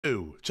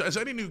Ooh, is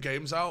there any new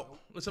games out?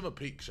 Let's have a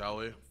peek, shall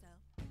we?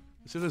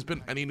 Let's see if there's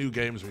been any new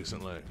games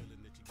recently.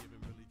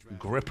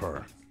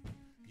 Gripper.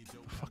 The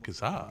fuck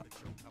is that?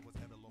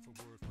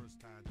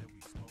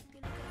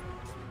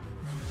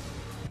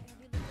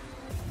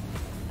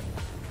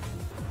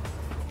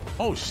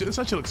 Oh shit, this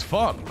actually looks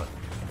fun.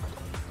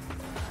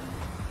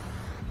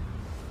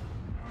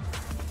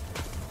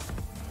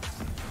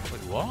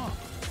 Wait, what?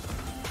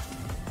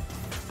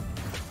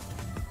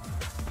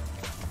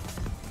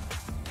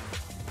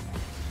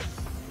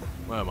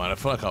 Wait, man, I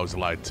feel like I was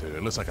lied to.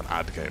 It looks like an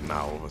ad game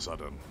now all of a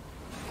sudden.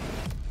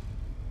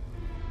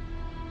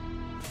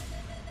 I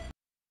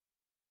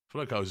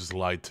feel like I was just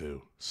lied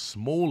to.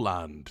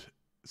 Smalland.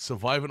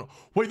 Surviving.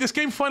 Wait, this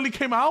game finally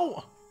came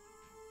out?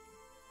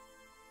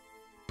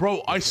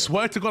 Bro, I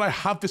swear to God I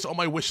have this on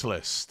my wish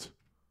list.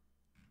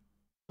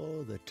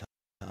 Oh, the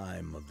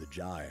time of the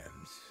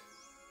giants.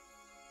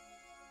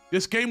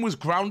 This game was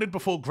grounded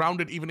before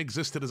grounded even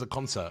existed as a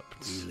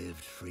concept. We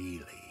lived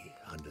freely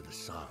under the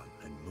sun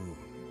and moon.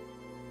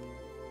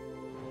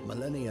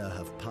 Millennia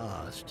have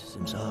passed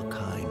since our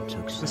kind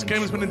took This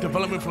game has been in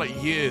development for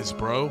like years,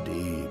 bro. Deep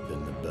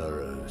in the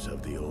burrows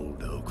of the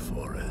old oak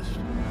forest.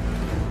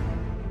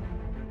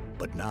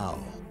 But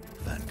now,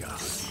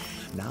 Vanguard,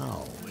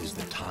 now is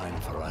the time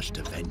for us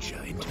to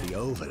venture into the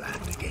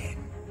overland again.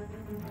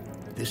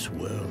 This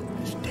world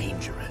is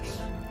dangerous.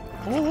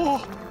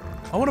 Oh,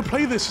 I want to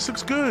play this. This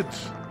looks good.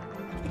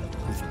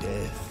 With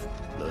death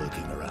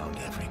lurking around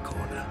every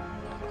corner.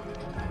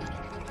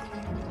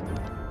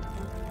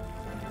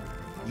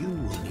 You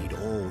will need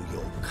all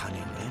your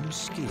cunning and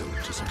skill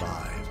to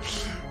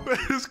survive.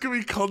 This could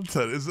be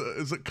content. Is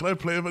it? Can I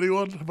play with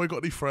anyone? Have I got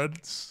any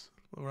friends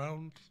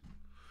around?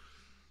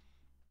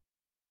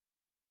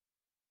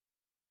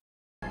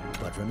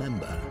 But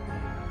remember,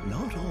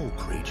 not all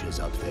creatures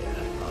up there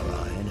are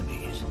our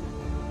enemies.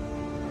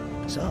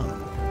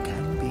 Some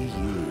can be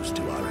used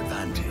to our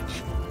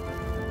advantage.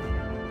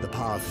 The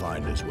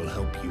Pathfinders will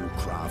help you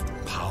craft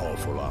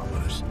powerful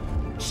armors.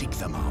 Seek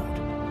them out.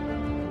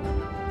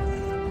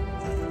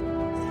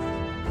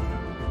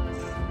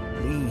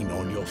 Lean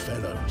on your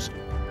fellows.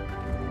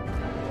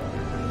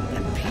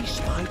 And piece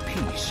by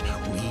piece,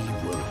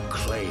 we will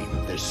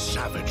claim this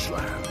savage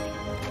land.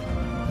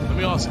 Let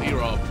me ask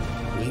E-Rob.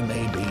 We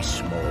may be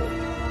small,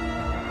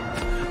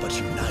 but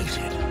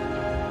united,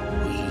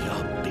 we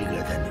are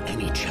bigger than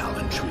any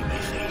challenge we may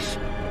face.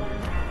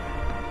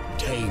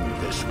 Tame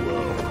this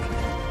world,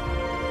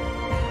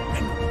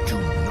 and do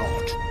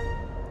not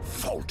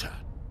falter.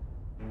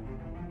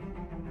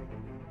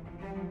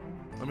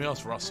 Let me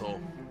ask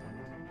Russell.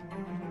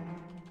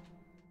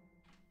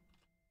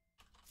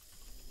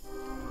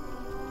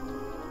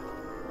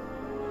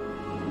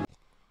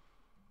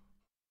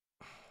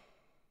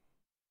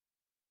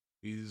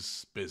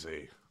 He's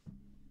busy.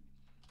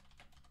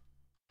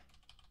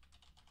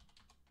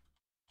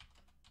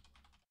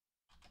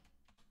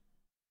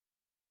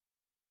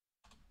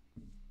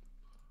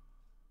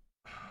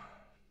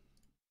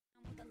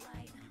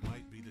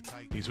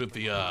 He's with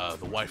the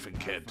wife and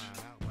kid.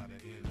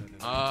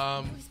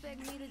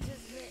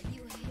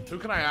 Who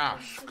can I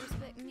ask?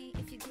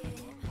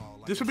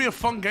 This would be a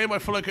fun game. I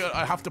feel like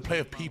I have to play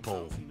with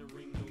people.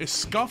 It's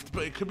scuffed,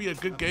 but it could be a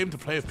good game to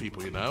play with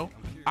people, you know?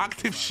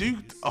 Active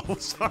shoot? Oh,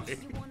 sorry.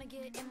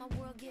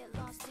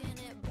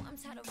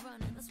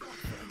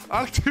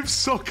 Active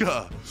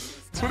soccer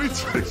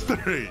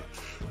 2023.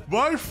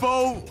 My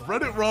fault.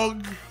 Read it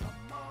wrong.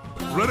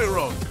 Read it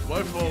wrong.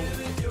 My fault.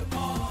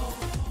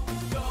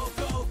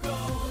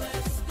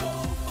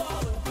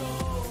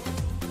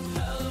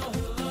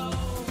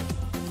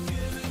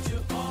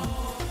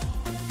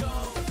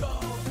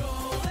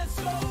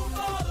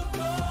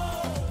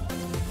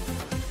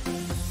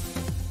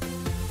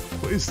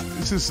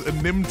 This is a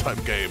Nim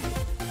type game.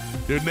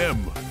 You're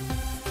Nim.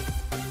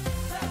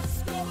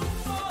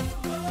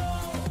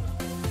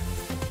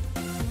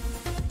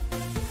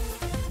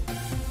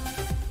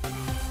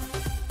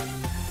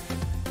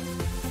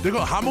 They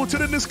got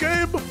Hamilton in this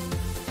game?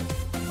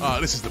 Ah,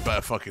 this is the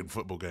better fucking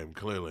football game,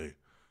 clearly.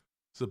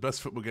 It's the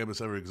best football game that's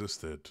ever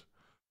existed.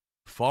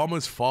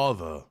 Farmer's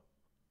Father.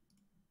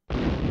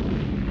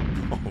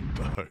 Oh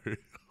no.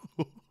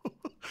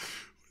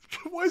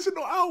 Why is it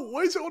not out?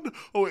 Why is it on?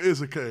 Oh, it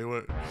is. Okay,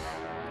 wait.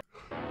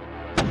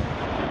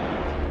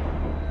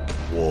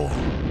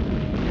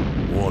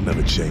 War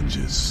never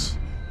changes.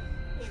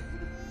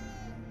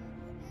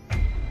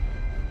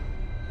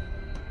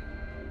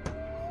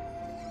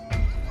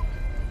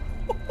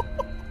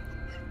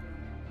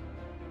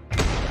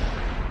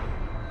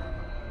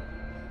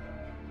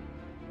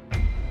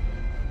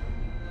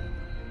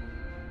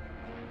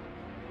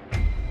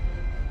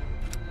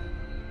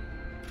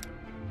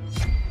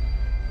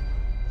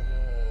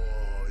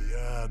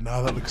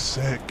 Now that looks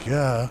sick,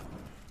 yeah.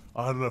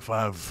 I don't know if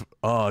I have...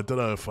 Oh, I don't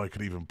know if I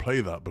could even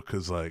play that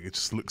because, like, it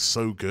just looks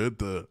so good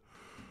that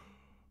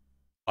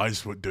I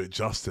just wouldn't do it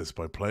justice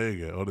by playing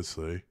it,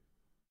 honestly.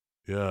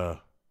 Yeah.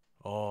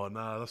 Oh,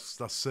 no,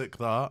 that's sick,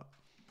 that.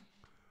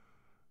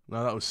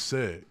 No, that was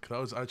sick. That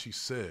was actually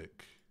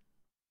sick.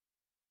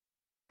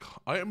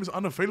 Item is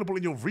unavailable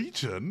in your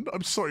region?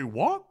 I'm sorry,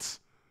 what?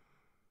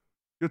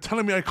 You're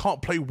telling me I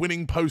can't play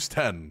winning post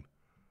 10?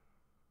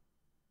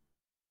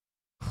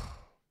 Come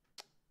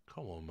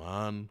on,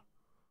 man.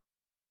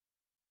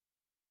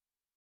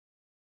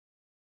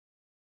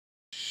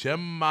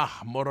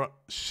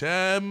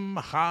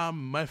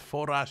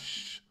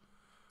 Shemha-meforash.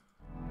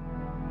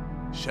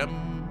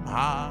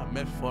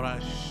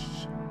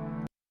 Shemha-meforash.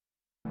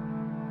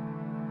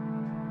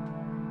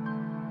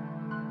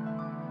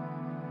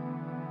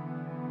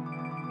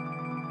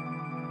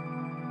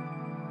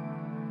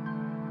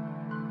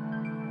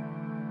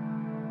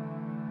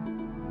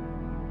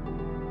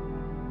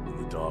 In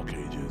the Dark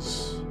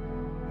Ages,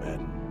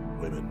 men,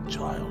 women,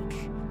 child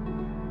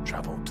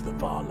traveled to the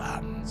far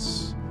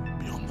lands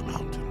beyond the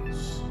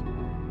mountains,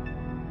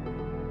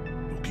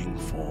 looking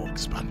for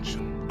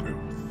expansion, growth.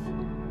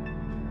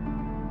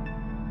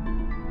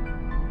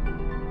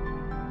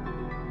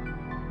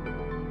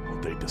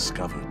 What they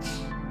discovered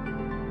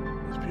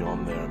was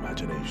beyond their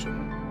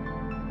imagination.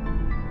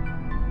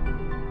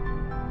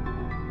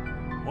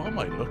 What am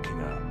I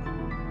looking at?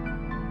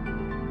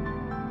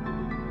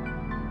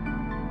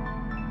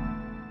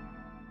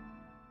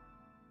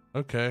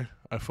 Okay,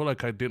 I feel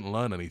like I didn't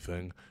learn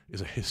anything.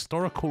 Is a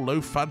historical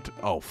low fantasy...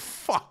 Oh,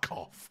 fuck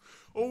off.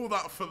 All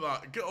that for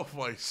that. Get off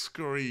my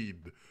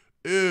screen.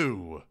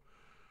 Ew.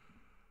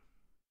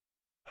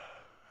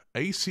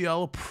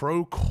 ACL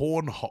Pro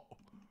Cornhole.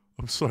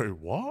 I'm sorry,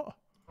 what?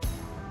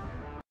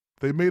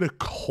 They made a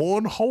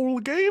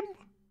cornhole game?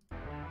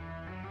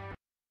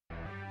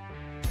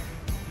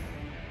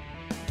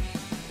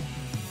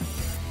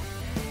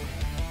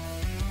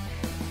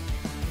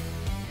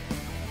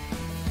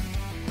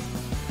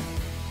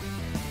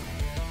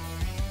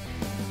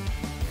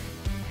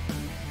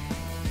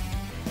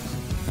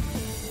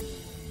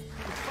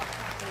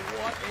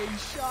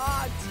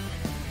 Shot!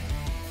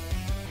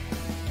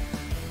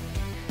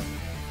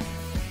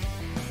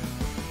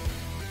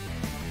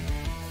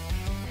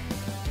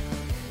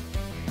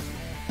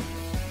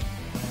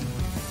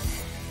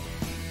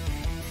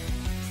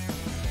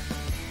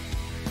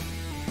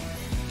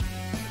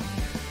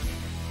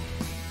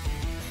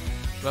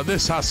 Now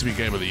this has to be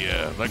game of the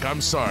year. Like, I'm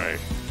sorry.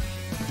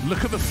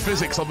 Look at the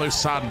physics on those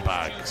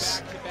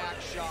sandbags.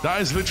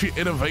 That is literally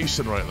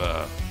innovation right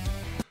there.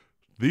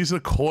 These are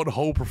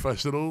cornhole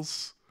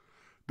professionals.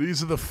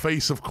 These are the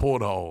face of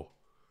cornhole.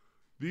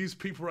 These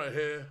people right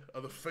here are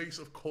the face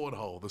of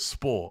cornhole, the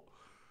sport.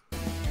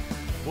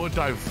 More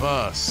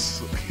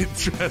diverse,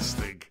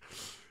 interesting.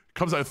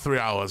 Comes out in 3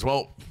 hours.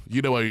 Well,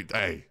 you know what?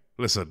 Hey,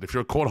 listen, if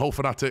you're a cornhole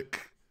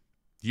fanatic,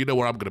 you know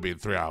where I'm going to be in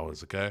 3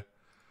 hours, okay?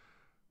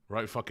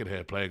 Right fucking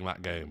here, playing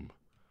that game.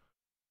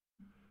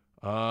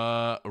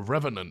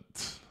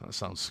 Revenant. That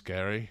sounds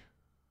scary.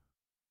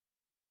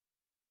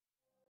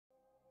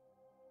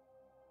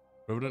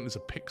 Revenant is a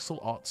pixel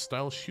art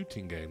style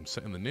shooting game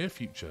set in the near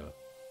future.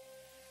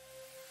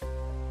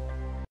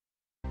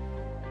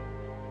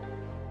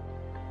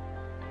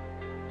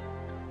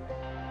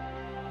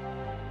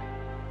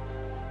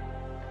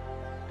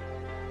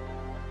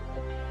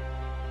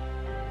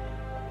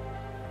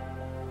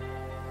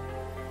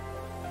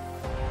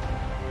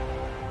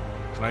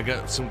 Can I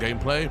get some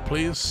gameplay,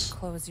 please?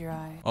 Close your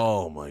eye.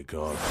 Oh my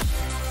god.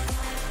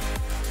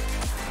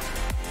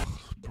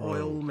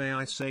 Zoil, may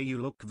I say you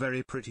look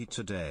very pretty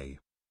today.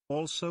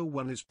 Also,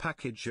 when is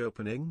package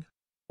opening?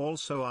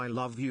 Also, I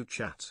love you,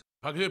 chat.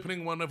 Package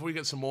opening whenever we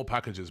get some more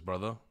packages,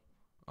 brother.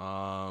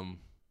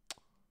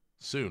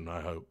 Soon,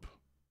 I hope.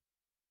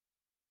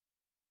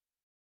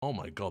 Oh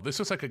my god, this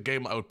looks like a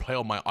game I would play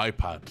on my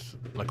iPad.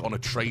 Like on a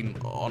train,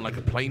 on like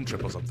a plane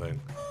trip or something.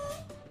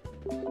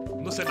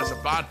 I'm not saying that's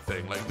a bad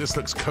thing, like this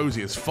looks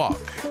cozy as fuck.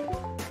 You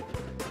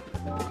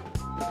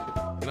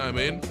know what I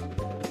mean?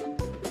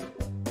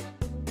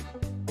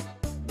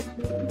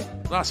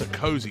 That's a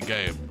cozy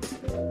game.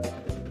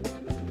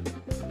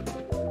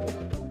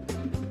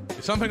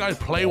 It's something I'd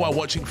play while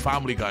watching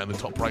Family Guy in the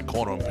top right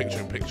corner on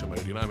picture-in-picture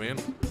mode, you know what I mean?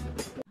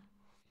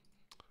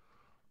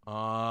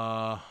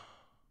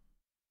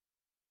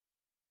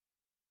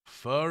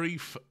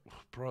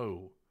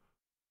 Bro.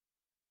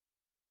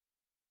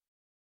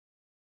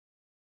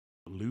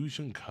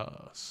 Illusion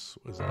Curse.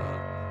 What is that?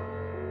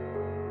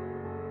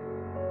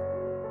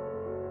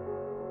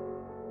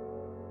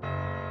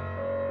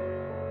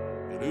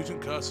 Illusion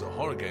Curse is a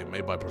horror game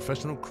made by a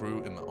professional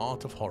crew in the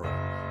art of horror.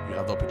 You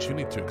have the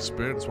opportunity to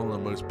experience one of the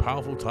most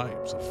powerful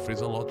types of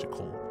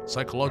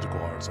psychological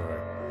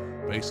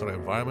horror, based on an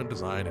environment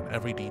designed in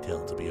every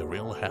detail to be a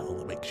real hell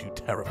that makes you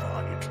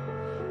terrified.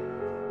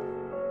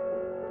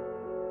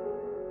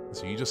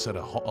 So you just said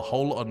a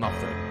whole lot of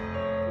nothing.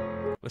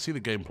 Let's see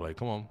the gameplay,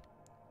 come on.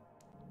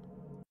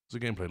 What's the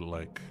gameplay look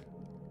like?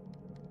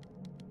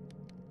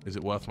 Is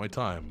it worth my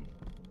time?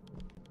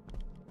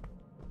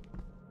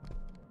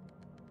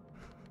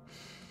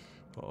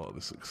 Oh,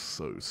 this looks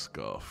so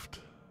scuffed.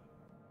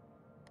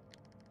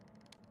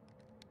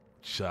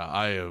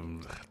 Chat,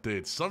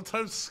 dude,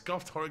 sometimes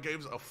scuffed horror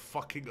games are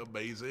fucking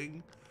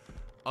amazing.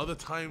 Other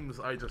times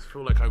I just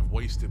feel like I've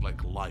wasted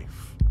like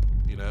life,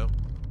 you know?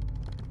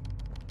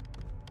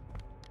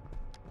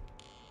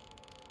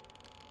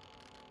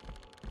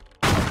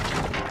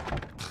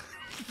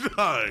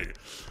 No.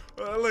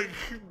 Like,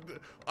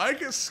 I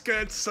get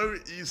scared so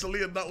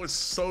easily, and that was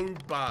so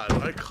bad.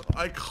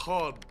 I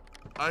can't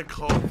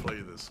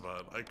play this,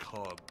 man. I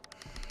can't.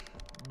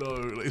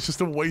 No, it's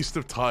just a waste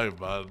of time,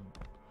 man.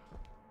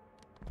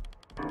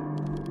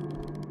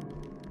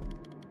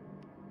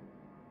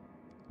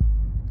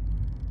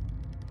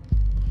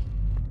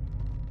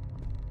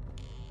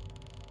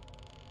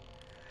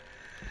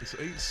 This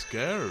ain't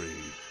scary.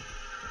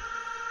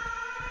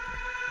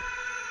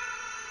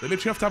 They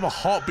literally have to have a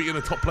heartbeat in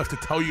the top left to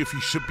tell you if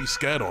you should be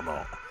scared or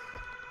not.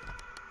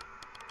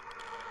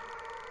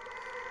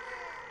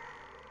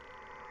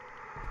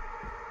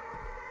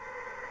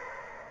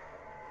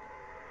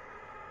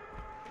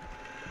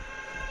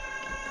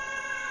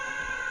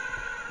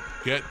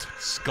 Get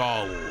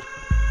skull.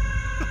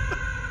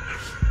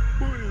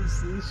 What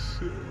is this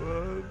shit,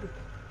 man?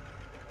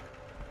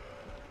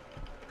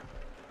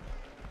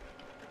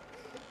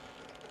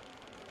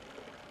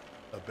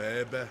 A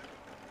baby.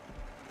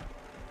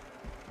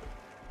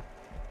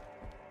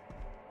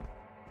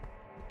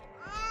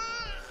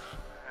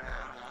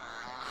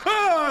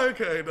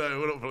 Okay, no,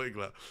 we're not playing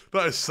that.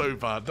 That is so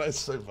bad. That is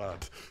so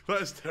bad.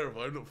 That is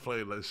terrible. I'm not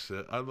playing that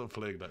shit. I'm not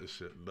playing that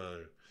shit.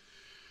 No.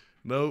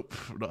 Nope.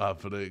 Not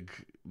happening.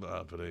 Not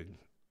happening.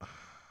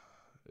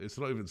 It's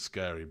not even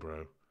scary,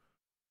 bro.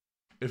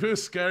 If it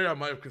was scary, I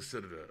might have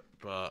considered it,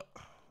 but...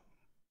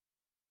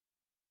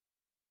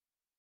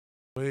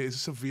 Wait, is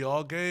this a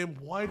VR game?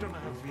 Why don't I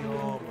have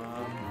VR,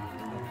 man?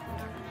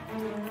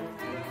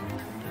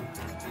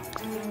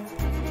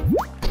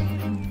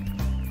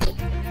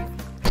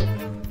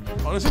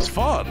 Oh, this is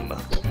fun!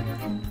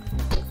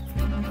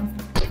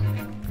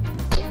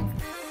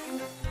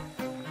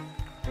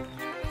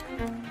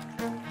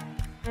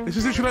 This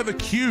is literally like the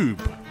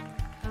cube.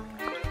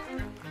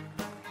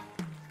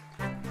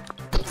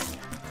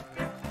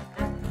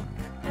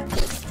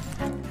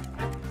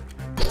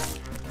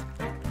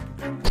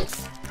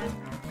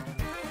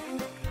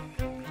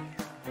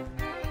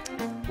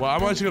 Well,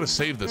 I'm actually gonna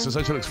save this. This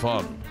actually looks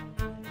fun.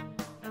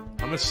 I'm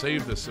gonna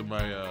save this in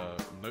my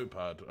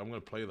notepad. I'm gonna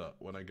play that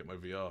when I get my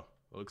VR.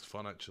 It looks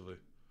fun, actually.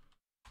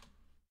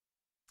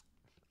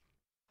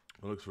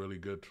 It looks really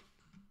good.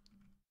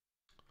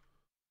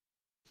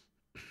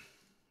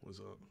 What's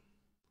that?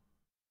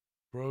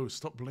 Bro,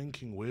 stop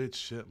blinking weird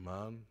shit,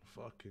 man.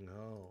 Fucking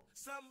hell.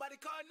 Somebody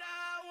call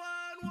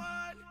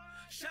 911.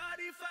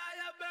 Shawty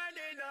fire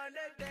burning on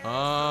the day.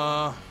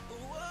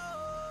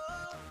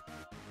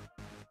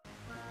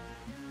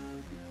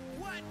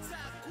 What's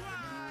up,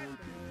 Quan?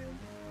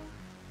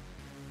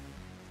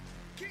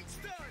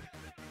 Kingston.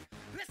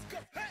 Let's go.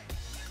 Hey.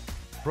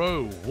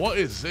 Bro, what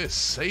is this?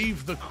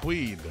 Save the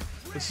Queen.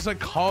 This is like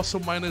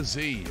Castle Minor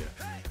Z.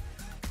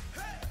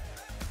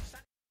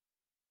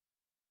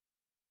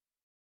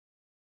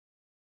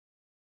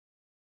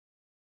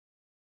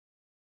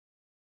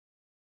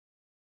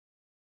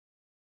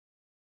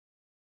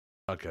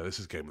 Okay, this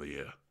is Game of the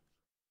Year.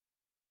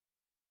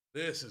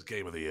 This is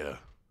Game of the Year.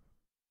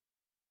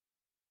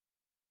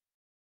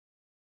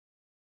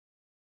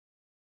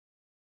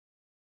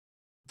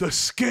 The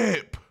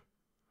skip!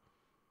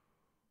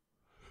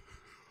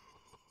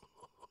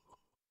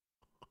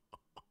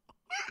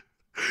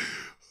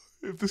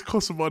 If this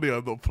costs money,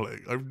 I'm not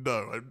playing.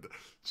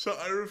 So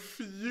I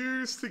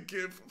refuse to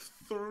give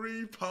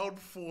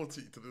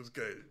 £3.40 to this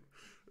game.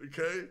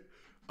 Okay?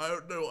 I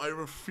don't know. I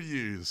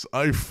refuse.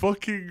 I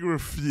fucking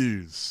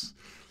refuse.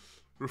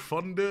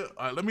 Refund it.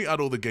 Alright, let me add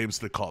all the games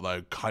to the cart that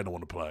I kind of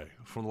want to play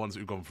from the ones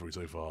that we've gone through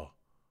so far.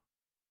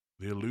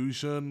 The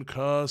Illusion,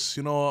 Curse.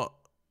 You know what?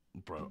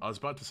 Bro, I was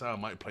about to say I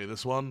might play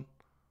this one,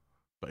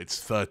 but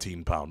it's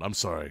 £13. I'm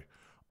sorry.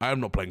 I am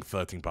not playing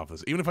 £13 for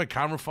this. Even if I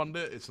can refund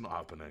it, it's not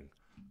happening.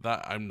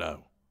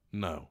 No.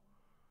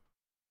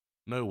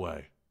 No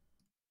way.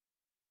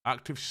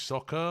 Active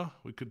Soccer,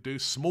 we could do.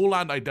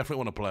 Smalland, I definitely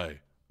want to play.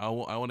 I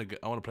want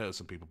to play with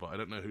some people, but I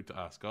don't know who to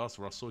ask. Ask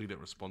Russell, he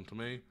didn't respond to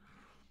me.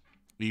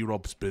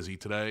 E-Rob's busy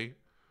today.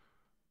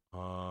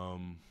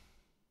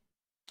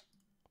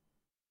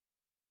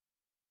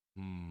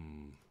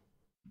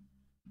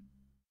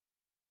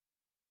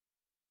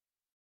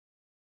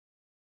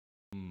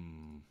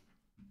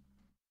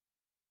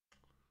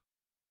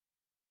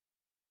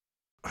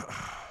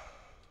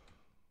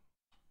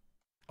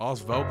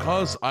 Ask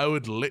Velkaz, I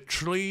would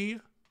literally...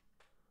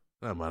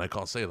 No, man, I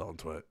can't say that on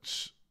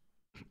Twitch.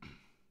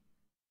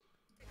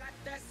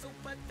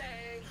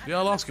 Yeah,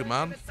 I'll ask him,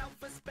 man.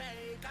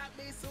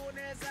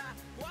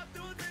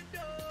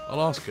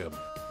 I'll ask him.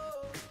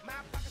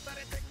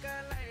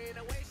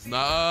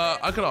 Nah,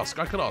 I could ask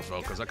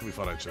Velkaz, that could be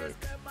fun, actually.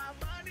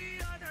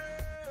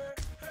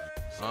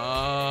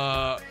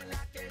 The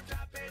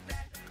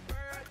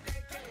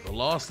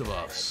Last of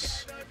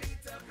Us.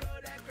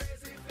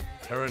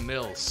 Terra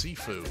Nil,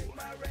 Sifu.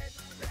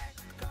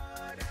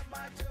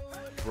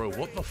 Bro,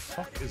 what the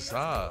fuck is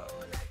that?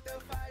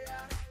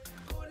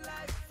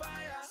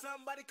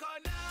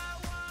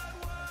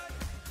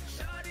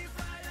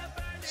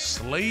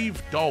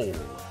 Slave Doll.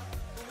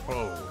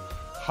 Bro,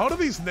 how do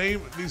these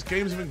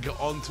games even get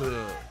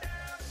onto...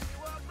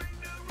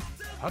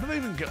 How do they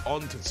even get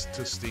on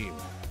to Steam?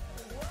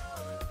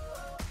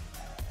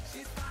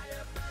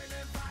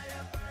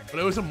 But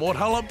it was a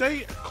Mordhal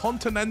update?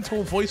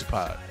 Continental voice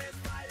pack.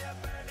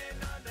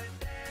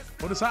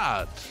 What does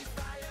that add?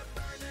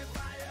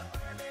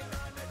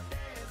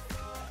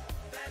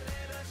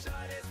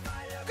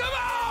 Come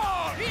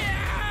on!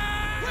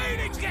 Yeah!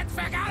 We need to get the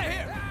fuck out of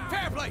here!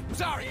 Fair play, I'm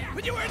sorry,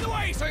 but you were in the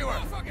way, so you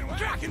were.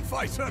 Cracking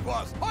fight, so it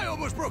was. I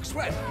almost broke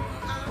sweat.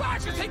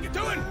 What you think you're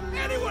doing?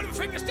 Anyone would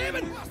think you're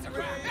steaming?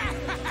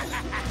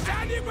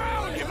 Stand your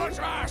ground, you bunch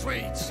of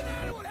arseweeds!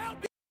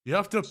 You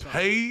have to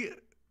pay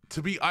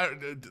to be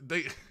Irish.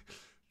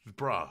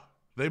 Bruh,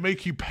 they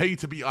make you pay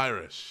to be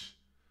Irish.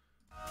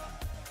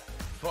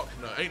 Fuck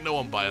no, ain't no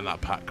one buying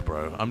that pack,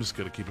 bro. I'm just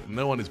gonna keep it.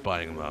 No one is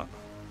buying that.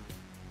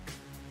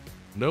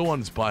 No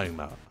one's buying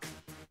that.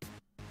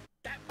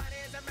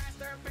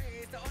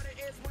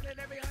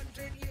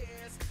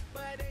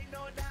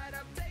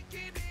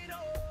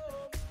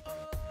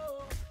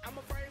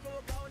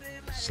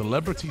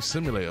 Celebrity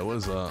Simulator, what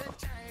is that?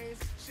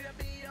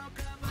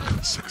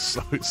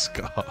 So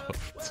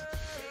scarfed.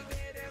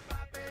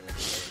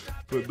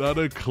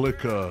 Banana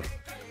clicker.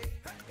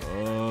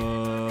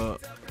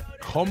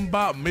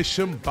 Combat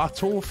mission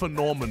battle for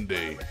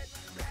Normandy.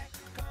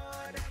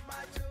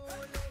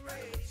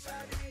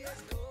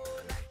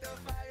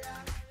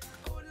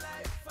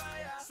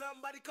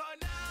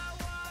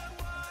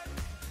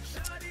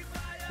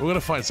 We're gonna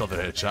find something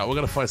here, chat. We're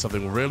gonna find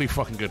something really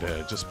fucking good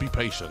here. Just be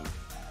patient.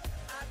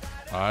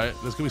 Alright,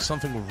 there's gonna be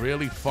something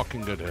really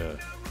fucking good here.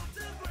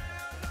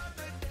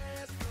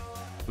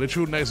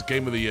 Literal next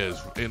game of the year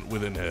is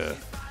within here.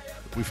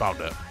 We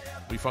found it.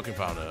 We fucking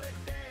found it.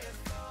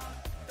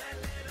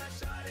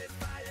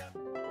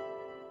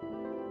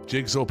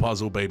 Jigsaw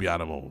puzzle baby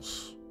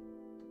animals.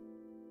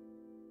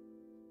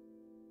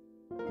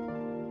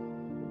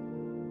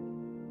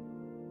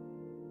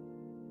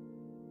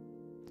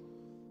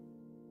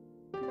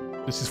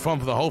 This is fun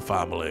for the whole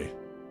family.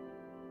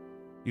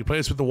 You play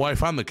this with the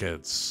wife and the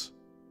kids.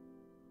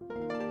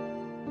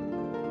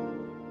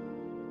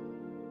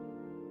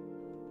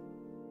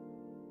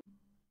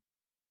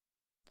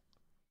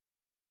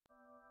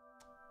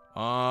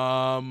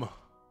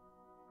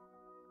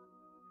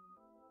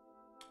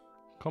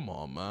 Come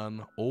on,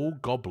 man. All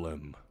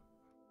goblin.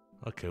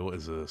 Okay, what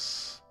is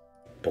this?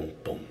 Boom,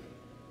 boom.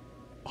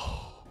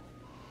 Oh.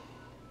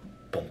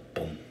 Boom,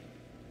 boom.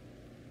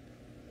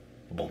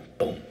 Boom,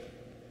 boom.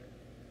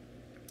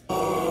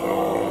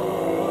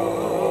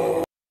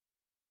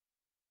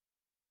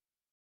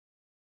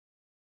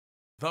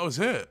 That was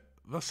it.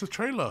 That's the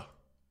trailer.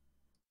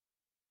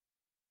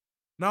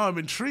 Now I'm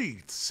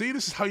intrigued. See,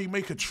 this is how you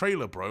make a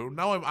trailer, bro.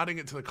 Now I'm adding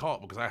it to the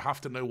cart because I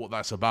have to know what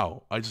that's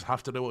about. I just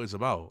have to know what it's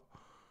about.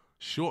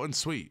 Short and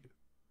sweet.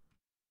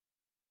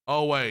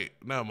 Oh, wait.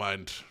 Never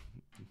mind.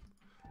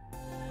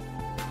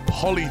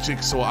 Poly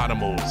jigsaw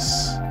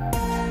animals.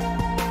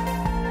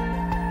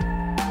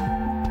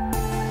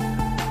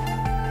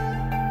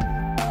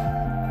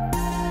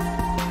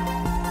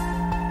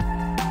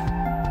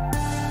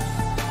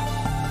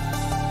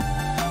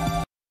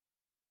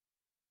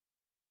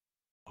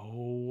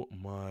 Oh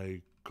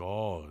my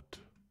God.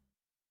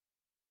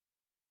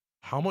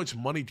 How much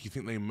money do you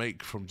think they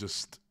make from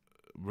just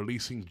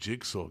releasing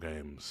jigsaw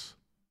games?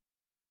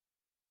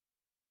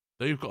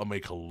 They've got to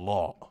make a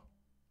lot.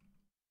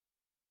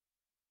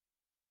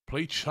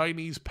 Play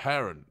Chinese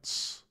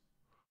parents.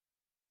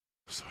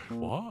 Sorry,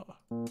 what?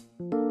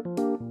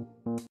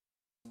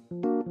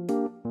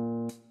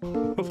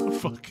 What the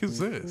fuck is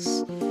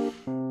this?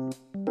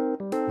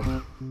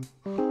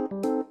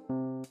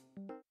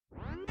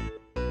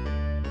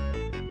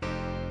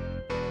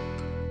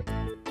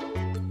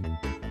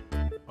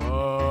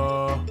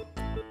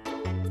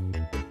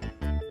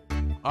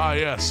 Ah,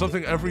 yeah,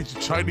 something every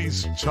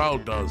Chinese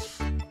child does.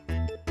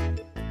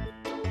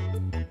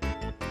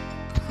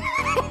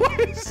 What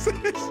is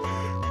this?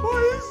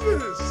 What is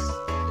this?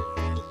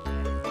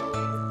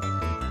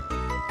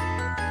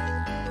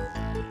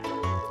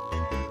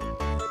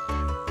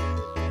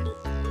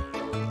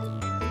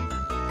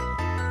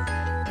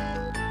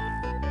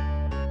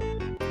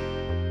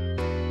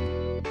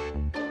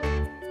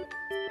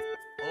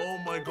 Oh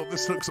my God,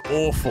 this looks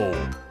awful.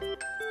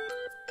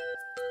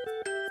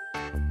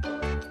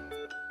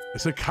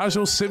 It's a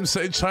casual sim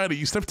set in China.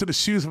 You step into the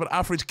shoes of an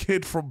average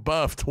kid from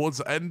birth towards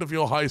the end of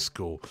your high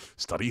school.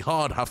 Study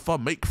hard, have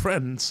fun, make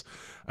friends,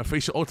 and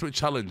face your ultimate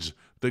challenge,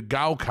 the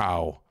Gao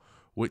Cow,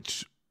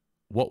 what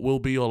will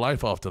be your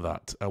life after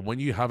that? And when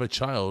you have a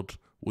child,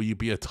 will you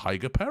be a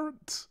tiger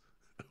parent?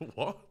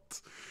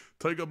 What?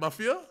 Tiger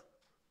Mafia?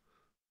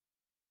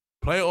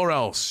 Play it or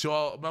else.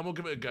 Sure, man, we'll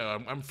give it a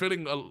go. I'm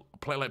feeling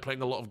like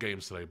playing a lot of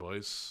games today,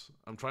 boys.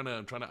 I'm trying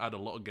to add a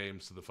lot of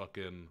games to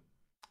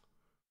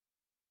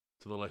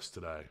the list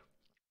today.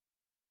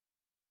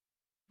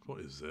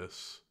 What is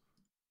this?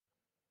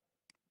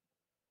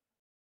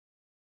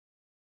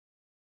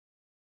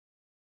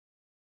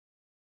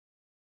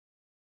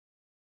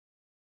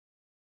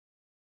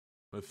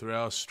 A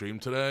 3-hour stream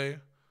today?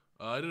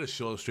 I did a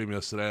short stream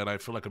yesterday, and I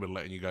feel like I've been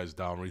letting you guys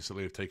down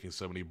recently of taking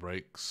so many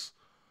breaks.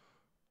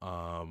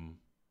 I've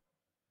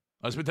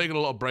just been taking a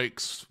lot of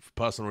breaks for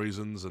personal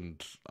reasons,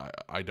 and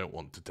I don't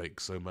want to take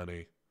so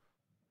many.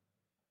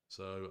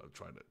 So I'm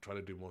trying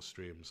to do more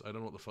streams. I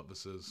don't know what the fuck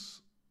this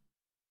is.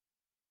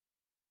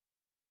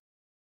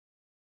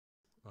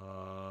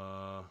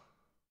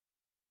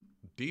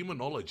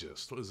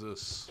 Demonologist. What is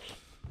this?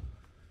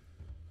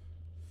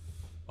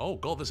 Oh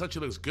god, this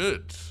actually looks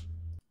good.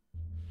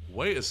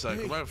 Wait a sec,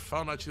 I might have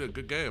found actually a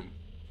good game.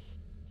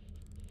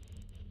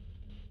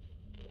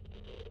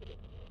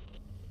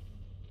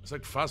 It's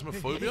like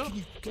Phasmophobia?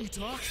 Hey, can you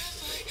talk?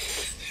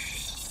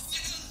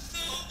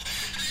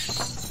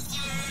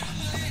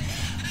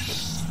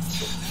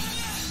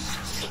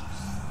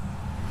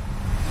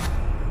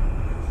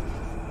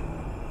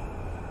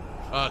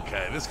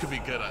 Okay, this could be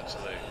good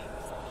actually.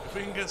 If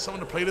we can get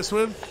someone to play this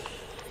with,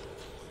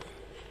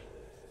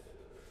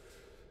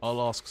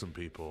 I'll ask some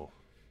people.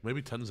 Maybe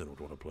Tenzin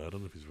would want to play. I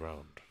don't know if he's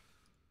around.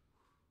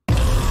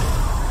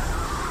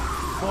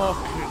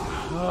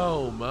 Fucking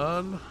hell,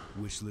 man.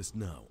 Wishlist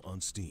now on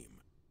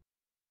Steam.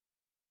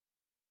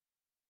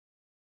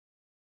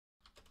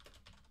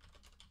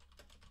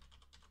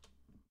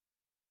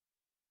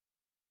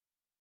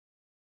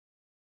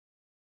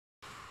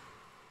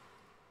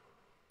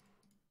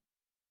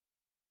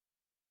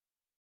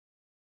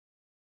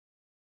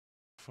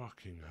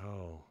 Fucking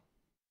hell.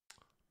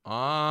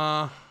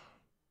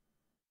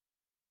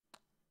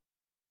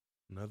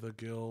 Nether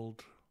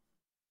Guild.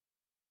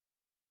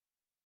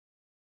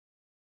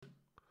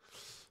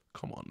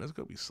 Come on, there's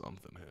gotta be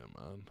something here,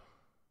 man.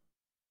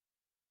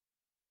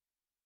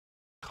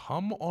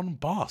 Come on,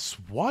 boss.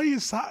 Why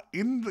is that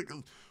in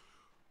the...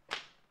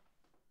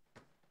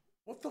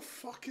 What the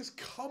fuck is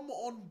come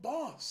on,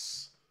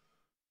 boss?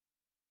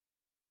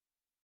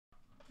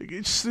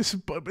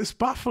 It's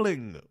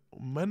baffling.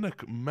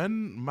 Manacle.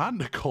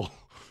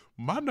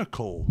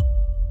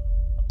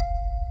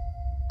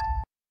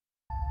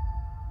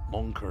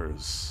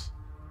 Monkers.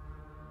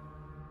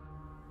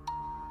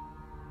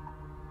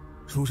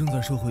 出生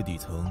在社会底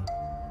层，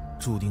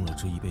注定了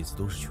这一辈子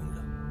都是穷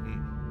人。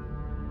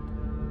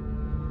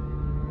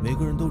每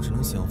个人都只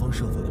能想方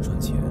设法的赚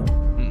钱，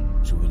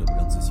只为了不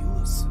让自己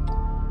饿死。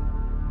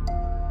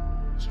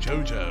It's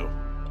JoJo.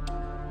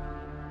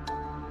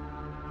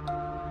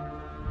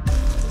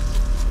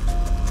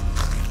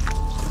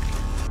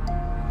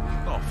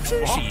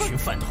 真是一群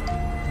饭桶，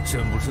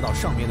真不知道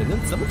上面的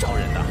人怎么找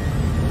人的。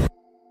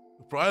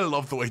 Bro, I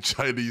love the way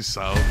Chinese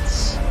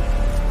sounds.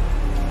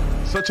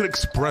 Such an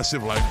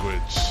expressive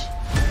language.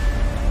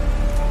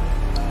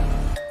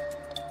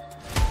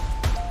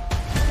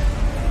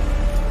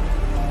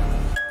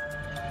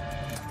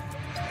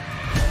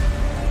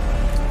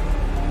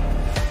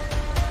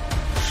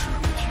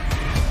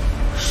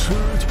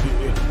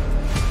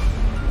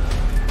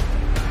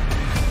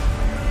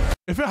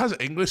 If it has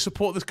English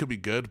support, this could be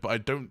good,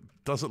 but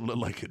doesn't look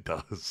like it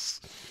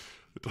does.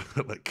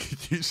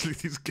 Like, usually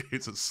these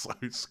games are so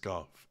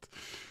scuffed.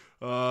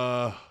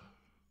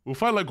 We'll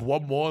find like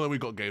one more, then we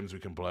got games we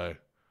can play.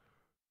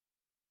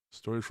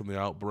 Stories from the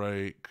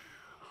Outbreak.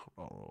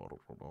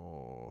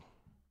 Oh.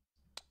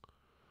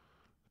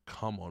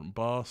 Come on,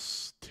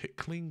 boss.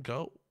 Tickling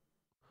Goat.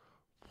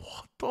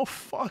 What the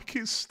fuck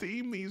is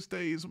Steam these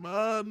days,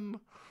 man?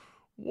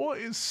 What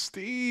is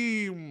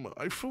Steam?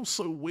 I feel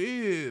so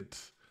weird.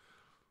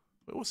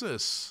 Wait, what's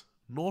this?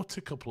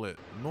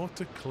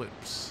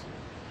 Nauticlips.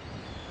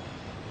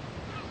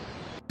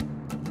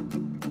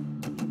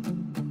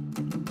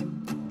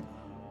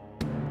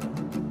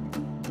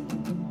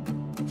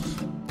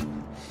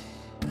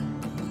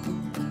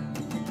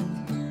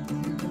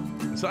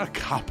 Is that a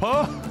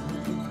kappa?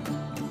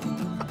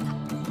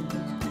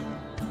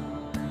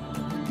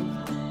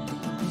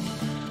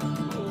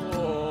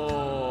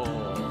 Oh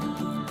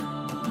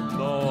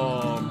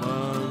no,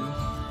 man.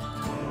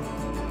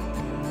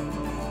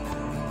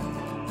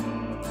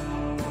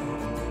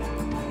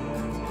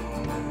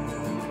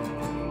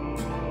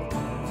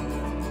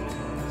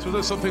 So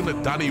there's something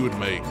that Danny would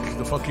make,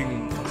 the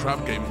fucking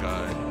crab game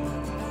guy.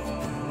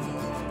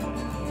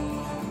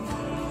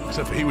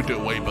 Except for he would do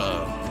it way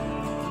better.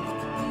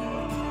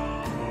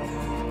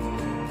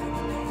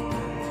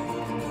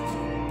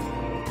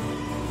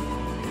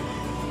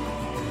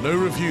 No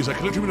reviews. I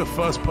can literally be the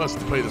first person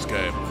to play this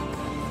game.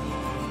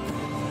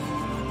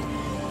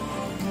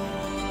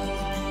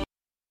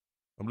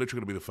 I'm literally going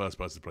to be the first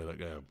person to play that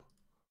game.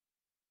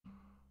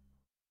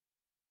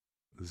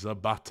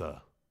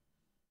 Zabata.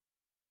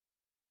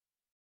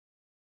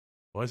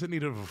 Why does it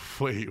need a...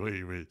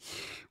 Wait.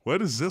 Why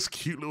does this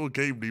cute little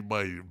game need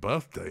my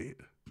birth date?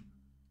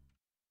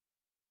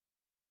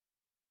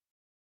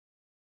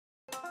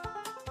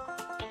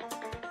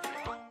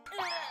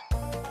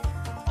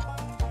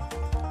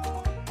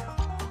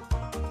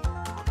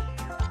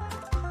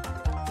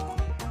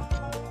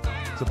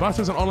 Zabata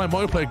is an online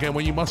multiplayer game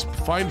where you must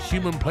find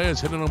human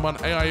players hidden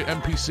among AI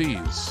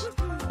NPCs.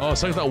 Oh,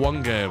 it's like that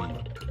one game.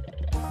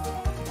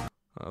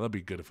 Oh, that'd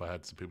be good if I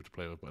had some people to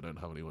play with, but I don't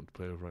have anyone to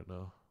play with right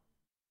now.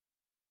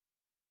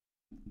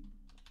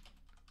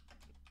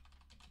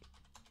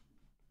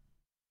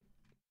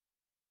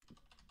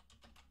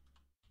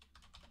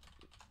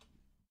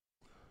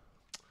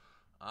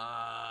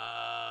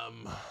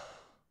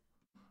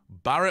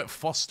 Barrett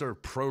Foster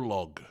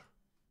Prologue.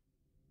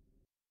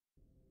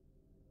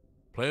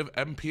 Play of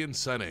Empi and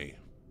Cinna.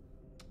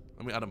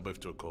 Let me add them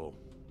both to a call.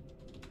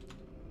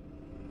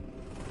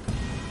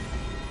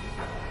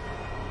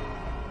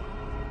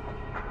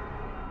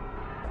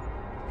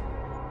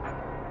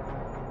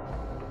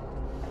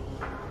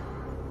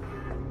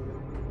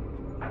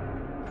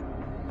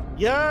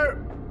 Yo,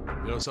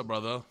 what's up,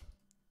 brother?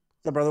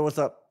 What's up, brother? What's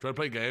up? Try to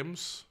play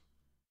games?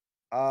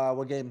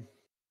 What game?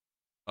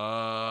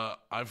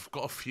 I've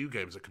got a few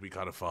games that could be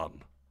kind of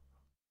fun.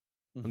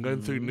 I'm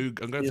going through new.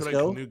 I'm going through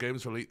like new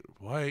games release.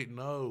 Wait,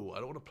 no, I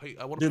don't want to play.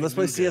 I want to. Dude, let's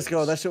play CS:GO.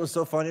 Games. That shit was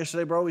so fun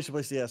yesterday, bro. We should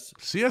play CS.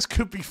 CS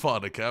could be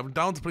fun. Okay, I'm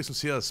down to play some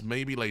CS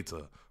maybe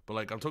later. But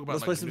like, I'm talking about.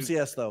 Let's play some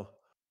CS though.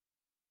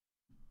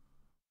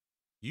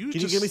 Can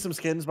you give me some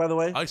skins, by the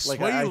way? I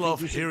swear you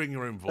love hearing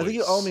your own voice. I think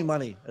you owe me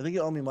money.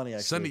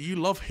 Actually. Cinna, you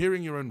love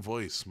hearing your own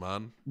voice,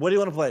 man. What do you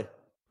want to play?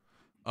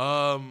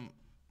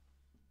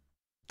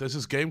 There's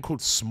this game called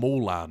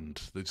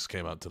Smalland that just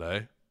came out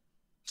today.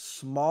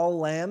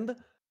 Smalland?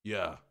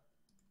 Yeah.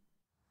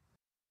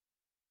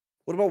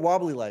 What about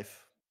Wobbly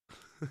Life?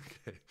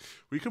 Okay.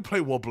 We can play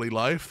Wobbly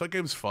Life. That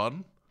game's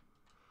fun.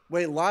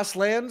 Wait, Lost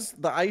Lands?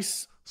 The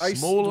Ice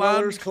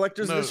Dwellers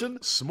Collector's Edition?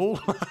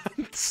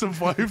 Smalland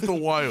Survive the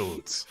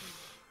Wilds.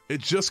 It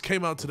just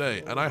came out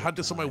today, and I had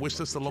this on my wish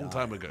list a long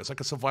time ago. It's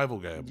like a survival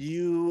game.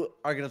 You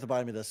are going to have to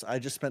buy me this. I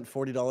just spent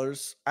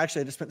 $40.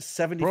 Actually, I just spent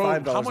 $75.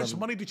 Bro, how much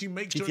money did you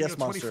make during your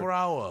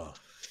 24-hour?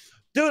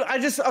 Dude,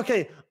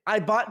 I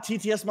bought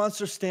TTS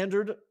Monster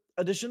Standard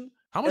Edition.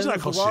 How much did that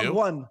cost you?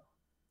 One,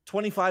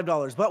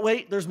 $25. But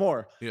wait, there's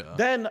more. Yeah.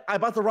 Then I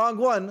bought the wrong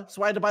one,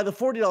 so I had to buy the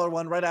 $40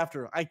 one right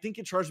after. I think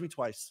it charged me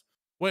twice.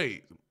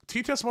 Wait,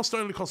 TTS Monster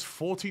only costs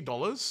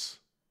 $40?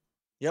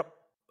 Yep.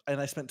 And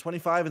I spent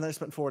 25 and then I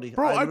spent 40.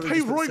 Bro, I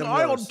pay Roaring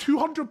Isle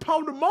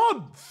 £200 a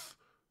month.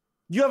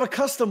 You have a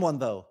custom one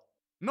though.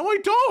 No, I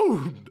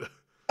don't.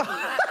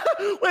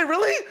 Wait,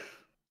 really?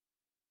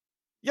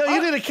 Yo,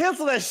 you need to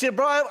cancel that shit,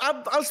 bro.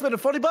 I'm spending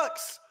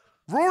 $40.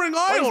 Roaring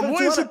Isle,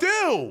 what is the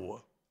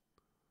deal?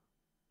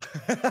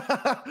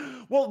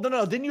 Well,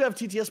 no. Didn't you have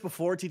TTS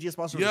before TTS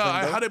Monster? Yeah,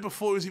 I had it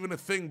before it was even a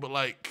thing, but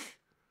like.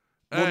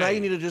 Well, now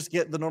you need to just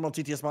get the normal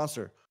TTS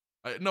Monster.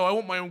 No, I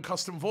want my own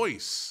custom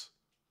voice.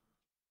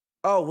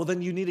 Oh, well,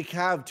 then you need to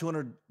have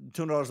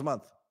 $200 a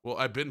month. Well,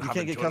 I've been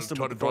having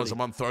 $200 a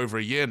month for over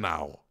a year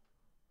now.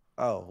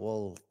 Oh,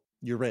 well,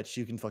 you're rich.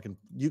 You can fucking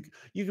you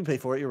can pay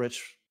for it. You're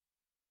rich.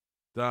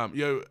 Damn,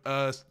 yo,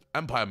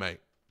 Empire, mate.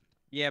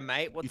 Yeah,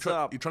 mate. What's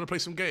up? You trying to play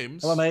some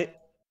games? Hello, mate.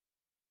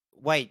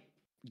 Wait,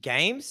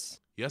 games?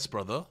 Yes,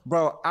 brother.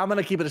 Bro, I'm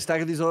gonna keep it a stack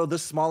of these.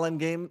 This Smalland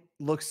game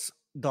looks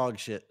dog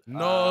shit.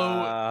 No,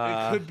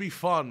 it could be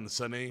fun,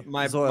 Sonny.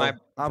 My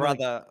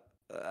brother.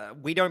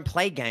 We don't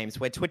play games.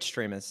 We're Twitch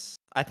streamers.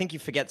 I think you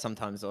forget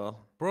sometimes, Zoil.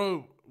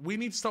 Bro, we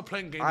need to stop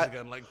playing games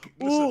again. Like,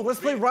 let's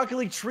play Rocket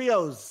League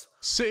Trios.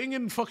 Sitting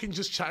and fucking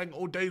just chatting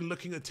all day,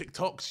 looking at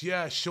TikToks.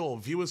 Yeah, sure.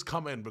 Viewers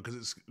come in because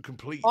it's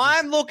complete.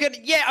 I'm looking.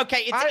 Yeah,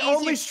 okay. I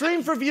only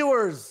stream for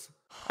viewers.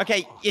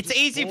 Okay, it's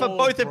easy for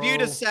both of you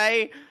to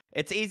say.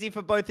 It's easy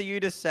for both of you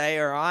to say.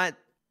 All right.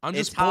 I'm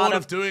just bored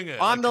of doing it.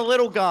 I'm the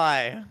little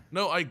guy.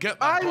 No, I get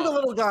that. I'm the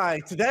little guy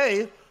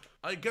today.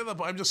 I get that,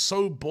 but I'm just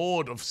so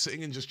bored of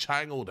sitting and just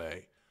chatting all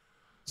day.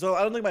 So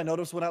I don't think my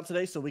notice went out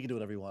today, so we can do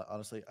whatever you want.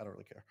 Honestly, I don't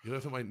really care. You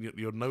don't think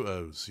your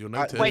notos, your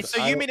notice. Wait,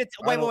 so you mean to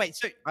wait?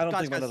 So I don't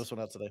think my notice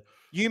went out today.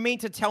 You mean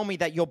to tell me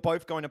that you're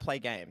both going to play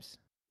games?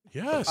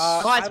 Yes.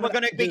 Guys, we're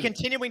going to be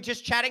continuing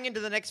just chatting into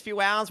the next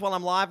few hours while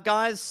I'm live,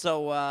 guys.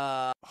 So,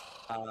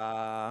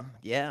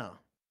 yeah.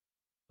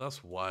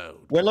 That's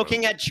wild. We're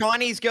looking at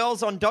Chinese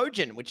girls on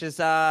Dojin, which is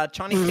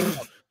Chinese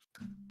TikTok.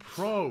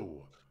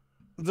 Bro.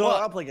 No,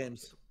 I'll play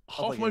games.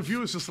 Half my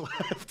viewers just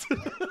left.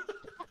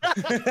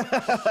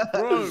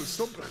 Bro,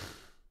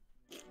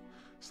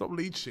 stop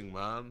leeching,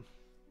 man.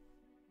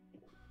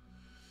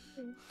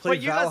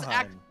 But you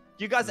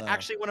guys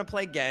actually want to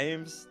play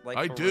games? Like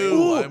I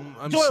do.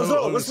 I'm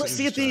so let's play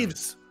Sea of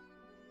Thieves.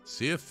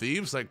 Sea of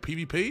Thieves, like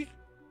PvP?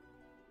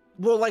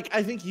 Well, like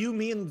I think you,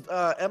 me, and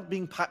Emp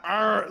being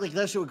like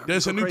that shit would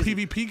There's a new crazy.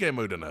 PvP game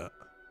mode in it.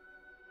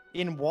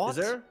 In what? Is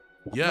there?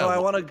 Yeah. No, I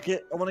want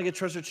to get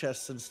treasure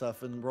chests and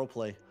stuff and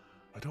roleplay.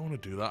 I don't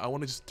want to do that. I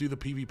want to just do the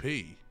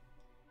PvP.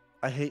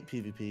 I hate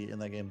PvP in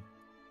that game.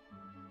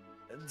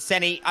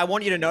 Senny, I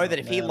want you to know that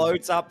if he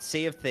loads up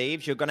Sea of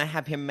Thieves, you're gonna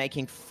have him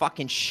making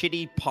fucking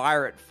shitty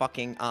pirate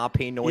fucking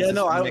RP noises. Yeah,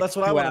 no, that's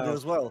what I want to do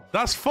as well.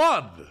 That's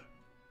fun.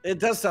 It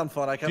does sound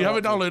fun. Do you have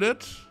it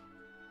downloaded?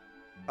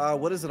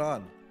 What is it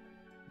on?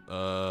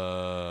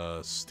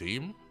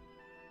 Steam.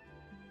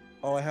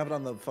 Oh, I have it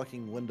on the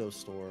fucking Windows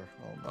Store.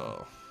 Oh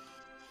no.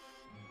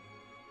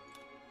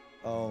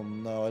 Oh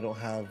no, I don't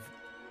have.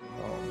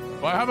 Oh,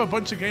 no. Well, I have a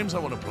bunch of games I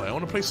want to play. I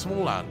want to play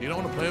Smalland. You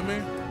don't want to play with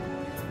me?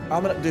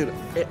 Dude,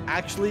 it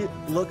actually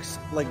looks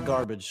like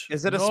garbage.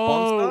 Is it a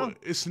sponsor?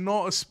 It's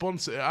not a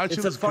sponsor. It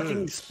actually it's a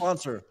fucking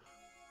sponsor.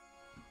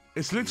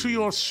 It's literally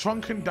you're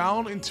shrunken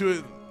down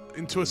into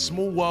a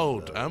small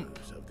world, Amp.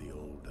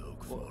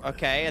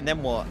 Okay, and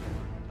then what?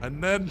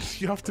 And then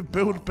you have to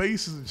build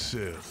bases and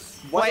shit.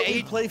 Why don't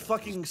you play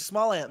fucking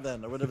Smalland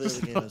then, or whatever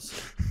the game is?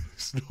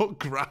 It's not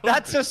grounded.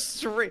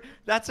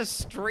 That's a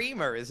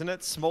streamer, isn't it?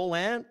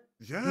 Smalland?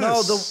 Yes.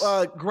 No,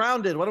 the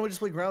Grounded. Why don't we just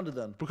play Grounded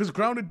then? Because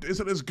Grounded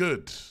isn't as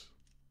good.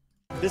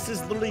 This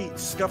is literally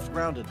scuffed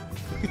Grounded.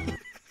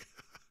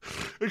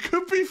 It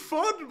could be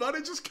fun, man.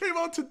 It just came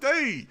out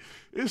today.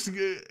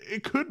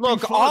 It could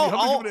Look, be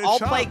fun.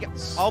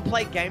 I'll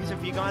play games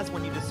with you guys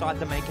when you decide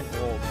to make an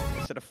org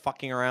instead of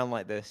fucking around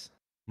like this.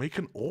 Make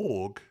an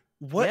org?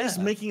 What is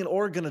making an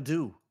org gonna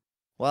do?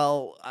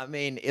 Well, I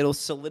mean, it'll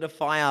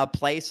solidify our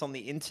place on the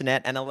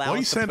internet and allow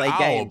us to play owl?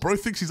 games. Bro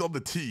thinks he's on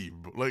the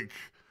team. Like,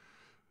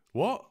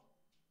 what?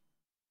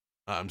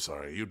 I'm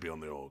sorry. You'd be on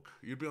the org.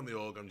 You'd be on the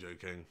org. I'm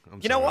joking.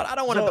 You know what? I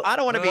don't want to. I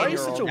don't want to be in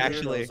your org.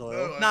 Actually,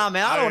 nah,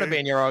 man. I don't want to be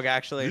in your org.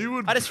 Actually,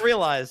 I just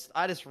realized.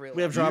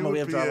 We have drama. We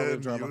have drama. We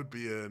have drama. You would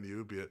be in. You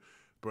would be in.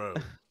 Bro,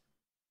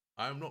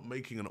 I'm not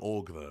making an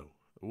org though.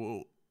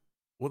 Well,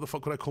 what the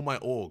fuck would I call my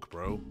org,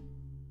 bro?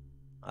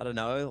 I don't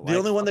know. The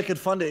only one that could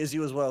fund it is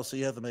you as well, so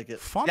you have to make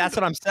it. That's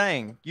what I'm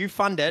saying. You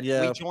fund it.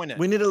 Yeah. We join it.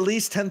 We need at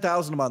least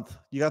 10,000 a month.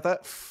 You got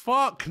that?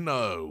 Fuck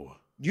no.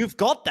 You've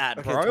got that,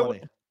 okay, bro.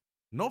 20.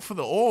 Not for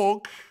the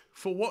org.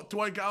 For what do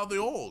I get out of the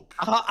org?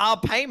 Our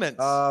payments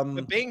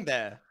for being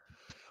there.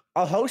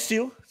 I'll host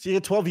you, so you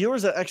get 12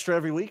 viewers extra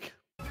every week.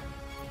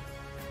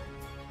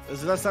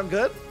 Does that sound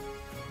good?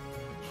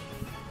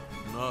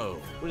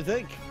 No. What do you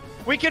think?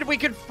 We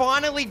could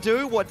finally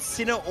do what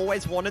Cinna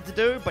always wanted to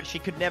do, but she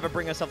could never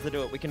bring herself to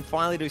do it. We can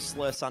finally do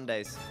Slur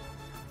Sundays.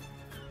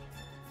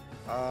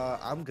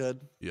 I'm good.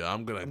 Yeah,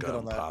 I'm gonna go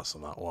and pass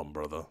on that one,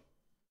 brother.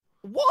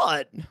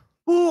 What?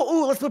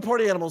 Ooh, let's play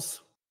Party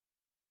Animals.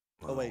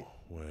 Oh, wait.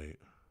 Wait.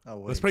 Oh,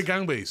 wait. Let's play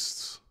Gang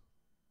Beasts.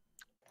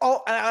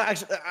 Oh,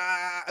 actually,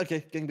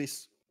 okay, Gang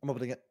Beasts. I'm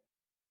opening it.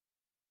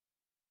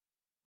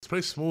 Let's play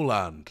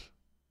Smalland.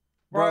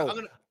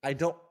 Bro, I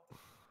don't...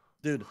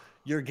 Dude,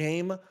 your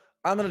game...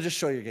 I'm going to just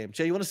show your game.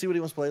 Jay, you want to see what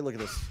he wants to play? Look at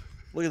this.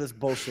 Look at this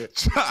bullshit.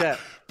 Chat.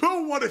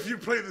 Put one if you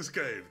play this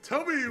game.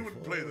 Tell me you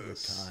would play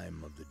this.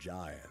 Time of the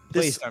giant.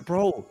 This,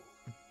 bro,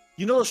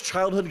 you know those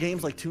childhood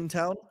games like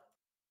Toontown?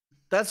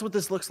 That's what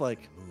this looks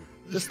like.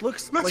 This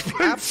looks like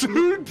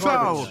absolute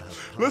Toontown.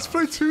 Let's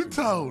play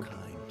Toontown.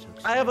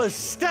 I have a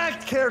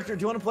stacked character.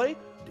 Do you want to play?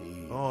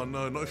 Oh,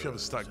 no, not if you have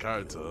a stacked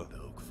character.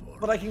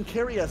 But I can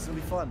carry us. It'll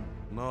be fun.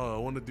 No, I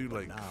want to do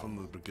like from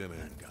the beginning.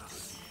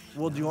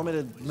 Well, do you want me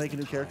to make a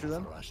new character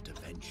then?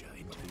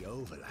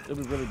 It'll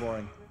be really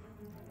boring.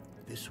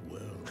 This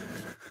world.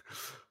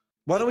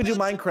 Why don't we do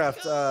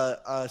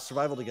Minecraft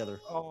survival together?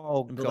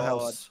 Oh, build a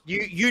house.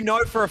 You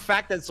know for a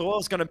fact that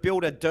Zoil's going to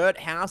build a dirt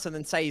house and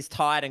then say he's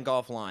tired and go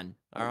offline.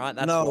 All right?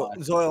 That's no, why.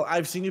 Zoil,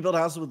 I've seen you build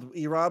houses with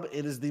E-Rob.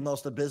 It is the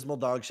most abysmal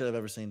dog shit I've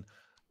ever seen.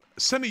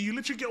 Cinna, you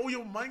literally get all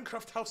your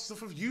Minecraft house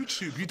stuff of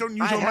YouTube. You don't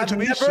use your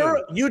imagination. I have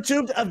never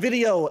YouTubed a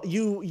video,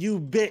 you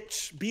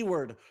bitch.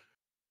 B-word.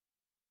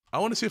 I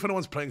want to see if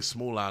anyone's playing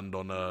Smalland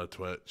on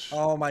Twitch.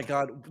 Oh my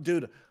god.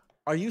 Dude,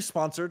 are you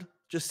sponsored?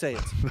 Just say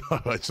it.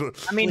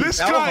 I mean, this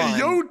guy,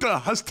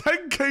 Yoda, has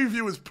 10k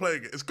viewers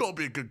playing it. It's got to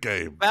be a good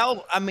game.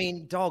 Well, I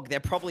mean, dog, they're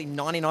probably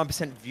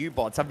 99% view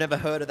bots. I've never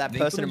heard of that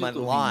person in my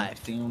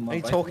life. What are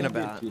you talking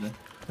about?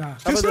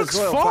 This looks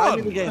fun.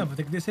 Find me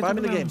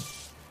the game.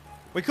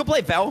 We could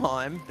play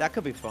Valheim. That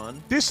could be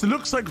fun. This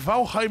looks like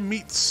Valheim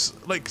meets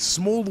like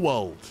Small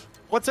World.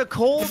 What's it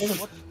called?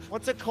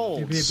 What's it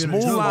called?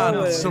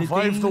 Smalland,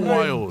 Survive the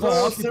Wild.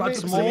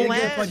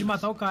 Smalland. Pode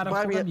matar o cara,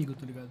 fica amigo,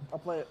 tá ligado? I'll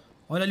play it.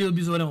 Olha ali o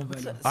besourão,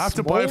 velho. I have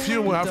to buy a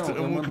few. We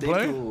can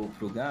play.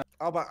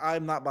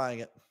 I'm not buying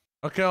it.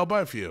 Okay, I'll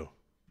buy it for you.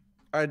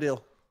 All right,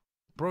 deal.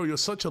 Bro, you're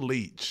such a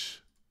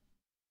leech.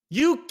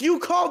 You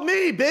called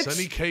me, bitch.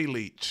 Sunny K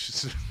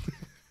leech.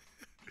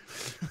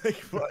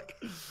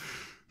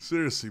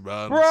 Seriously,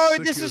 man. Bro,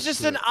 this is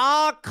just an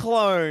Ark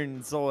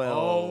clone, Zoil.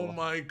 Oh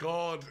my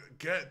god.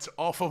 Get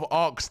off of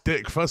Ark's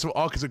dick. First of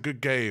all, Ark is a good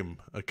game,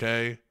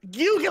 okay?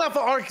 You get off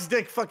of Ark's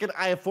dick, fucking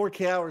I have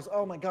 4K hours.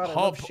 Oh my god, I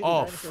love shitty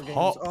dinosaur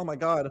games. Oh my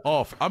god.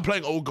 Off. I'm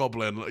playing All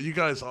Goblin. You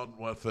guys aren't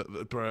worth it,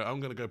 bro.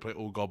 I'm gonna go play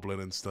All Goblin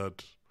instead.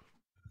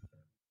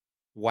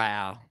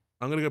 Wow.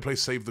 I'm gonna go play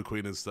Save the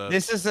Queen instead.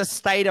 This is the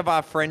state of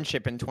our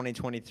friendship in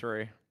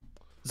 2023.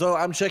 So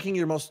I'm checking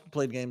your most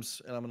played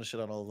games, and I'm gonna shit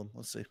on all of them.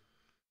 Let's see.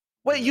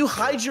 Wait, you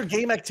hide your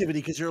game activity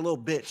because you're a little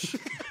bitch.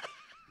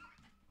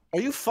 Are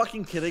you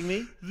fucking kidding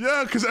me?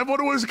 Yeah, because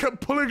everyone always kept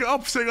pulling it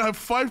up saying I have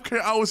 5k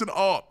hours in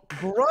Ark.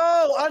 Bro,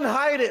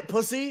 unhide it,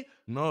 pussy.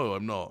 No,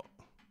 I'm not.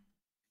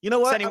 You know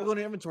what? I'm going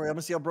to your inventory. I'm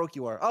gonna see how broke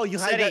you are. Oh, you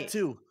hide that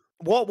too.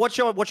 What's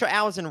your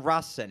hours in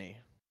Rust, Senny?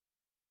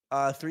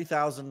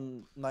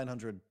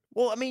 3,900.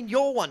 Well, I mean,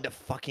 you're one to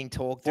fucking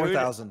talk, dude.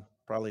 4,000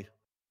 probably.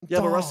 Yeah,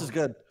 but Rust is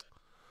good.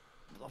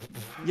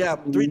 Yeah,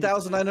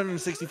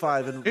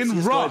 3,965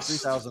 in Rust.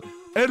 3,000.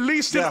 At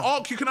least in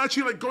Ark, you can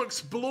actually like go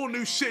explore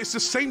new shit. It's the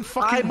same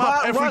fucking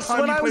map every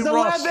time you play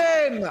Rust.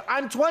 I was 11.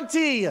 I'm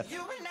 20. I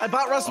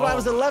bought Rust when I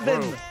was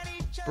 11.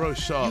 Bro,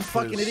 shut up. You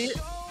fucking idiot.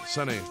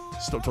 Sunny,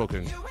 stop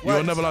talking.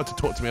 You're never allowed to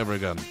talk to me ever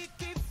again.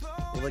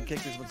 Well, then kick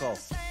this call.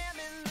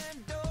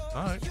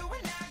 All right.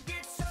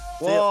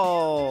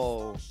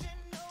 Whoa.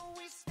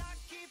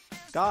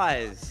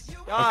 Guys.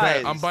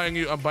 Okay, I'm buying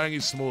you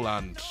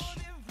Smalland.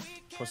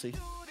 Pussy.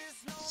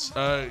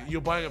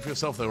 You're buying it for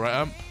yourself though, right,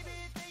 Amp?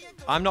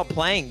 I'm not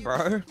playing,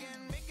 bro.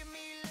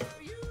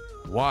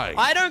 Why?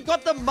 I don't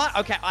got the money.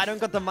 Okay, I don't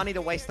got the money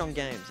to waste on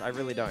games. I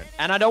really don't.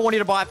 And I don't want you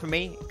to buy it for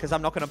me because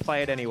I'm not going to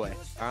play it anyway.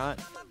 All right?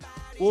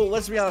 Well,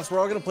 let's be honest. We're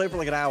all going to play for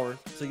like an hour,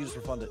 so you just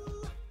refund it.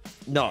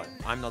 No,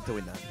 I'm not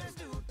doing that.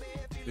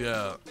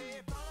 Yeah.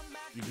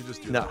 You can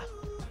just do No.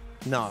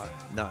 that.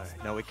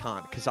 No, we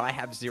can't because I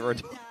have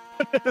 $0.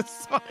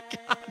 So I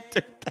can't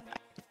do that.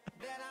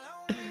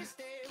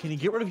 Can you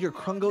get rid of your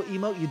Krungo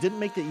emote? You didn't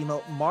make the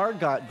emote.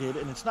 Margot did,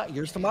 and it's not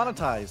yours to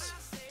monetize.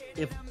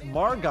 If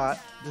Margot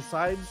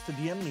decides to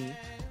DM me,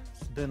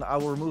 then I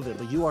will remove it.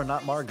 But you are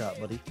not Margot,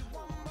 buddy.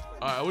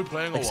 All right, are we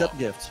playing or Accept what?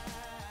 gifts.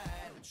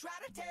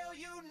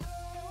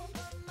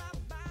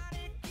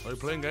 Are we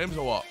playing games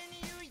or what?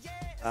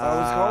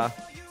 What's it called?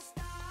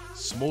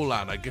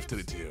 Smalland, I gifted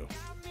it to you.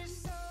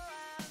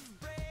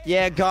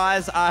 Yeah,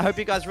 guys, I hope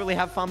you guys really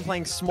have fun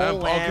playing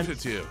Smalland. I'll gift it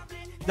to you.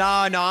 No,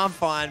 I'm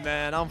fine,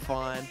 man. I'm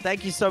fine.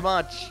 Thank you so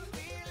much.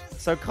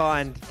 So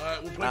kind. All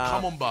right, we'll play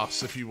Come On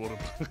Bus if you want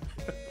to.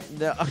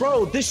 No.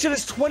 Bro, this shit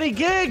is 20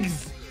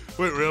 gigs!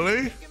 Wait,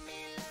 really?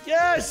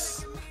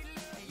 Yes!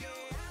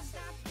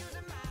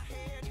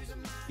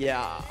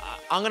 Yeah,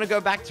 I'm going to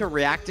go back to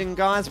reacting,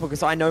 guys,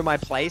 because I know my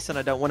place and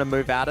I don't want to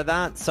move out of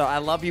that. So I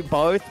love you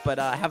both, but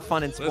have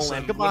fun in Smalland.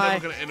 Listen, Goodbye. we're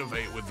never going to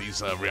innovate with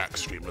these React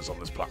streamers on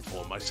this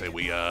platform. I say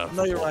we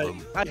No, you're right.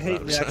 them. I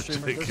hate React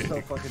streamers. Take They're so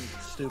it. fucking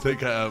stupid. Take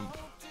care, Amp.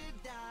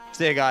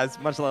 See you guys.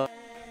 Much love.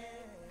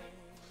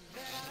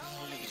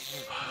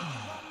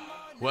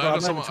 Well, Bro, I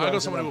I'm got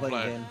not someone even who will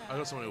playing play. game. I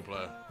got someone who will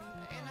play.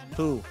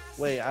 Who?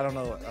 Wait, I don't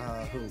know.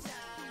 Who?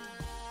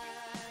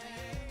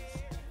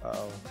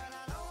 Uh-oh.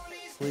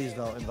 Please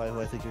don't invite who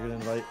I think you're going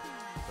to invite.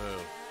 Who?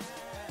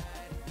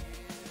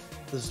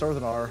 Does it start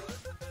with an R?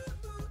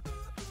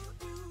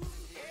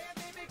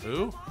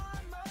 Who?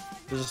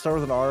 Does it start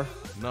with an R?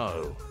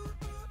 No.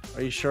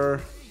 Are you sure?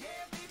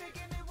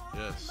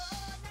 Yes.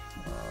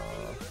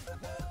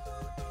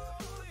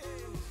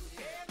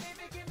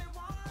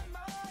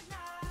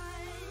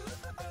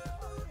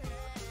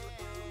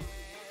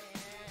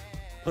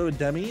 Play with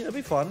Demi? That'd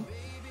be fun.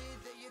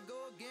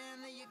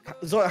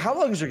 So, how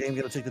long is your game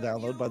going to take to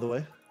download, by the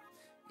way?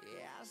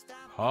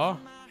 Huh?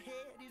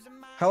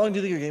 How long do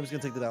you think your game's going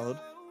to take to download?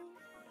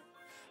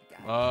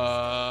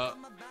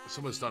 It's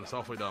almost done. It's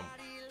halfway done.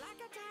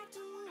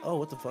 Oh,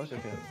 what the fuck? Okay.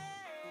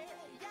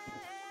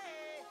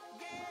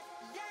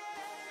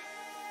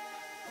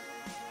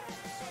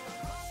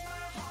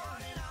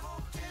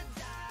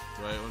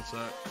 Wait, one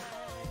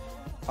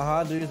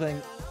sec. Do your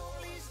thing.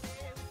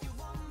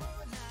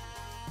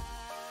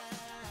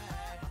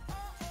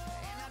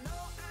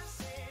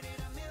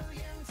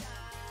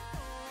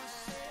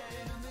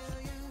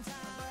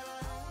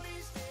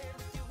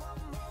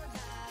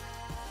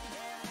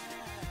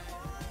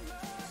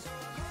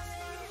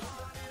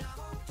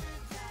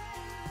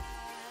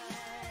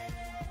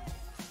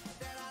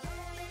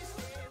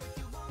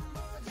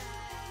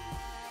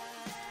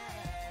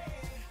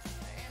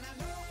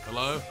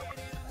 Hello?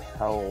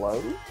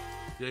 Hello?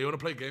 Yeah, you want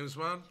to play games,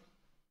 man?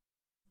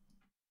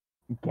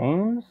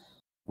 Games?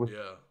 With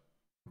Yeah.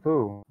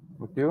 who?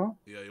 With you?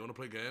 Yeah, you want to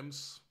play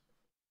games?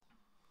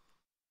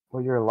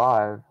 Well, you're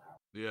live.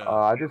 Yeah.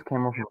 I just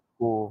came up from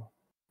school.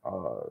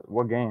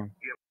 What game?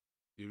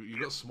 You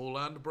got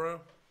Smalland, bro?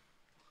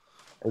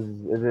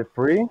 Is it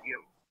free?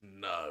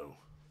 No.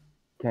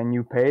 Can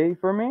you pay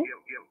for me?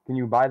 Can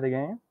you buy the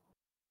game?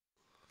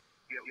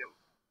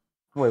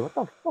 Wait, what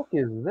the fuck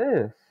is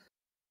this?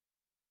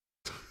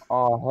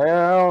 Oh,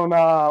 hell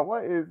nah.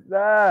 What is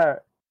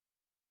that?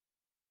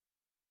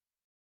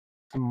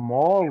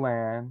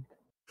 Smalland.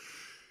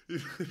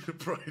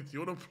 Bro, do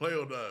you want to play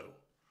or no?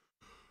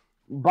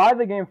 Buy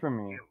the game for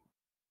me.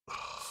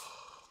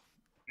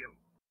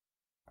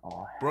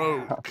 Oh,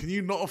 Bro, can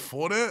you not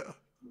afford it?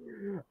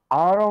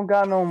 I don't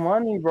got no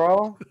money,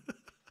 bro.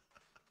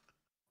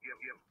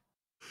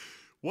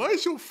 Why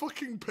is your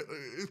fucking...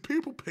 Is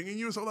people pinging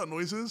you? Is all that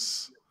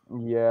noises?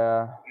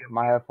 Yeah,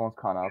 my headphones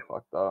kind of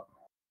fucked up.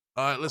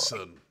 Alright,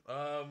 listen.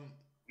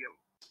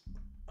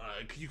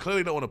 You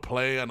clearly don't want to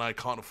play, and I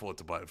can't afford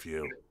to buy it for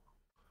you.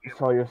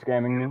 So you're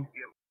scamming me?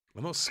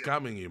 I'm not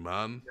scamming you,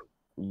 man.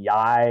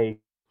 Yikes.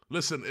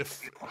 Listen,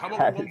 how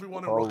about we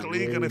 1v1 in Rocket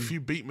League, and if you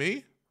beat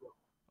me,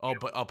 I'll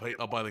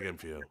buy the game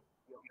for you.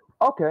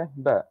 Okay,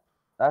 bet.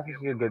 That's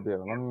actually a good deal.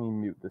 Let me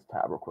mute this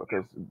tab real quick,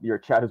 because your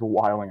chat is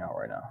wilding out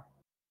right now.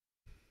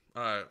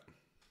 Alright.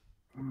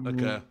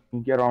 Okay.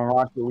 You get on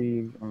Rocket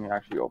League, and you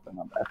actually open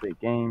up F8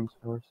 games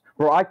first.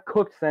 Bro, I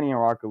cooked Cinna in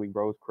Rocket League,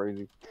 bro. It's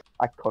crazy.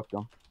 I cooked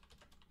him.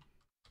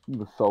 He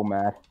was so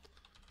mad.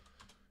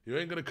 You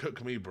ain't gonna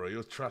cook me, bro.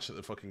 You're trash at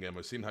the fucking game.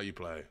 I've seen how you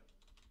play.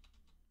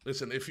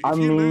 Listen, if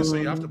you lose, so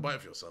you have to buy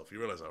it for yourself. You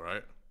realize that,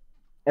 right?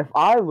 If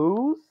I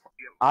lose,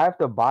 I have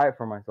to buy it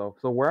for myself.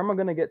 So where am I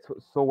gonna get?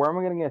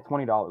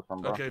 $20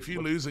 from, bro? Okay, if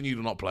you lose, then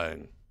you're not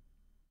playing.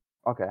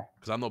 Okay.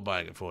 Because I'm not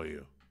buying it for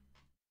you.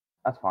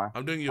 That's fine.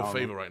 I'm doing you a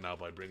favor right now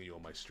by bringing you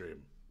on my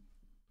stream.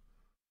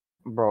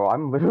 Bro,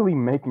 I'm literally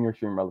making your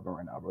stream relevant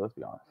right now, bro. Let's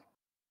be honest.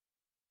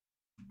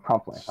 I'm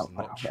playing. It's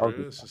not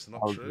true. It's just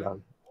not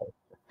true.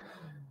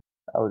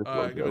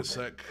 Alright, give me a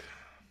sec.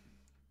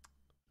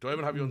 Do I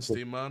even have you on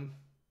Steam, man?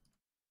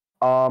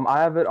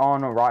 I have it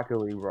on Rocket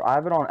League, bro. I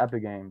have it on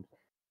Epic Games.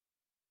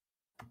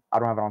 I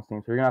don't have it on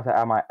Steam, so you're gonna have to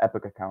add my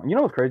Epic account. You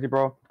know what's crazy,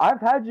 bro?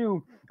 I've had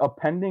you a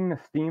pending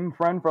Steam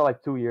friend for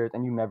like 2 years,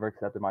 and you never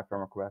accepted my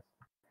friend request.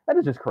 That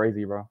is just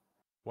crazy, bro.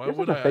 Why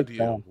would I add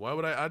you? Why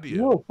would I add you?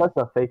 You're such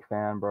a fake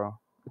fan, bro.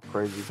 It's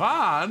crazy.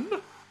 Fan?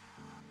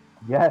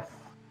 Yes,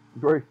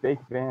 you're a fake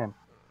fan.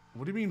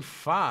 What do you mean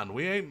fan?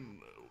 We ain't.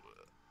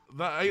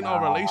 That ain't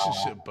our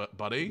relationship,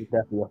 buddy.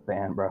 You're definitely a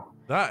fan, bro.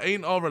 That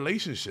ain't our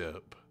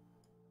relationship.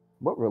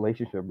 What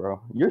relationship, bro?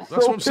 That's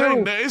what I'm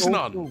saying. There is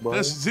none. Bro.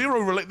 There's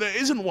zero. There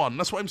isn't one.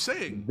 That's what I'm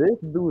saying. This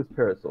dude is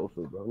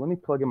parasocial, bro. Let me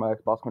plug in my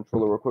Xbox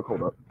controller real quick.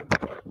 Hold up.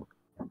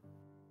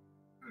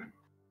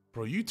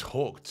 Bro, you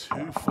talk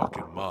too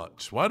fucking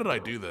much. Why did I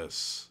do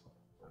this?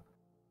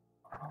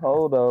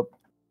 Hold up.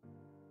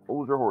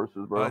 Hold your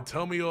horses, bro.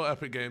 Tell me your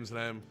Epic Games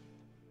name.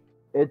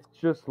 It's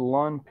just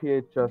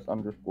LunPHS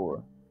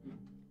 _.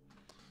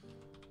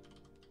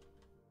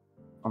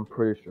 I'm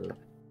pretty sure.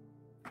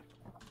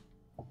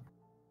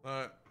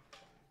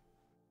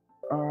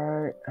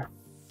 Alright.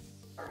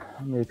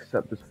 Let me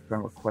accept this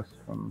friend request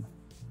from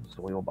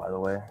Zoil, by the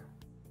way.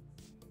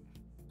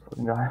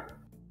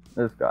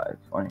 This guy is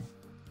funny.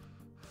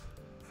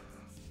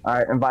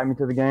 Alright, invite me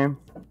to the game.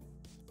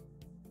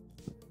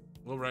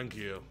 What rank are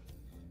you?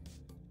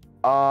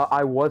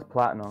 I was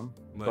platinum,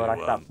 but I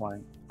stopped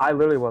playing. I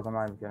literally was, I'm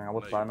not even kidding. I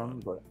was platinum,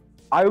 but...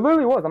 I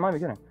literally was, I'm not even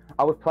kidding.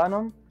 I was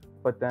platinum,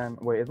 but then...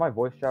 Wait, is my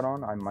voice chat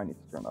on? I might need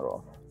to turn that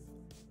off.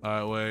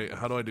 Alright, wait.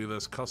 How do I do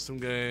this? Custom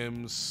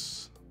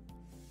games...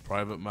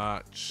 Private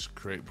match...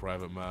 Create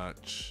private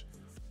match...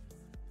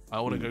 I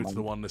want to go to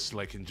the one that's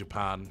like in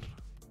Japan.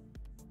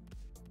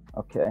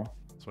 Okay.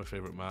 It's my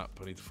favorite map.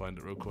 I need to find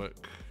it real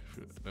quick, if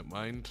you don't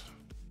mind.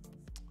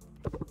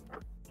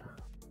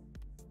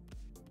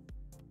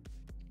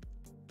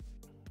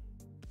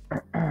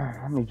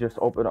 Let me just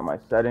open up my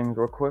settings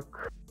real quick.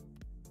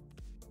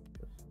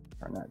 Just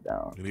turn that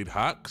down. You need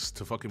hacks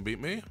to fucking beat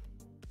me?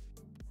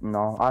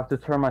 No, I have to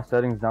turn my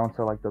settings down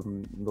to like the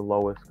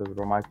lowest because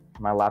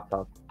my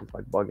laptop is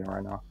like bugging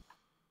right now.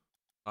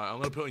 Alright, I'm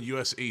gonna put on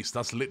US East.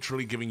 That's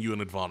literally giving you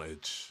an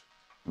advantage.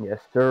 Yes,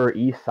 sir.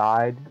 East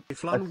side.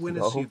 If Lon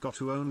wins, you've got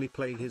to only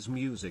play his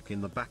music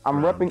in the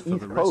background. I'm repping for East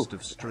the Coast. rest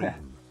of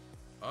stream.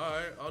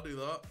 Alright, I'll do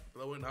that.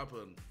 That won't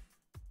happen.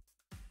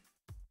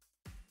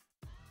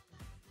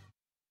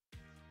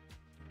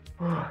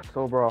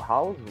 So, bro,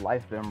 how's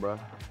life been, bro?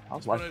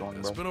 How's life going, bro?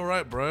 It's been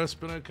alright, bro. It's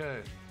been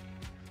okay.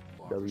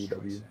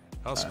 WW.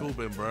 How's school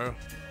been, bro?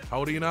 How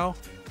old are you now?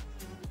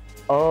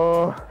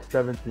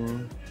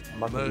 17.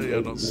 No,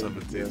 you're not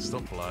 17.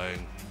 Stop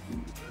lying.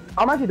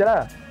 I'm actually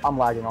dead. I'm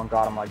lagging. On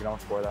God, I'm lagging. Don't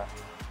score that.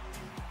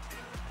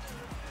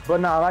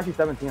 But no, I'm actually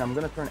 17. I'm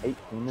gonna turn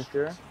 18 this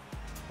year, and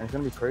it's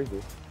gonna be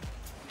crazy.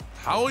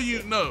 How are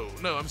you? No,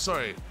 I'm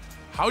sorry.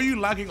 How are you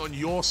lagging on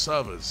your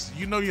servers?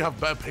 You know you have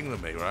better ping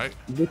than me, right?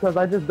 Because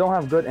I just don't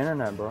have good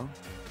internet, bro.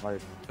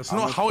 Like, that's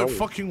not how it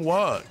fucking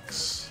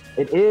works.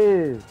 It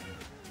is.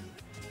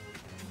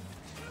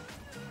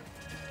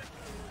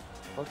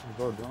 What is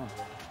bro doing?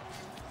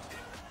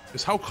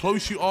 It's how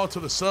close you are to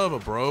the server,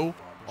 bro.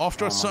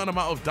 After a certain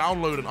amount of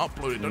download and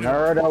upload, it don't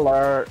Nerd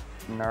alert.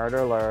 Nerd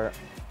alert.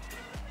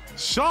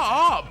 Shut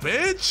up,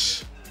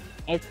 bitch.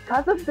 It's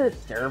because of the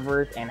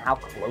servers and how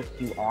close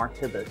you are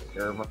to the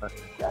server.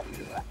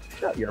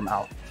 Shut your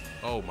mouth.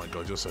 Oh my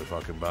god, you're so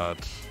fucking bad.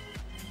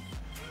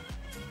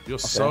 You're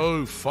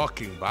so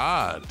fucking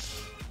bad.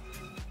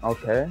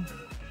 Okay.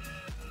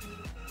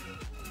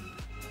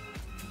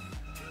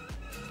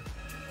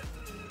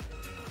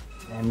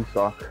 Man, you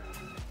suck.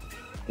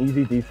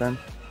 Easy defense.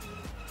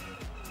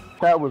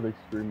 That was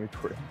extremely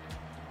crazy.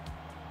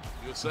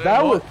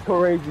 That was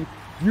crazy.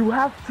 You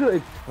have to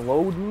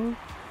explode me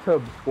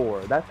to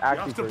score. That's actually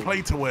you have to crazy.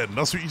 play to win.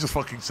 That's what you just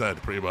fucking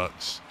said, pretty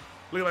much.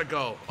 Look at that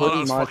goal. Oh, that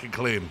was fucking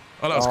clean.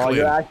 Oh, that was clean.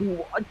 You're actually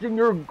watching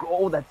your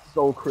goal. That's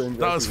so cringe.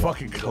 That was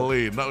fucking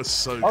clean. That was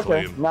so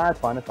okay. clean. Nah, it's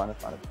fine. It's fine.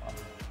 It's fine. It's fine.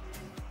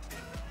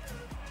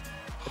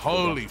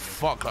 Holy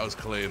fuck, that was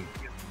clean.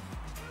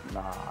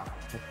 Nah,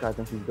 this guy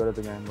thinks he's good at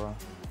the game, bro.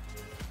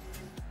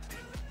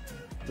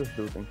 This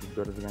dude thinks he's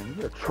good at the game.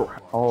 You're a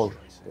trap. Oh,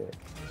 shit.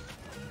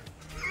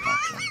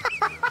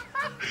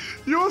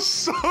 You're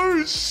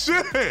so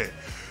shit.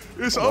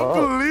 It's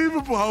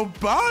unbelievable how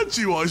bad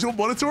you are. Is your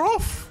monitor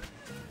off?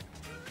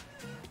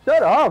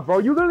 Shut up, bro.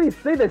 You literally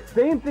say the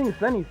same thing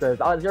Cinna says.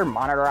 Oh, is your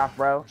monitor off,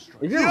 bro?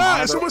 Is your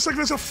monitor... It's almost like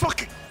there's a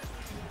fucking...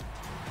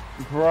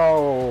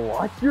 Bro,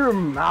 watch your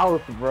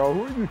mouth, bro.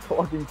 Who are you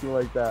talking to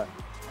like that?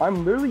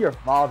 I'm literally your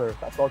father.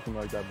 Stop talking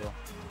like that, bro.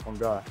 Oh,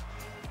 God.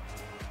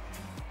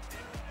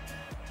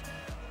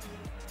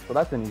 So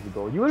that's an easy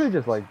goal. You literally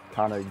just, like,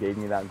 kind of gave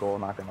me that goal,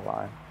 not gonna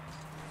lie.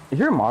 Is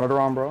your monitor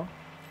on, bro?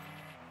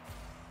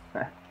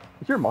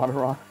 Is your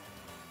monitor on?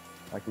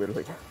 Like,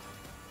 literally.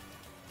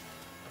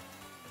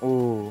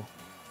 Ooh.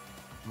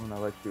 I'm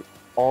gonna let you.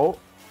 Oh.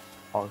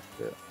 Oh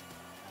shit.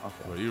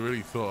 Okay. Well, you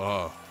really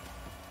thought,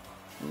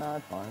 Nah,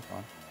 it's fine. It's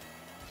fine.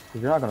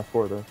 Cause you're not gonna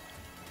score this.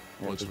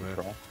 Watch me.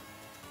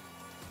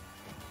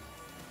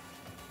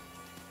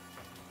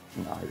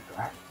 Nah, you're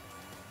trash.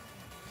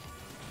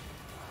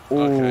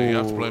 Okay, you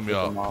have to blame me Ooh,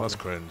 up. That's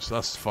cringe.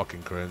 That's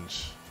fucking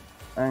cringe.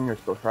 And you're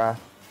still trash.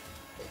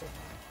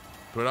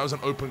 Bro, that was an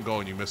open goal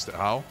and you missed it.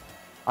 How?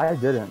 I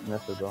didn't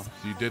miss it though.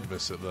 You did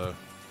miss it though.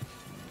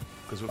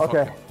 Because we're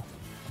Okay.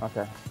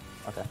 fucking.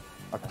 Okay.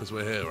 Because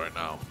we're here right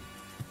now.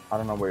 I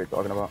don't know what you're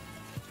talking about.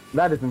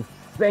 That is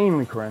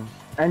insanely cringe.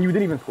 And you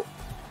didn't even score.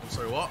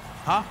 Sorry, what?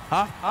 Huh?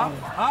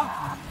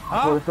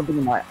 There's something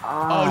in my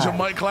eye. Oh, is your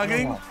mic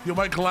lagging? Your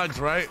mic lagged,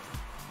 right?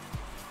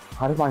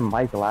 How does my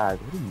mic lag?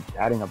 What are you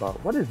chatting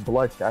about? What is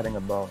Blood chatting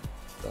about?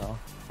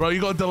 Bro, you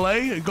got a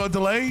delay? You got a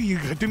delay? You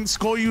didn't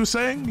score, you were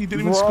saying? You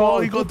didn't even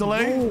score? You got a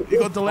delay? You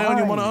got a delay on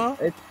your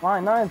monitor? It's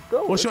fine. No, it's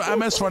good. What's your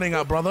MS running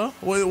at, brother?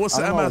 What's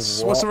the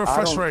MS? What's the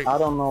refresh rate? I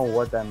don't know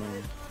what that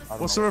means.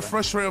 What's the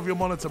refresh rate of your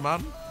monitor,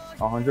 man?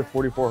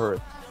 144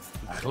 hertz.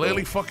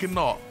 Clearly fucking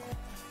not.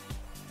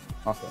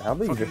 Okay, how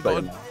about you just shut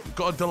your mouth?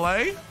 Got a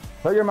delay?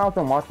 Shut your mouth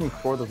and watch me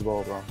score this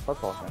goal, bro. Stop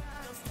talking.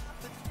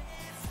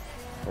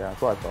 Yeah,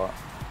 that's what I thought.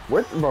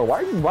 Bro,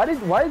 why is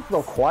it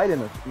so quiet in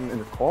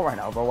this call right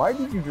now, bro? Why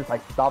did you just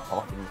like stop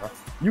talking, bro?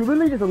 You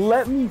literally just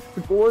let me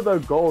score the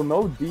goal,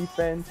 no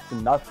defense,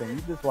 nothing.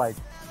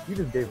 You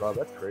just gave up.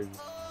 That's crazy.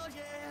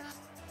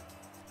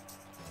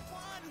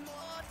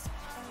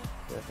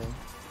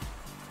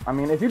 I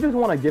mean, if you just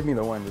want to give me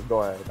the win, just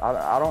go ahead.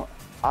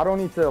 I don't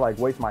need to like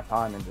waste my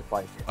time and just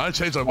like. I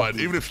changed my mind.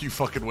 Even if you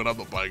fucking win, I'm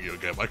not buying you a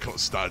game. I can't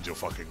stand your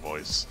fucking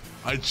voice.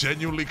 I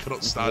genuinely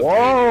cannot stand.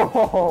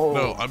 Whoa!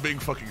 No, I'm being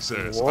fucking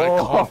serious.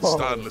 Whoa. I can't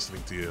stand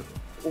listening to you.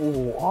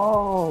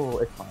 Whoa!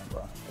 It's fine,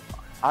 bro. It's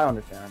fine. I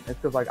understand. It's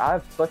because like I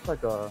have such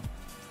like a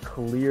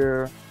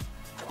clear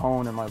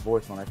tone in my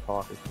voice when I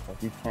talk. It's just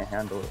like you can't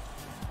handle it.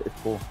 It's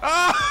cool.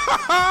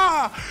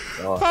 How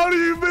do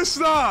you miss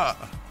that?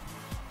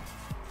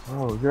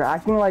 Bro, you're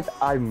acting like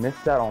I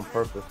missed that on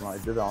purpose when I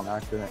did it on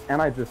accident.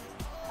 And I just,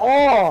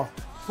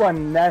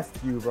 finessed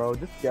you, bro.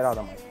 Just get out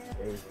of my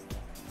face.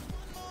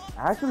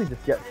 I actually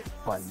just get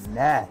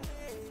finessed.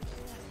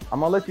 I'm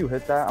gonna let you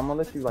hit that. I'm gonna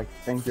let you, like,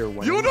 think you're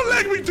winning. You're not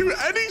letting me do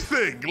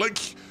anything! Like,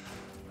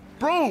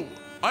 bro,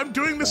 I'm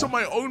doing this on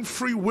my own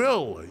free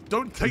will.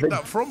 Don't take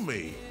that from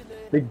me.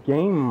 The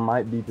game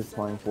might be just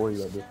playing for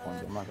you at this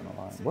point, I'm not gonna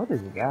lie. What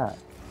is that?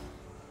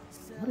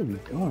 What are you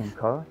doing, cuz?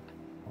 Oh,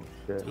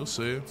 shit. You'll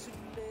see.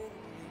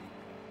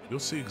 You'll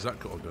see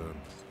exactly what I'm doing.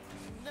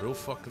 Real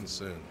fucking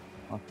soon.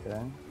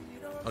 Okay.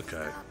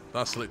 Okay.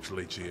 That's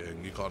literally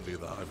cheating. You can't do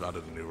that. I've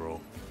added a new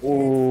rule.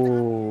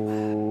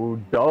 Ooh,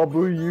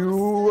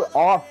 W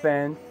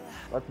offense.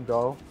 Let's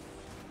go.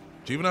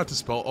 Do you even know how to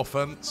spell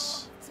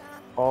offense?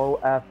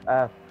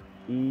 OFFENSE.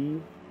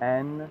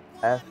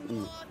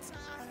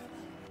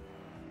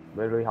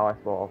 Literally how I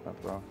spell offense,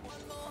 bro.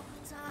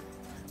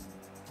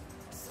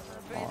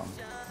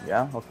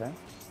 Yeah, okay.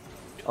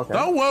 Okay.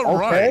 That went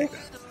right.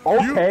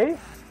 Okay.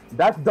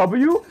 That's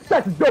W?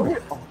 That's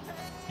W! Oh.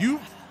 You,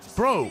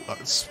 bro,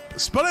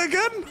 spell it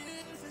again?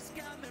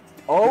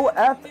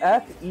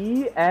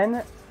 OFFENCE.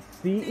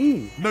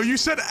 No, you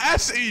said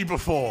SE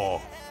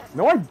before.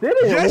 No, I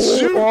didn't.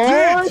 Yes, you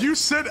did. You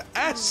said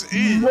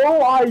SE.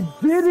 No, I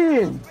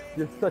didn't.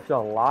 You're such a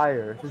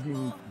liar.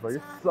 Bro,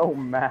 you're so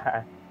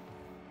mad.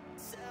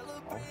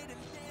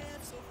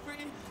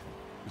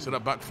 You said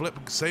that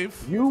backflip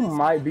save? You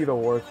might be the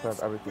worst I've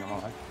ever seen in my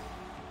life.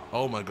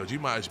 Oh my god, you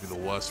might actually be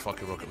the worst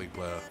fucking Rocket League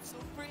player.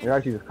 You're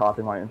actually just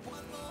copying my.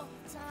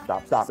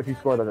 Stop. If you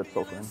score that, that's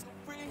so cringe.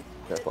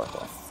 That's what I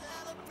thought.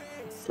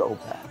 So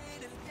bad.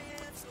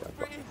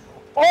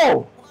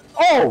 Oh,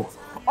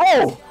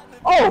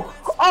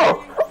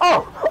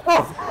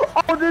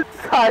 this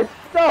guy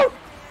sucks.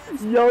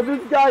 Yo,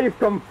 this guy is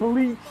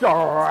complete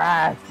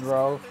trash,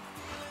 bro.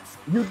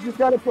 You just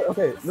gotta play.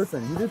 Okay,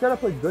 listen. You just gotta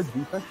play good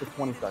defense for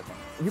 20 seconds.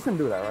 You can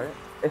do that, right?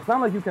 It's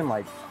not like you can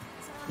like.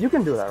 You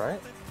can do that,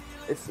 right?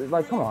 It's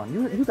like, come on,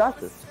 you got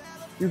this.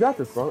 You got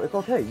this, bro. It's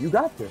okay. You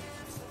got this.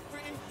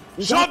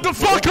 Shut the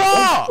fuck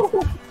up!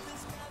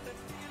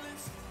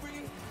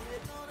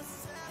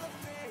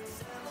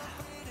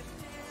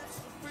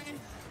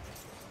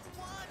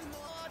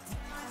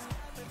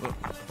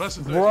 Best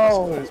of three.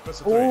 Bro. It's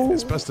best of three.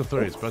 It's best of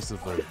three. It's best of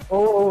three.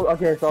 Oh,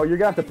 okay. So you're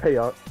gonna have to pay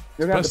up.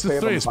 You're gonna best have to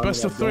of pay three. up. It's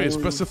best of three. It's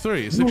best of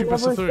three. It's literally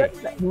best of three.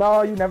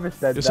 No, you never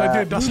said yes, that. Yes, I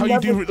did. That's how you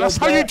do. That's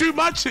how you do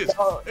matches.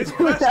 No, it's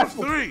best of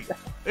three.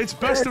 It's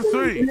best of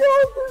three.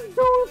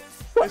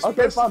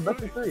 Okay, fine.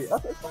 Best of three.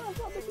 Okay, fine.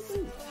 Best of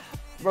three.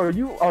 Bro,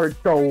 you are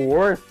the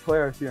worst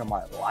player I've seen in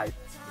my life.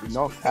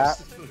 No cap.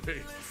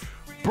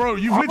 Bro,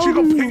 you've literally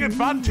got ping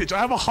advantage. I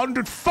have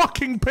 100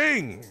 fucking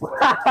ping.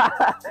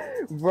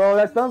 Bro,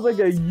 that sounds like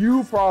a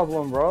you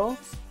problem, bro.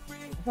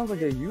 That sounds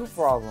like a you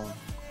problem.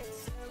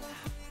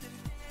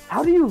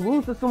 How do you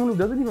lose to someone who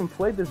doesn't even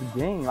play this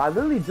game? I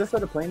literally just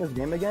started playing this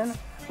game again.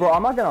 Bro,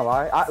 I'm not gonna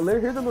lie.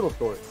 Here's a little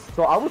story.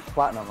 So I was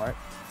platinum, right?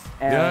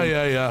 Yeah.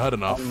 I heard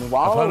enough.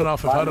 I've heard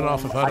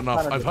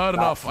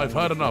enough.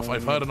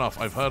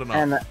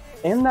 And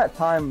in that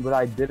time that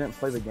I didn't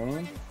play the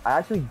game, I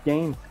actually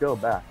gained skill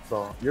back.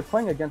 So you're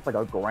playing against like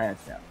a grand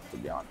champ, to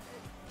be honest.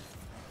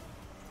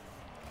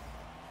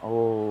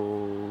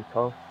 Oh,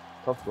 tough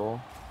goal.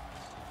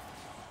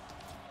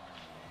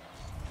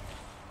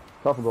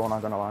 Tough goal,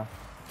 not gonna lie.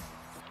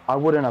 I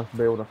wouldn't have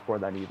been able to score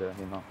that either,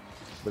 you know.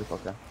 But it's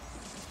okay.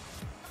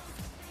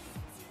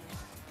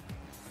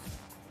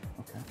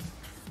 Okay.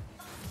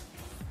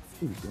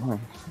 What are you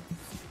doing?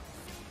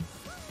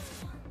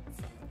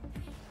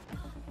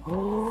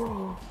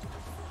 Oh.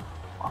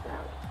 Okay.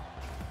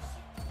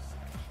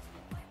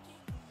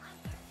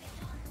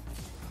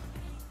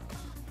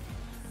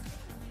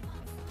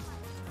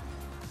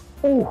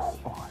 Oh.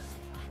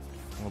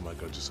 Oh my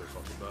god, you're so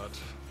fucking bad.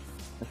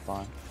 It's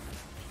fine.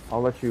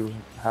 I'll let you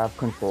have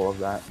control of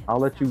that. I'll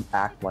let you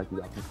act like you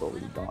got control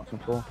when you don't have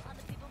control.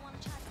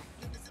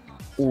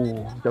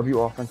 Ooh,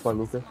 W offense by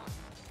Lucas.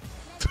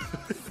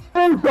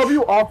 Oh,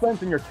 W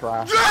offense and you're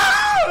trash.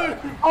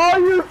 Oh,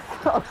 you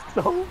suck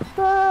so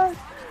bad.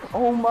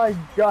 Oh my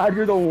god,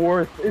 you're the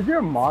worst. Is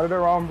your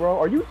monitor on, bro?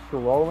 Are you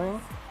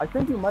trolling? I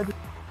think you might be.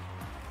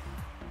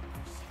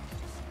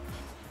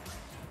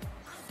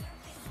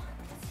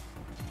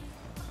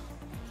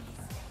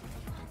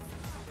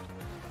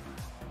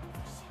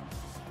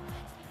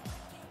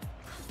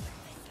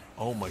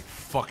 Oh my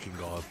fucking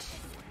god.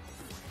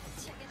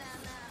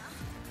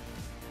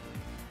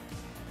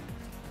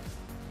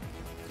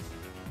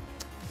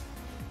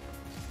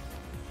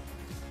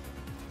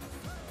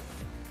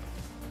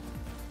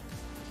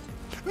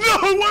 No,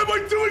 why am I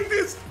doing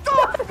this?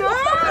 Stop,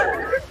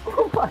 man!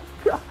 Oh my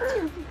god,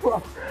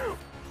 bro.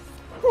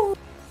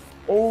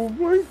 Oh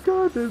my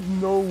god, there's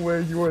no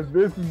way you are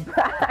this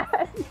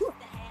bad.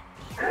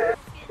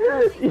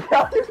 Yeah, you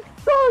suck.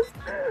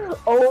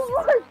 Oh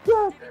my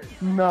god.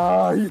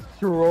 Nah, he's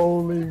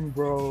trolling,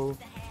 bro.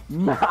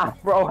 Nah,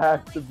 bro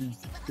has to be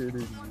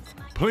kidding me.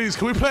 Please,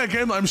 can we play a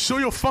game that I'm sure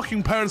your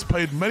fucking parents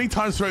played many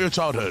times throughout your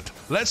childhood?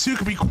 Let's see who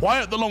can be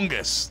quiet the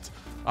longest.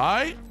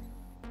 Alright?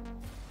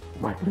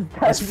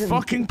 Let's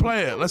fucking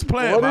play it. Let's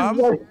play it, man.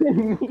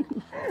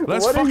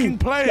 Let's fucking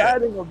play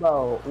it.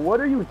 About?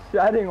 What are you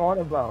chatting on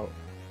about?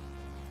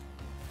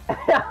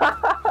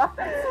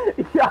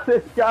 Yeah,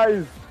 this guy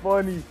is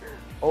funny.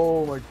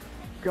 Oh my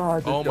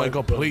god. Oh my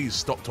god, please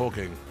stop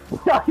talking.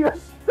 Yeah, you're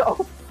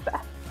so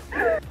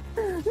bad.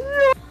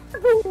 You're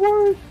the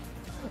worst.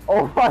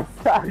 Oh my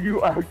god,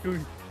 you actually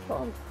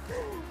suck.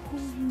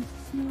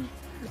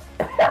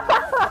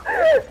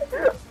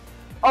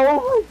 Oh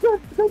my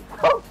god, that's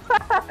so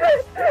bad.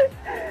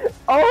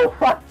 Oh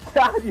my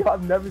god, yo,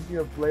 I've never seen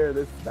a player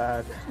this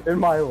bad in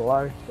my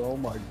life. Oh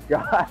my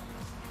god.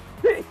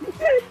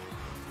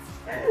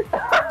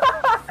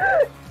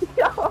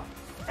 Yo,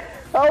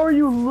 how are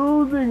you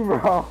losing,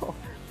 bro?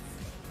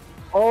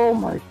 Oh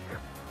my god.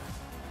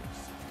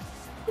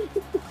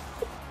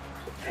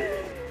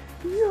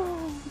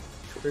 Yo.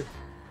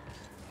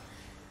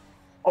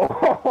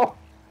 Oh.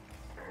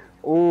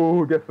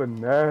 Oh, get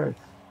finesse.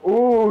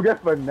 Oh,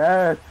 get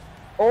finesse.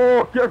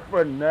 Oh, get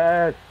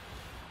finesse.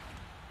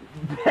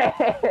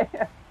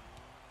 Damn.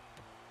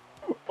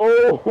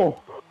 Oh.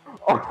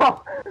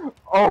 Oh.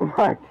 Oh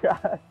my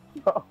god.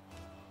 Yo.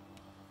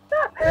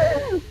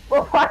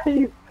 Why are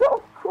you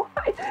so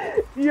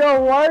quiet?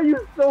 Yo, why are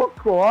you so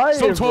quiet?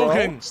 Stop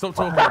talking. Bro? Stop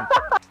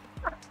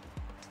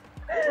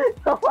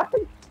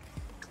talking.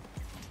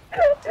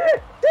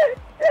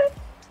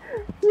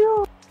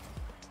 Yo.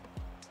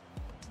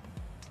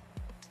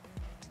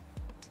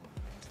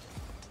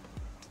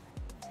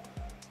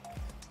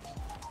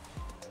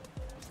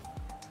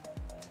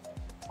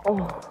 Oh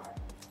my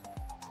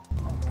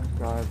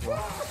god, bro.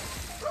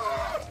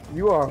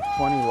 You are a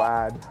funny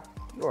lad.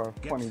 You are a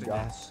funny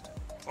guy.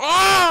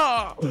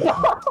 Ah!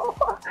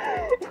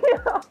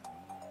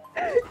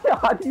 Yeah,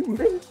 how do you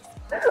miss?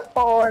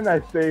 Oh, and I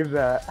saved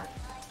that.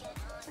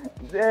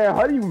 Damn,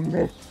 how do you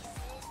miss?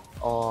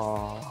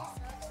 Oh.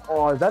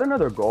 Oh, is that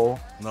another goal?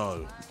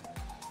 No.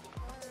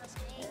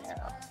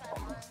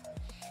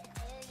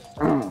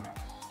 Yeah.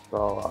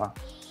 So,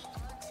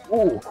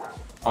 ooh.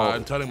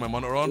 I'm turning my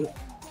monitor on.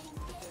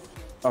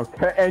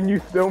 Okay, and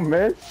you still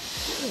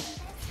miss?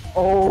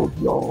 Oh,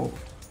 yo.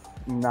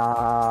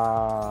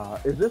 Nah.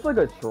 Is this like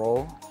a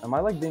troll? Am I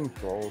like being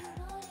trolled?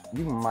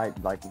 You might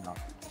like not.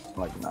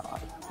 Like, nah.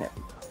 Can't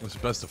be. It's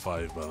best of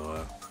 5, by the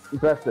way.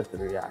 Best of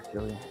 3,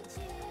 actually.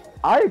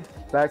 I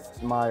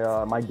expect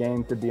my my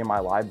game to be in my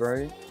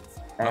library.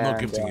 I'm not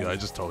gifting you. I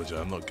just told you.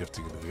 I'm not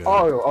gifting you the game.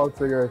 Oh,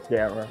 so you're a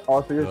scammer.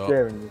 Oh, so you're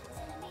scamming me.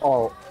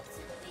 Oh,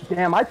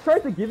 damn! I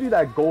tried to give you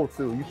that goal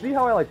too. You see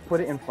how I like put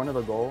it in front of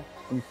the goal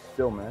and you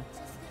still miss?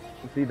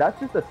 You see, that's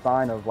just a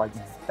sign of like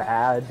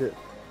bad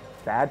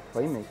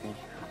playmaking.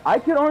 I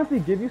could honestly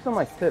give you some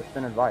like tips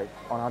and advice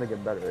on how to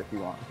get better if you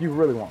want. If you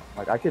really want,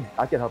 like I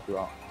could help you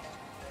out.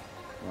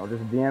 You know,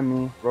 just DM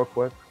me real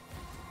quick.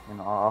 You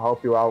know, I'll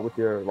help you out with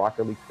your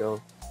Rocket League skills.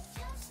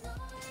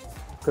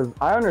 Because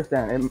I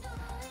understand,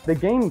 the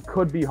game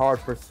could be hard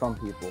for some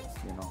people,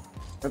 you know.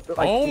 Like,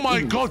 oh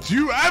my god, do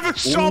you ever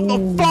shut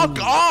the fuck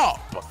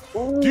up?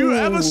 Do you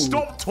ever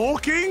stop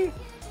talking?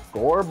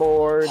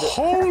 Scoreboard.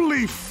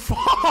 Holy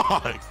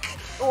fuck.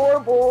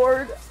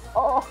 Scoreboard.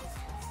 Oh.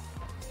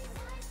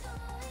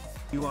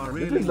 You are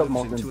really This is the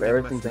most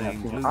embarrassing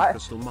thing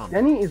I've seen.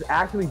 Denny is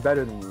actually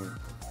better than you,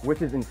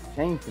 which is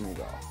insane to me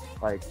though.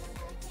 Like,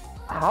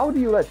 how do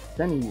you let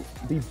Denny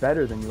be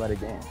better than you at a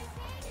game?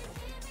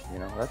 You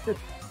know, that's just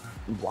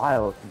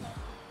wild to me.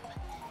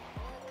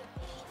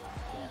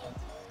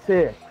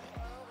 6,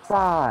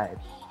 5,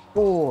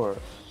 4,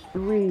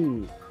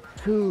 3,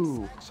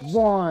 2,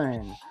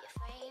 1.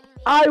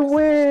 I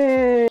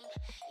win!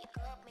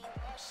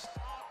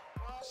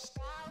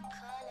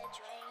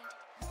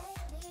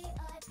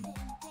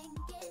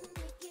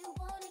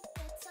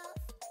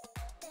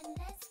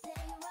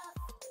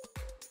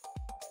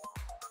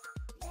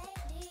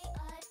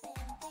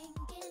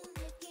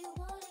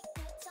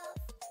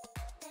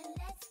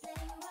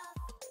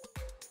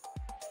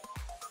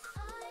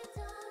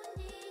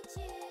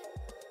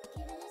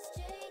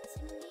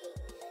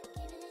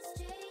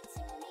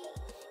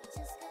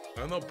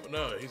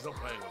 No, he's not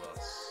playing with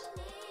us.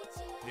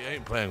 He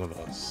ain't playing with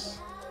us.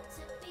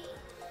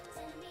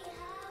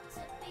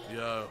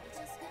 Yo.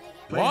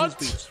 What?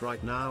 Beats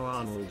right now,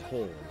 Arnold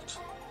Holt.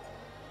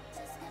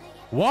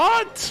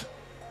 What?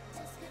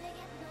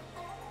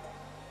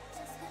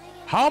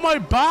 How am I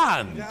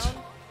banned?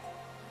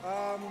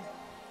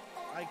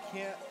 I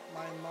can't.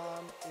 My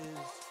mom is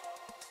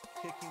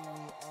kicking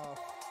me off.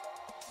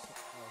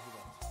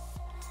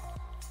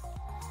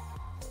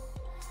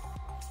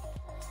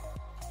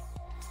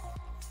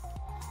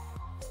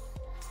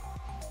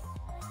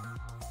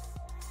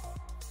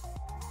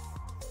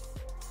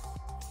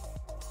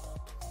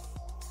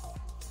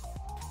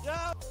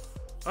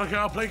 Okay,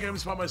 I'll play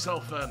games by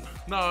myself then.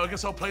 No, I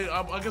guess I'll play.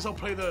 I guess I'll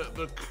play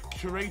the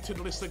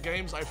curated list of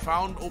games I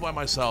found all by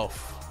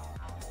myself.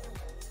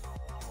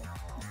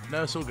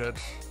 No, it's all good.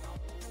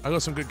 I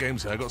got some good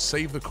games here. I got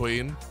Save the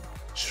Queen,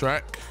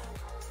 Shrek.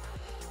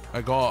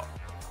 I got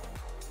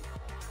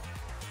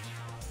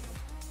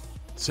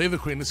Save the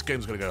Queen. This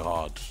game's gonna go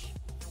hard.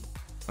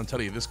 I'm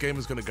telling you, this game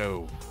is gonna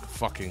go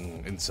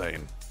fucking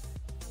insane.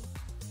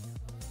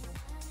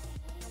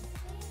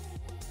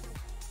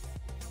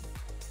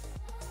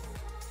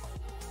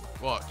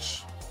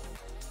 Watch.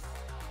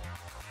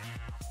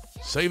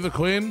 Save the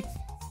Queen.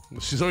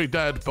 She's already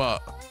dead,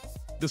 but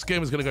this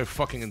game is gonna go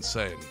fucking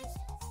insane.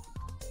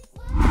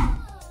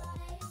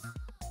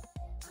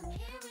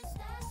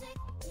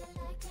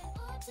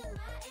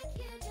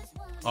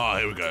 Ah,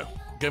 here we go.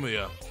 Game of the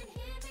year.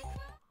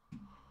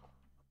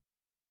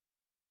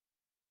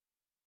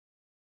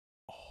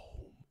 Oh,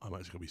 I'm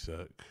actually gonna be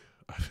sick.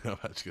 I think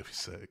I'm actually gonna be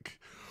sick.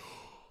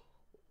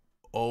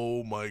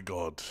 Oh my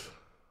god.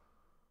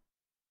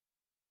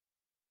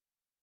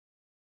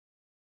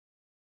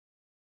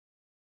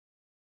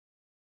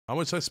 How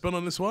much did I spend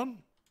on this one?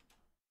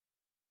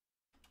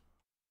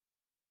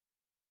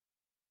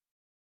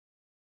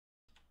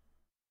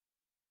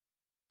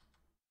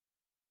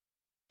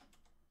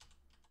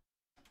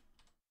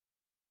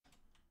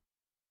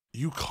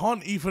 You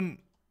can't even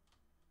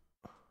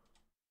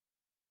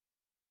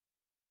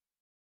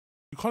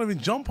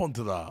jump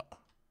onto that.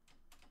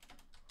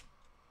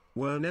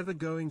 We're never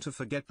going to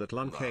forget that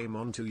Lun came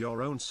onto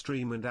your own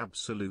stream and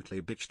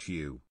absolutely bitched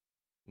you.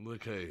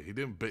 Okay, he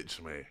didn't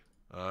bitch me.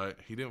 Alright,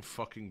 he didn't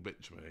fucking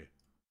bitch me.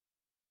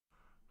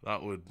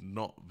 That would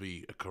not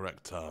be a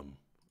correct term.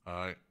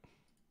 Alright.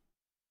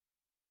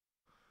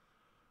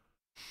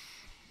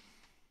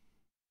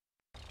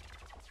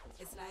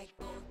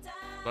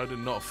 That did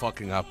not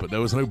fucking happen.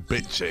 There was no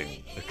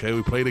bitching. Okay,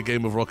 we played a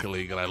game of Rocket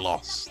League and I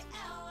lost.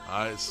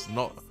 Alright, it's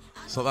not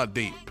that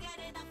deep.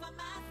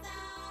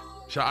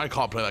 Chat, I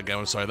can't play that game,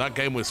 I'm sorry. That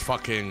game was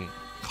fucking...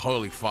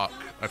 Holy fuck.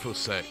 I feel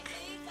sick.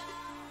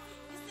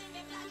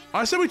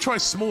 I said we try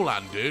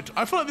Smalland, dude.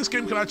 I feel like this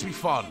game could actually be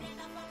fun.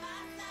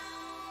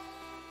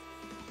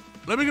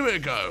 Let me give it a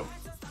go.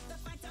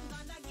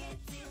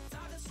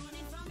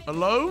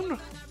 Alone?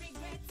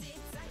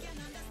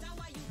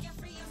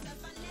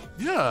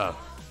 Yeah.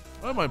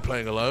 I don't mind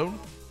playing alone.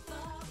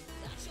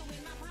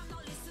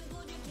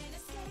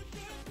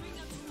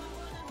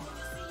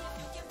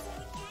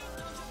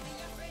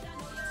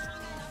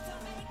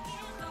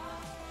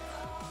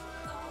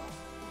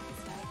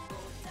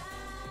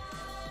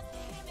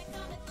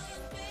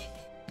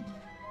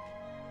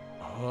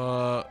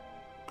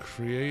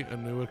 Create a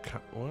new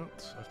account.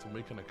 What? I have to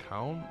make an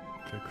account?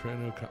 Okay, create a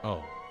new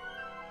account.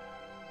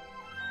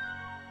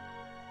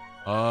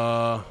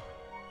 Oh.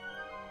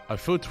 I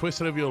feel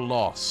twisted of your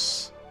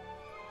loss.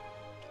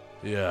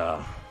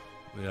 Yeah.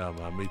 Yeah,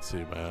 man. Me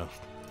too, man.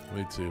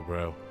 Me too,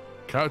 bro.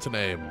 Character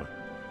name.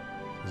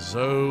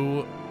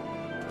 Zoili.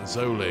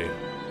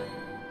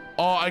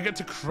 Oh, I get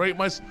to create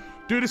my...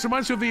 Dude, this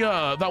reminds me of the,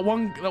 that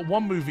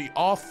one movie,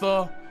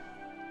 Arthur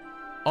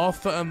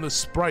and the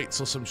Sprites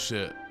or some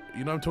shit.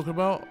 You know what I'm talking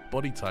about?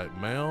 Body type,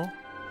 male.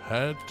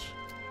 Head.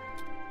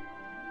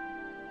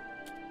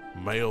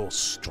 Male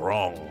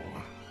strong.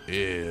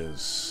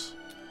 Ears.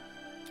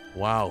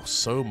 Wow,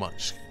 so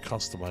much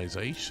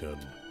customization.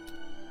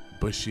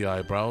 Bushy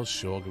eyebrows,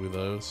 sure, give me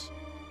those.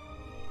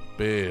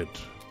 Beard.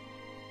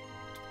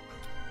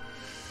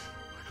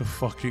 Like a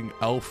fucking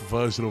elf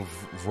version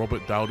of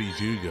Robert Downey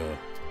Jr.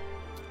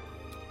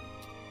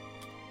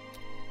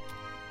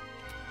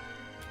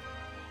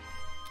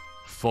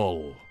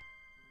 Full.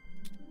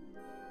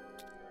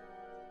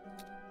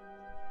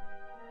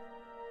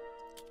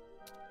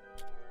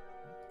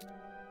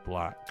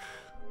 Black.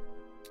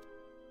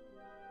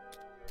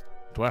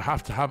 Do I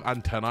have to have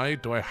antennae?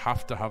 Do I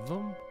have to have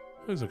them?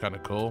 Those are kind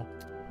of cool.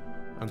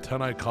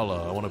 Antennae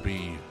color. I want to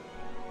be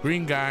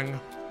green gang.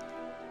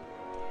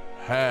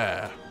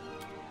 Hair.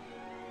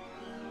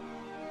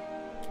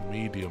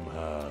 Medium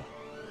hair.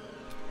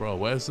 Bro,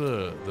 where's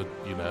the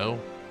you know,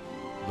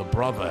 the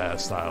brother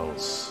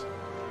hairstyles?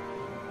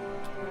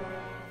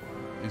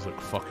 These look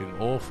fucking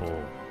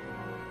awful.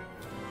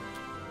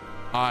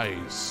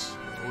 Eyes.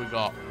 What we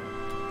got?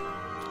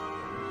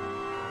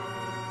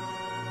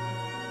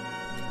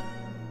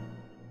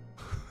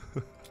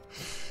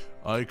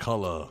 Eye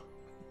color.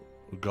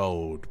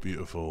 Gold.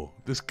 Beautiful.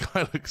 This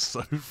guy looks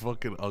so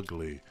fucking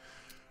ugly.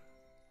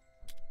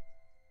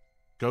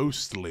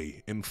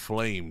 Ghostly.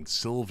 Inflamed.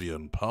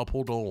 Sylvian.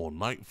 Purple Dawn.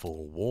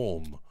 Nightfall.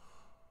 Warm.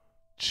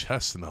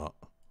 Chestnut.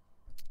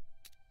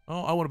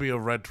 Oh, I want to be a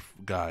red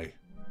guy.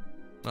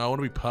 No, I want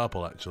to be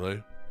purple,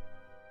 actually.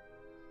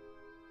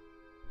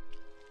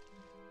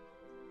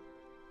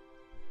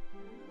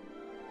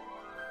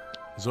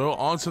 So,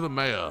 answer the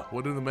mayor.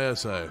 What did the mayor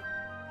say?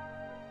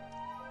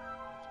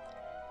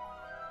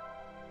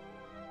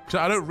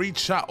 I don't read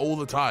chat all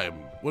the time.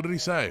 What did he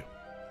say?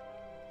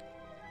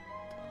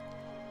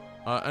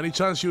 Any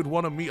chance you would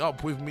want to meet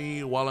up with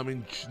me while I'm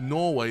in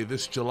Norway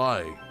this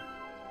July?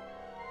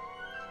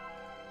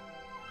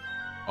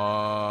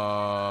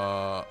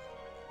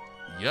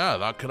 Yeah,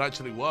 that could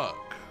actually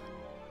work.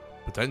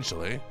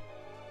 Potentially.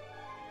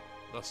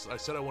 I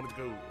said I wanted to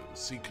go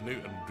see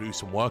Knut and do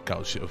some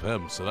workout shit with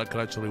him, so that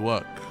could actually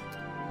work.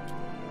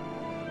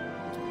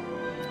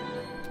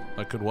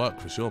 That could work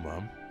for sure,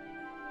 man.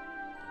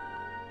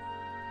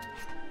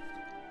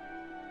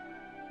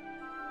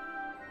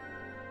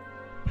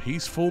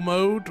 Peaceful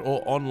mode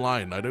or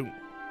online? I don't...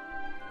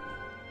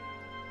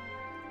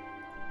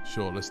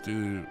 Sure, let's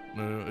do...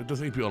 No, it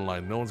doesn't need to be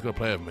online. No one's gonna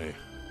play with me.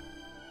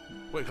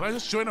 Wait, can I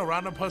just join a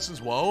random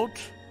person's world?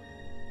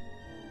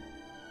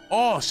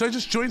 Oh, should I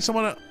just join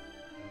someone?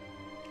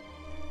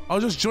 I'll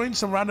just join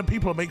some random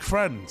people and make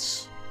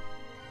friends.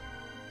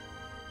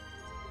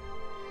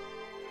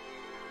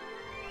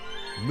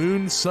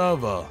 Moon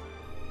server.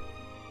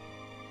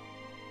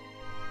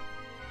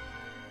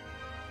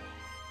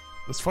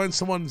 Let's find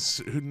someone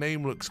whose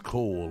name looks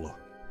cool.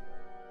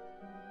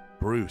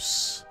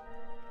 Bruce.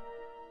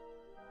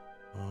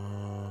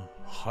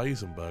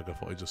 Heisenberg, I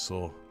thought I just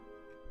saw.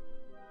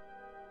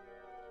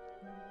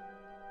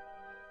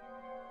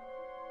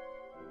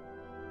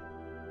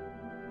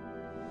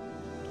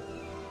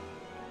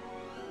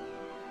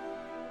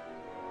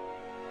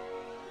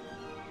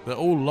 They're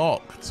all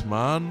locked,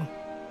 man.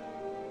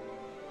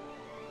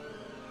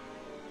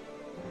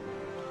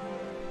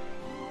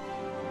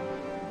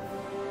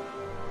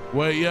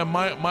 Wait, yeah,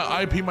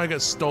 my IP might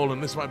get stolen.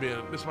 This might be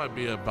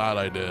a bad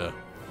idea.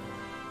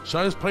 Should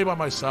I just play by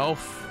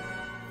myself?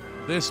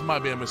 This might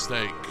be a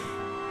mistake.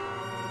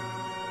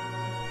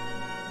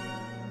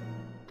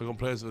 Click on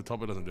players at the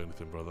top. It doesn't do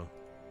anything, brother.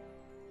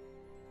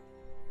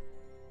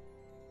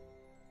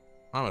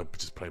 I'm gonna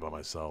just play by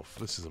myself.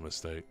 This is a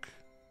mistake.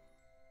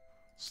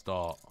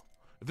 Start.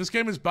 If this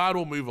game is bad,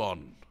 we'll move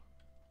on.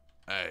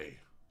 A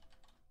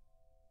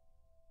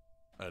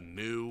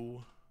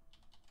new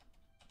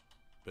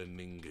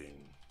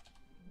Beninging.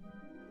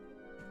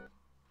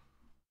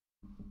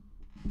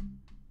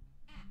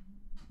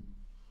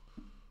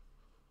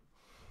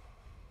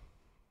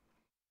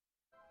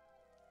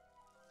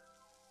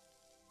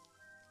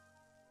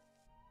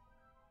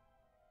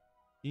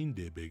 In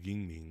the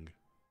beginning.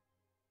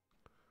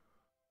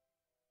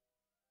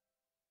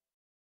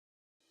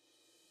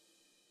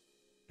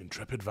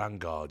 Intrepid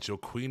vanguards, your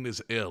queen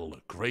is ill,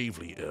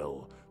 gravely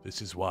ill.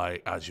 This is why,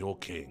 as your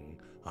king,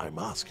 I'm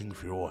asking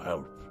for your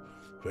help.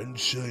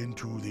 Venture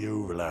into the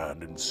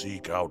overland and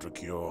seek out a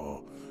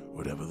cure,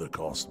 whatever the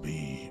cost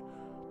be.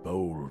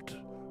 Bold,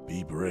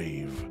 be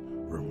brave,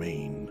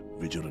 remain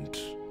vigilant.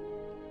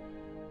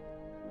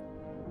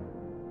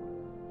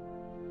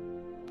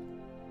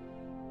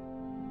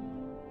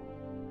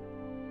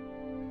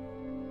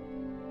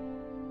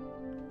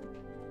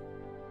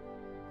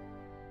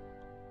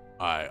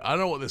 Alright, I don't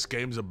know what this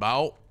game's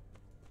about.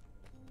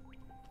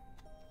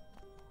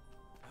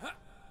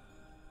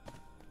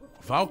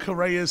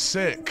 Valkyrie is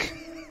sick.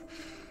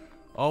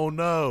 Oh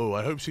no,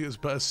 I hope she gets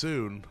better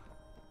soon.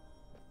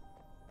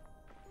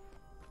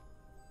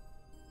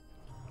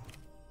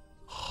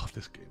 Oh,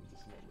 this game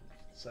does not look...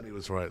 Sunny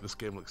was right, this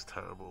game looks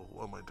terrible.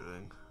 What am I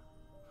doing?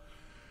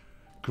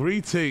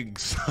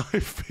 Greetings,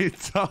 I've been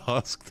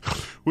tasked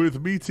with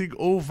meeting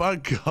all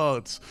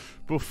vanguards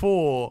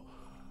before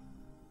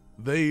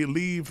They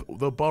leave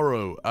the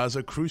burrow as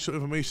a crucial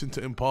information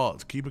to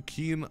impart. Keep a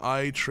keen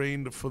eye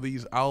trained for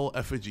these owl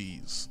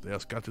effigies. They are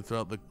scattered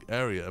throughout the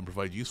area and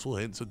provide useful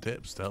hints and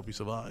tips to help you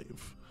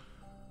survive.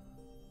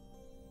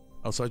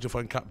 Outside, you'll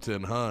find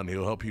Captain Hearn.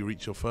 He'll help you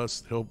reach your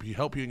first. Help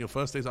you in your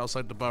first days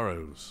outside the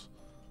burrows.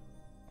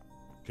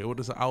 Okay, what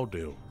does the owl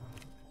do?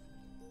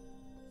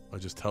 It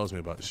just tells me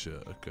about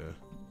shit. Okay.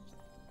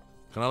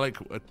 Can I like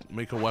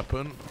make a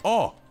weapon?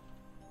 Oh,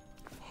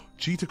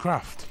 G to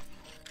craft.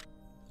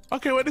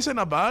 Okay, wait, this ain't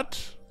that bad.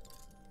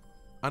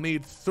 I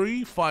need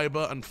 3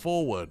 fiber and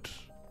 4 wood.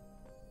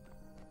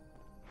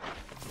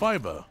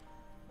 Fiber.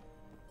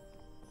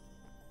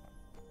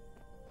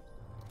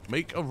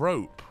 Make a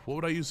rope. What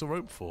would I use the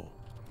rope for?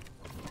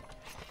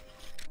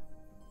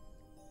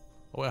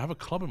 Oh, wait, I have a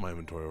club in my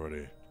inventory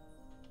already.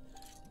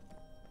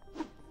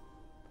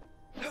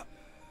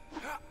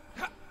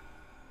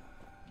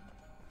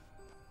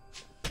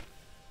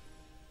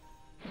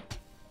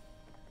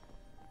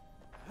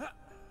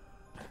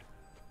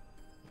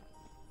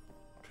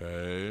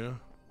 Okay.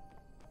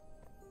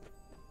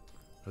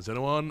 Has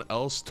anyone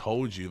else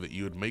told you that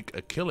you would make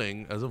a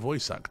killing as a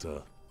voice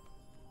actor?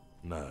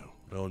 No.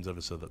 No one's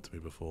ever said that to me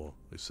before.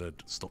 They said,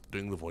 stop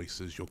doing the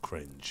voices, you're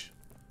cringe.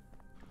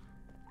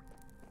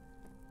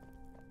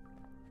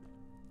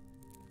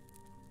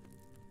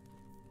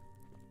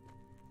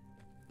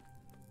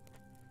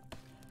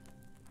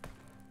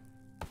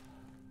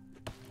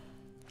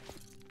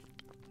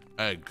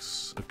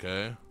 Eggs.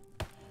 Okay.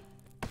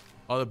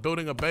 Oh, they're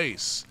building a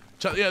base.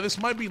 Yeah, this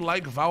might be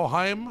like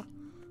Valheim,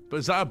 but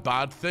is that a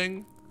bad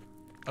thing?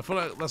 I feel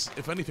like that's,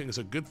 if anything, it's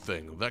a good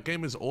thing. That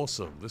game is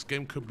awesome. This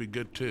game could be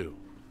good too.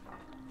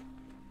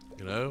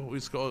 You know, we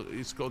just got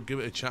to give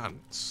it a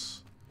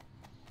chance.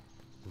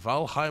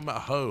 Valheim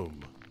at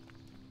home.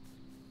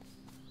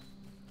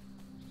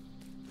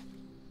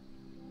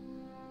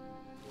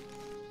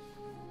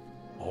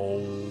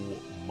 Oh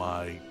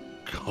my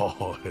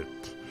god.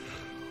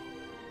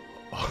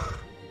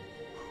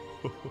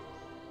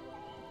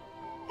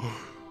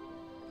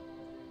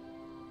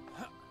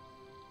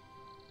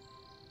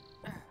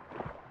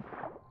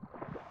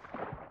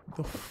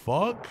 The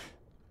fuck?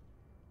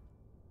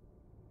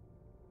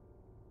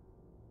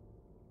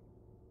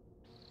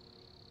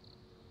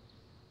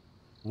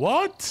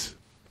 What?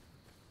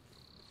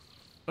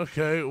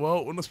 Okay,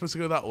 well, we're not supposed to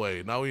go that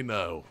way. Now we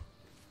know.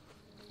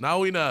 Now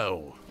we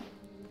know.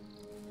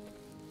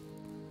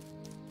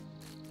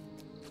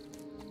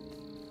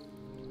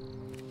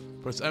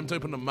 Press M to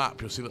open the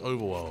map. You'll see the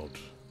overworld.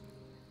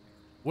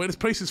 Wait, this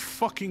place is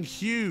fucking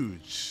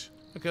huge.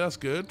 Okay, that's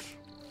good.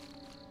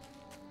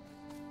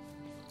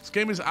 This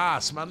game is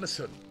ass, man.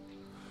 Listen.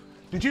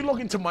 Did you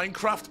log into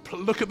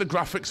Minecraft, look at the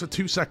graphics for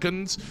 2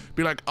 seconds,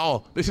 be like,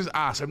 oh, this is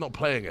ass, I'm not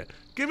playing it.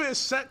 Give it a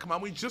sec,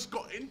 man. We just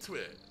got into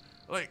it.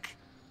 Like,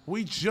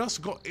 we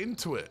just got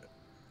into it.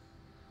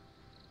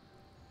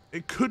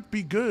 It could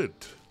be good.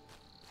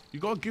 You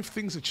gotta give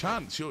things a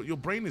chance. Your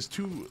brain is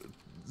too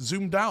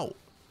zoomed out.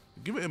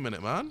 Give it a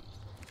minute, man.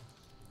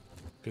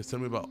 Okay, tell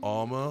me about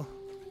armor.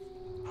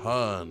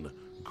 Hearn.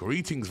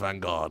 Greetings,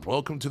 Vanguard.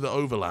 Welcome to the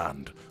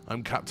Overland.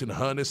 I'm Captain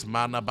Hernis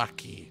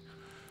Manabaki.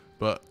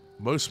 But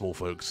most small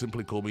folks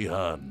simply call me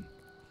Hearn.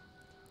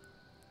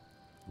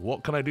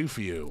 What can I do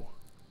for you?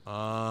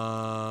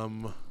 I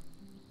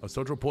was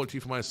told to report to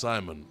you for my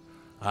assignment.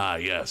 Ah,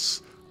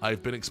 yes.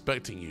 I've been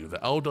expecting you.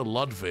 The Elder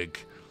Ludwig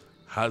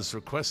has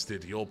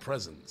requested your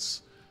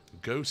presence.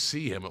 Go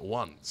see him at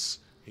once.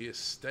 He is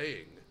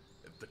staying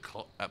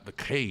at the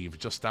cave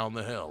just down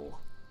the hill.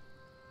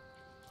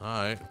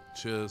 Alright,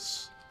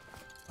 cheers.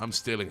 I'm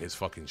stealing his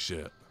fucking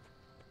shit.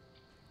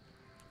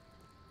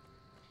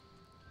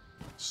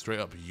 Straight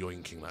up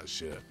yoinking that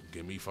shit.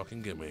 Gimme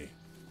fucking gimme.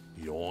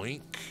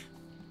 Yoink.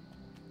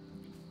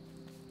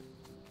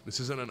 This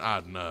isn't an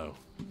ad, no.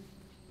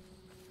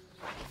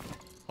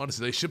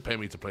 Honestly, they should pay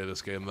me to play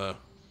this game, though.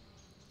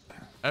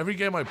 Every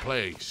game I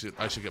play,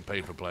 I should get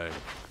paid for playing.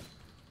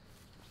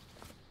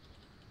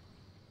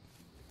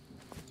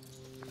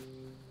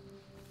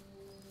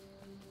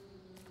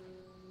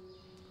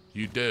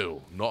 You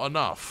do. Not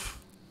enough.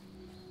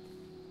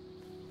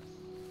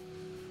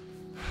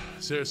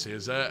 Seriously,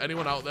 is there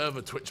anyone out there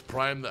with Twitch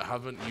Prime that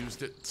haven't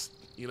used it,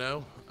 you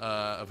know?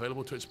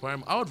 Available Twitch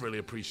Prime? I would really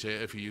appreciate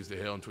it if you used it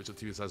here on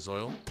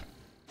twitch.tv/Zoil.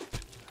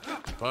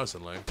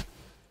 Personally.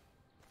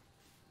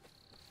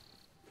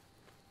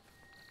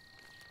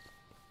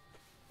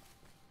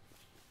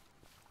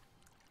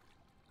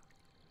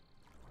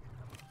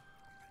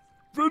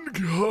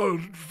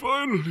 Vanguard,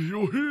 finally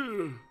you're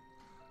here.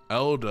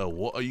 Elder,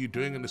 what are you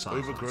doing in this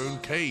overgrown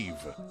cave?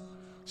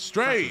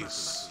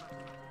 Strays!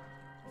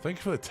 Thank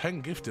you for the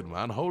 10 gifted,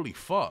 man. Holy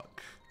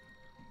fuck.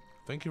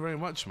 Thank you very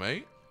much,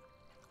 mate.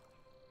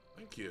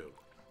 Thank you.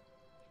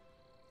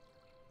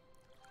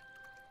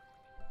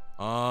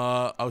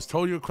 I was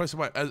told you requested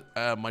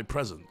my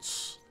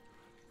presence.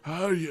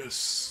 Ah,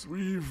 yes.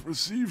 We've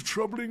received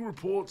troubling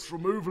reports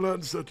from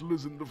overland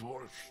settlers in the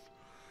forest.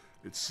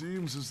 It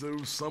seems as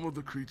though some of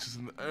the creatures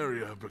in the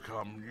area have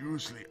become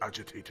unusually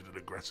agitated and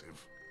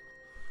aggressive.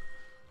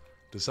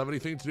 Does this have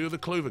anything to do with the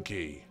clover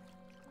key?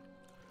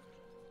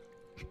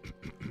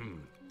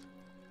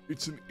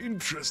 It's an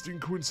interesting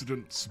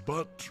coincidence,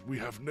 but we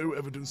have no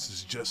evidence to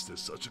suggest there's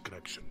such a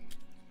connection.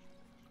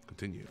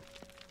 Continue.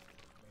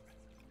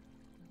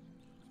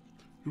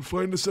 You'll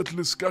find the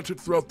settlers scattered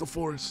throughout the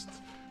forest,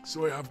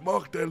 so I have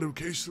marked their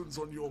locations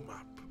on your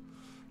map.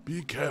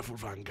 Be careful,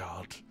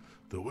 Vanguard.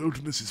 The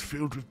wilderness is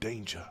filled with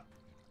danger.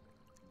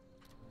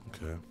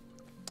 Okay.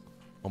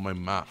 On my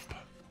map.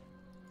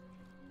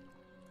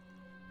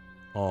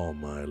 Oh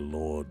my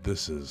lord,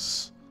 this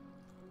is...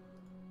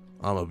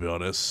 I'm gonna be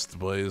honest,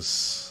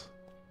 boys.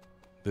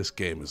 This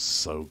game is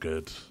so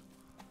good.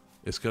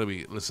 It's gonna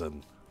be...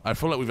 Listen, I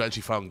feel like we've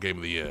actually found Game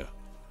of the Year.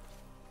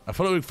 I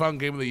feel like we've found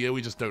Game of the Year,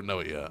 we just don't know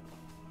it yet.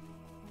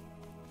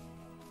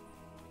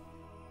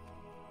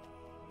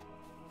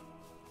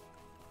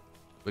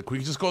 Like, we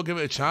just gotta give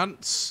it a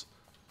chance.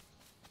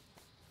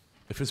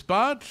 If it's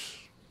bad...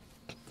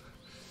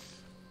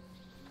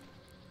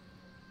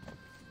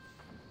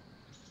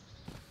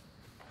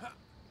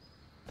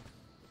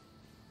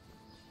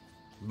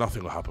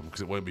 nothing will happen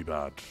because it won't be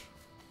bad.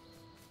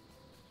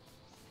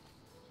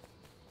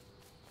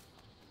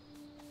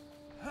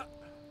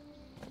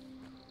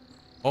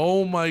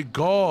 Oh my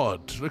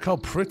god, look how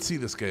pretty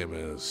this game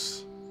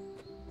is.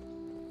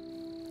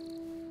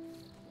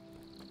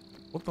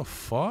 What the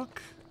fuck?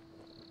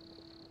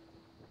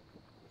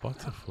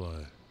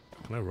 Butterfly.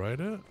 Can I ride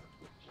it?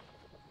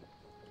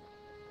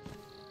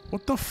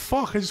 What the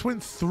fuck? I just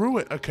went through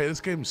it. Okay,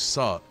 this game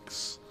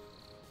sucks.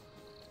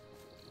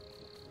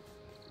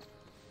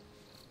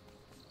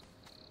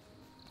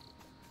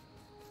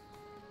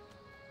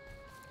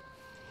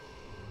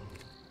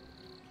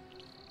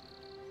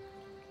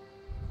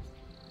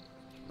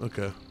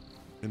 Okay,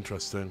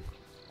 interesting.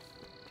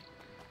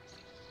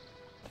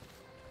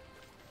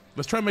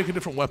 Let's try and make a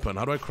different weapon.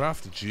 How do I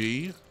craft?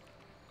 G.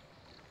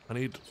 I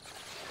need...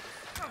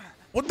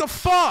 What the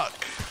fuck?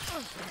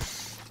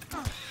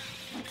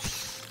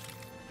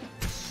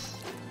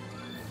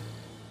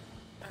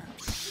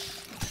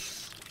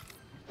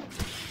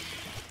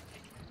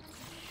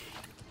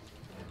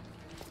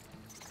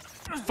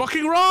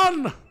 Fucking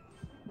run!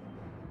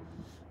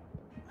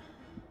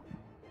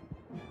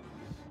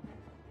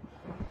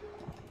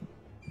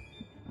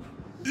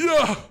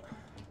 Yeah!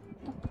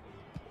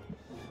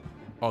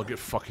 Oh, get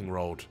fucking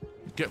rolled.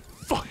 Get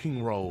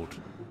fucking rolled.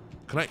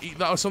 Can I eat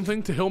that or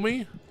something to heal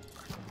me?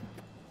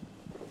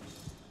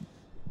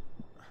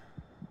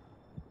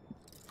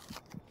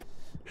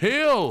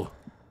 Heal!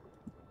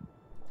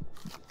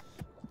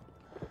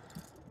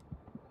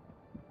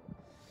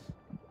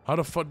 How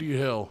the fuck do you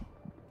heal?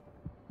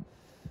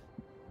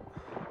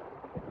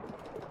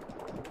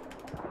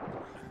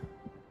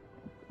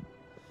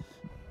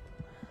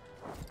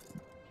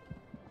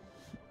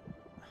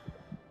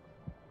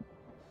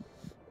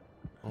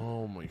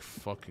 Oh my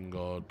fucking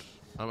god.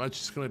 I'm actually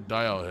just gonna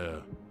die out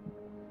here.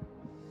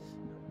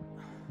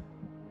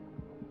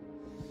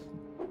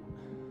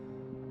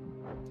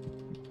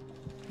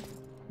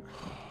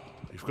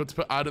 You've got to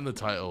put ad in the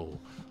title.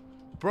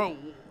 Bro,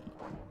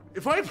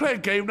 if I play a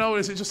game now,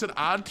 is it just an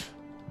ad?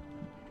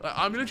 Like,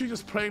 I'm literally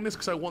just playing this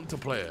because I want to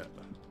play it.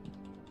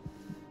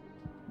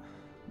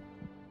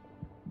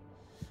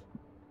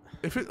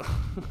 If it...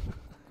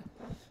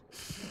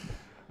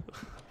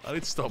 I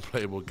need to stop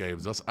playing more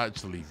games. That's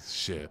actually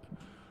shit.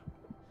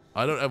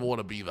 I don't ever want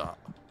to be that.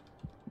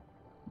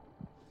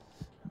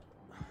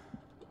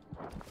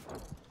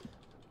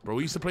 Bro,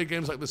 we used to play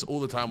games like this all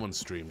the time on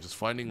stream. Just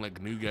finding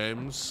like new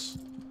games.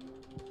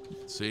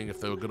 Seeing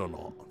if they were good or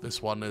not.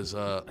 This one is,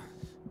 what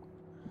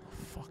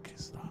the fuck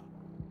is that?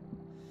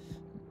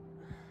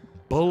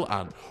 Bull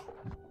and...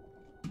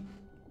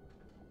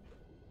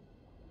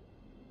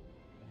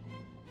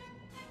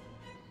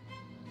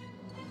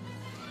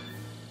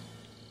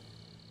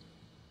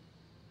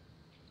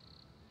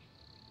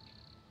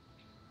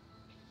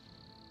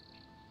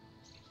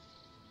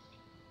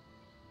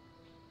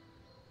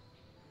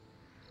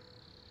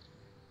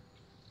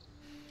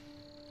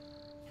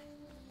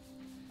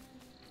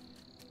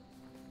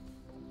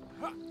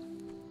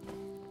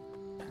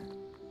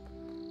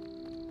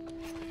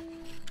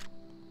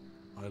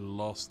 I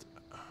lost.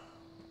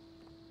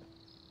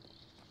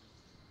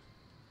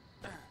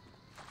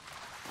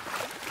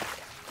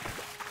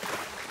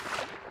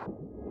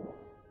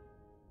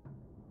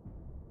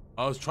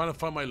 I was trying to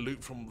find my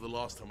loot from the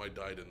last time I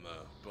died in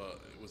there, but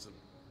it wasn't.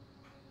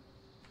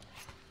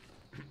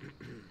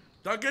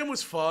 That game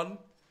was fun.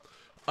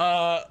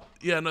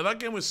 Yeah, no, that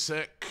game was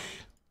sick.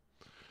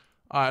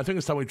 I think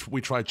it's time we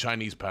try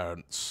Chinese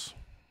parents.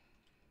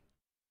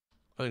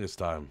 I think it's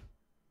time.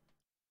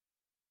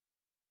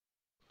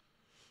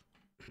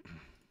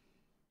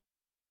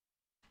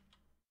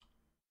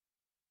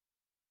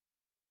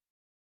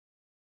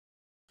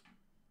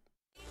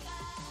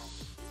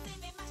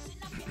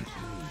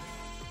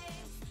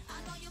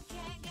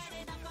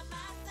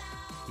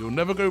 You'll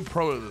never go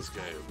pro at this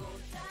game.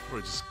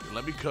 Bro, just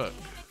let me cook.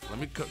 Let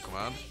me cook,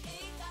 man.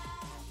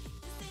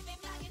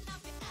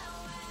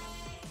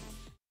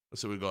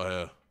 Let's see what we got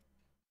here.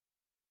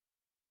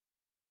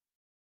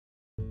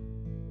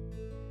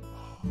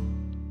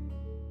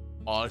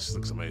 Oh, this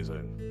looks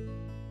amazing.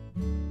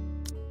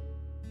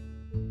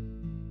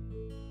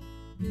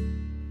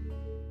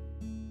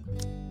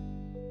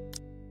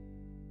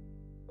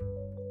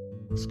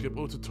 Skip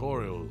all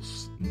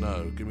tutorials.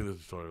 No, give me the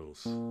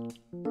tutorials.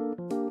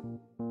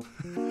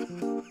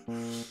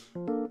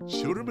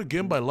 Children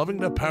begin by loving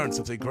their parents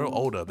as they grow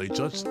older. They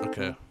judge...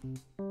 Okay.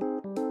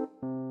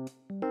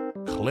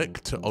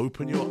 Click to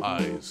open your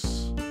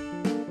eyes.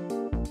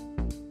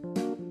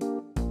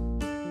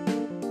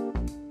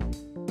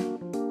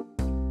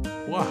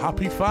 What a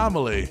happy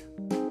family.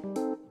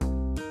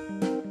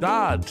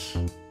 Dad.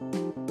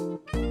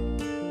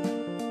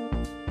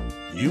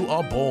 You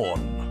are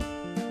born.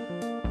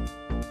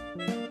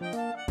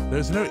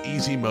 There's no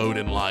easy mode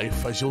in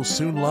life, as you'll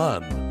soon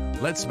learn.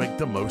 Let's make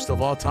the most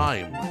of our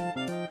time.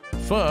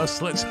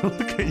 First, let's look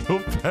at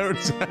your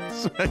parents'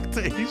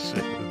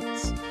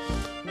 expectations.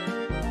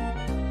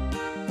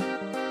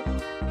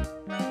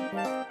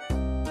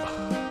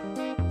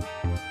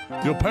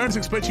 Your parents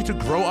expect you to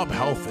grow up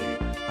healthy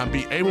and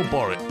be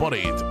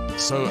able-bodied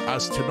so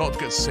as to not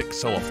get sick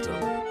so often.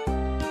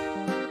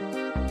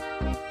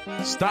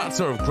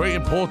 Stats are of great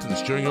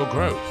importance during your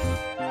growth.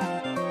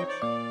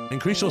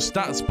 Increase your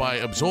stats by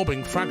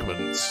absorbing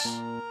fragments.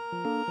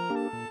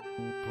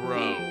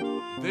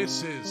 Bro,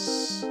 this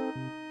is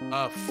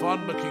a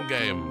fun-looking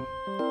game.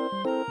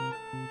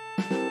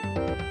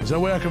 Is there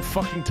a way I can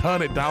fucking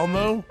turn it down,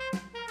 though?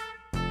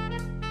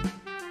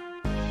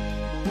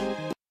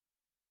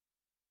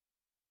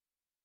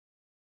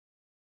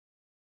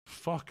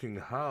 Fucking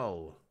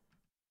hell.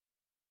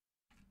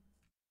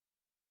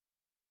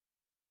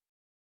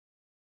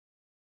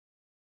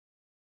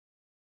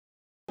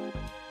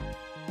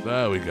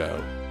 There we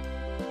go.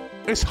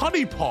 It's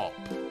Honey Pop!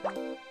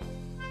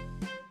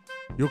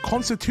 Your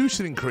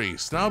constitution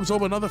increased. Now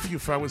absorb another few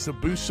fragments to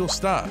boost your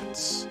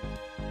stats.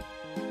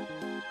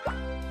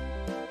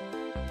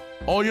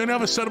 Oh, you only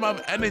have a certain amount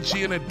of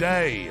energy in a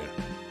day.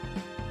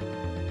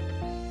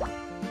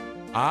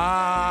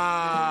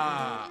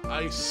 Ah,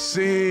 I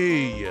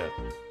see.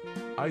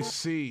 I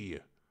see.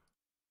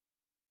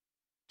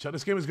 Chat,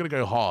 this game is going to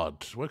go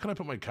hard. Where can I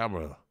put my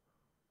camera?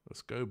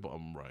 Let's go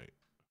bottom right.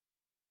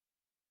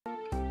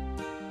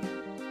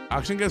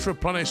 Action gets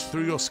replenished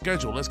through your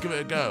schedule. Let's give it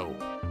a go.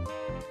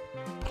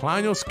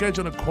 Plan your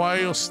schedule and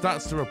acquire your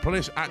stats to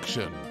replenish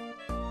action.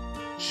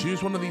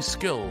 Choose one of these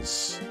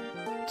skills.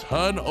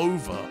 Turn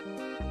over.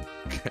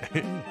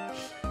 Okay.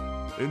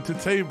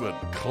 Entertainment.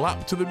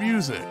 Clap to the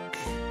music.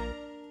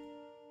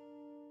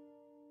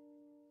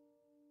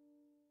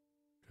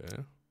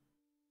 Okay.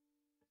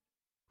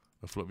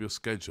 I'll flip your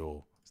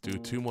schedule. Let's do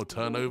 2 more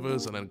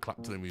turnovers and then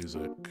clap to the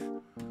music.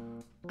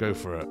 Go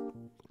for it.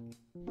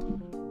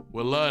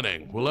 We're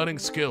learning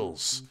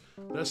skills.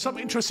 There's some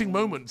interesting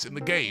moments in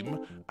the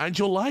game and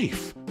your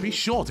life. Be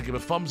sure to give a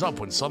thumbs up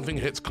when something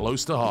hits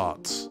close to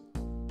heart.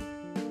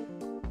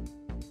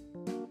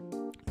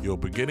 You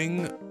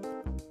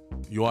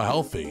are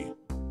healthy.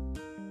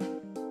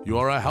 You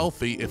are a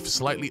healthy, if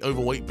slightly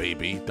overweight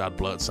baby, Dad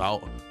blurts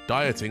out.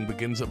 Dieting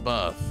begins at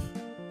birth.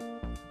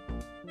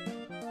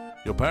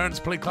 Your parents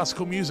play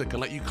classical music and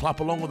let you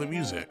clap along with the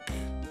music.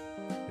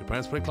 Your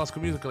parents play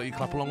classical music and let you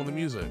clap along with the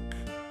music.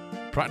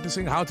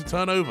 Practicing how to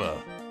turn over.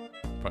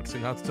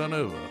 Practicing how to turn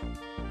over.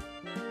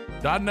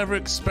 Dad never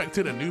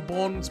expected a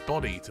newborn's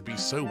body to be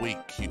so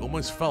weak. He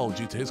almost fell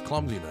due to his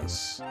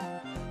clumsiness.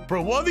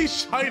 Bro, what are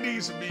these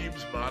Chinese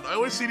memes, man? I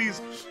always see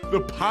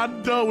the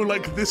panda with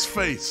like this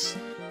face.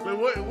 Like,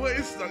 what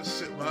is that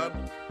shit, man?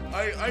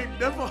 I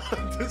never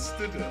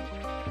understood it.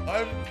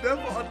 I've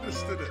never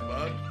understood it,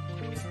 man.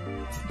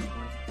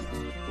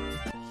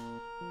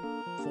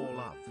 For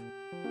love.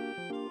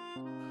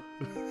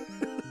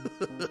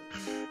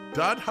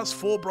 Dad has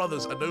 4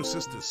 brothers and no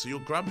sisters, so your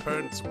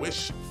grandparents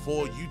wish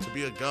for you to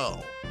be a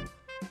girl.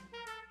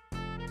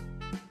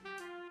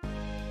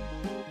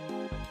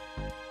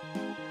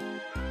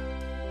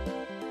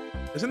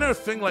 Isn't there a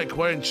thing like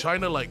where in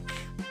China, like...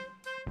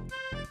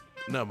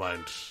 Never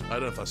mind. I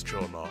don't know if that's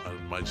true or not. I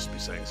might just be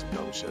saying some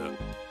dumb shit.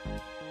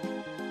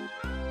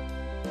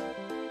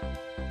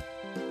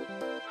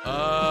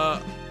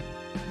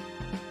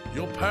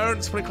 Your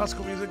parents play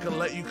classical music and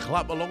let you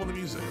clap along with the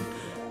music.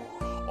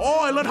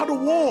 Oh, I learned how to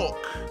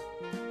walk!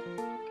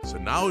 So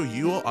now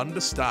you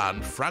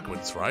understand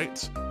fragments,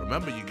 right?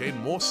 Remember, you gain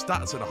more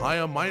stats and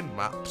higher mind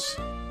map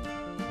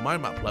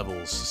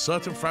levels.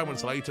 Certain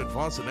fragments allow you to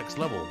advance to the next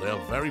level. They are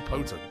very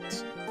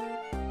potent.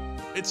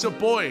 It's a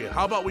boy.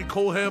 How about we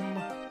call him...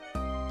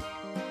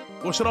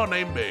 What should our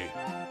name be?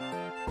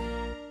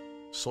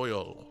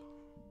 Zoil.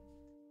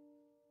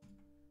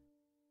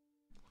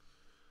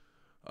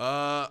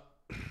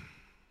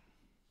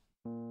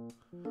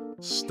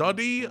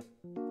 Study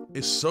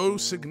is so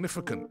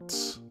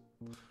significant.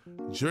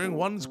 During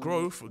one's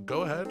growth,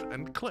 go ahead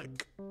and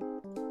click.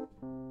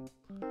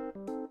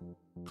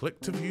 Click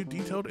to view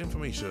detailed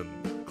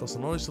information. Cost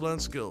of knowledge to learn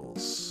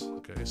skills.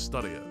 Okay,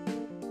 study it.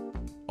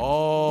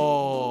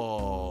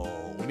 Oh,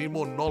 we need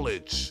more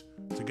knowledge.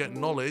 To get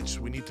knowledge,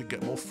 we need to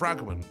get more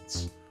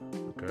fragments.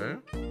 Okay.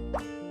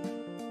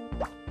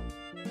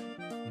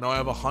 Now I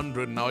have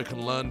 100. Now I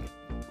can learn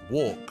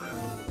walk.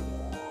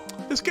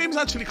 This game's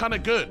actually kind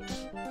of good.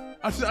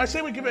 I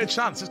say we give it a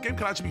chance. This game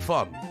can actually be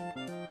fun.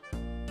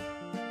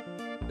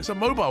 It's a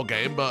mobile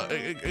game, but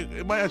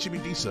it might actually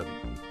be decent.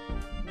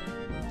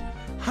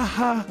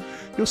 Haha,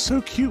 you're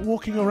so cute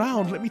walking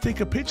around. Let me take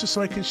a picture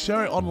so I can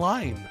share it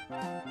online.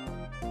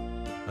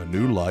 A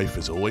new life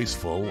is always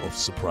full of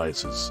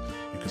surprises.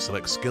 You can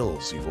select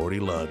skills you've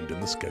already learned in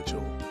the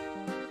schedule.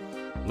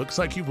 Looks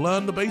like you've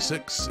learned the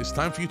basics. It's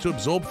time for you to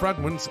absorb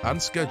fragments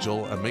and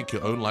schedule and make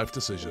your own life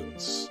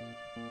decisions.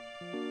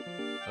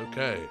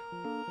 Okay.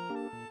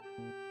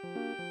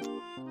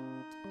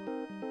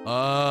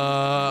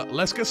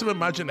 Let's get some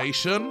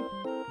imagination,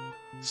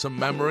 some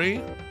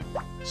memory,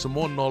 some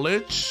more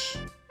knowledge.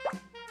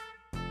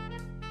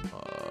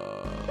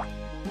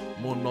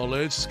 More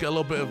knowledge. Let's get a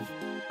little bit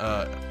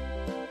of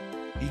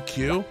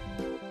EQ.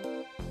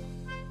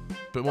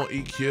 Bit more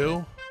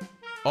EQ.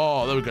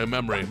 Oh, there we go.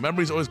 Memory.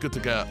 Memory's always good to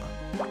get.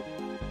 I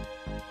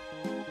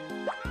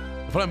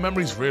feel like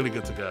memory's really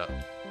good to get.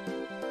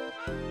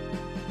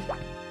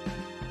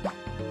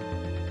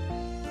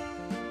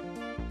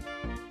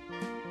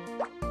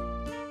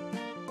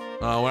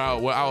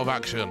 We're out of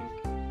action.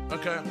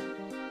 Okay.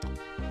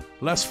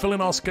 Let's fill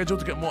in our schedule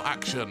to get more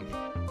action.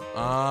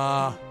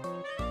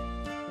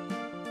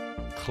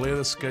 Clear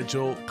the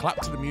schedule.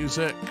 Clap to the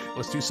music.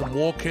 Let's do some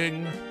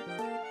walking.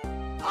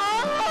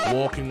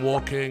 Walking.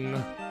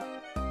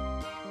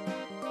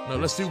 No,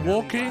 let's do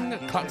walking.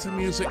 Clap to the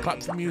music. Clap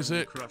to the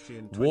music.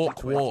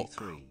 Walk.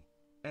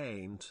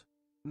 Ain't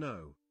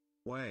no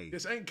way.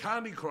 This ain't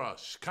Candy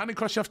Crush. Candy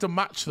Crush, you have to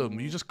match them.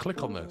 You just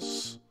click on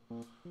this.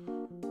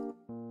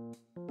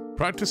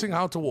 Practicing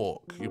how to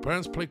walk. Your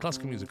parents play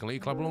classical music and let you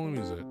clap along the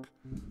music.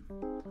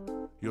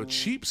 Your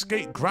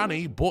cheapskate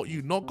granny bought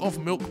you knockoff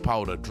milk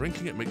powder.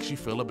 Drinking it makes you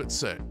feel a bit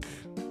sick.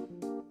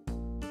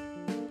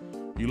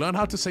 You learn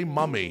how to say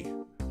mummy.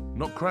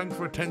 Not crying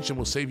for attention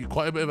will save you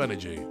quite a bit of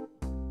energy.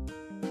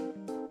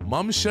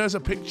 Mum shares a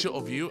picture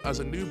of you as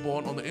a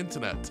newborn on the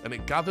internet and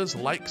it gathers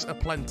likes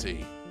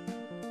aplenty.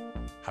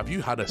 Have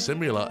you had a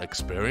similar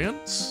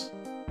experience?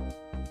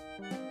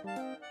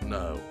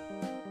 No.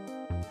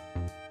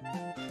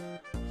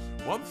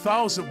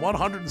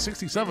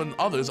 1,167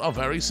 others are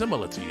very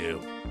similar to you.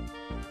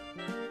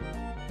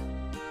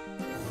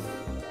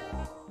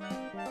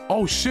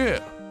 Oh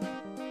shit!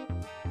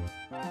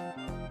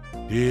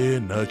 Dear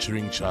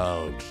nurturing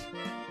child.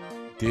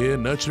 Dear,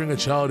 nurturing a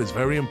child is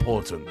very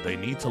important. They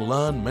need to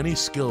learn many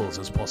skills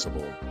as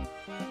possible.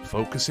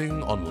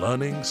 Focusing on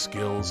learning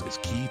skills is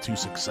key to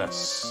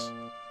success.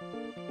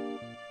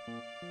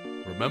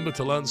 Remember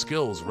to learn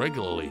skills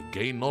regularly.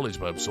 Gain knowledge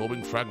by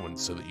absorbing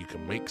fragments so that you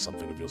can make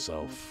something of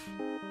yourself.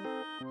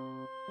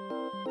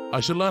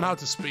 I should learn how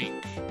to speak.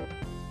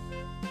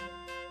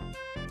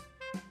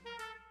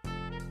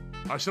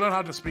 I should learn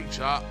how to speak,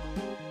 chat.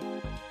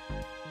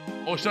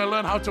 Or should I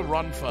learn how to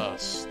run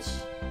first?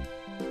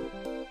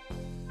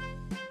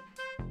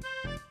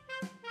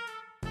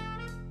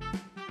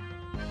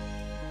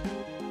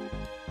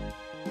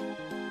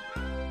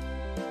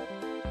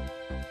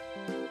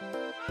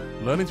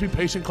 Learning to be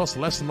patient costs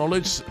less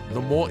knowledge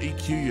the more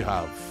EQ you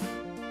have.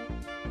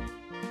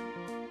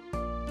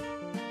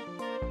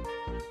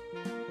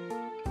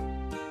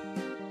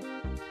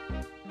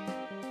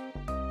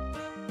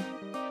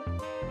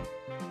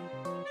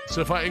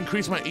 So if I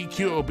increase my EQ,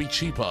 it will be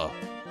cheaper.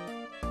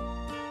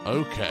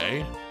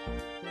 Okay.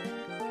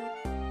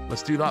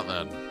 Let's do that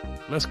then.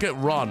 Let's get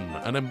run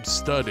and then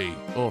sturdy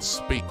or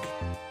speak.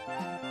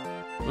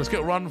 Let's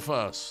get run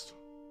first.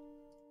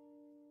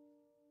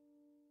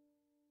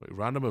 Wait,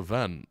 random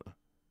event.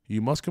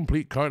 You must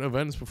complete current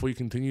events before you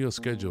continue your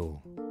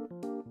schedule.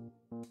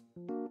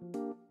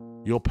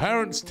 Your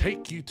parents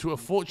take you to a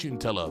fortune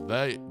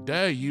teller.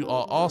 There you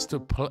are asked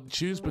to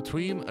choose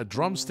between a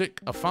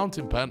drumstick, a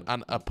fountain pen,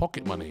 and a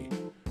pocket money.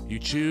 You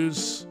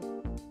choose...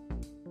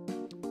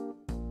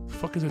 The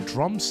fuck is a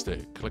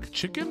drumstick? Like a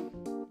chicken?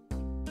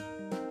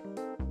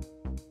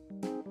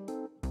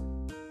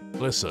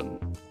 Listen.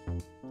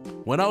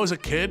 When I was a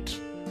kid,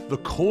 the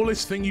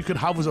coolest thing you could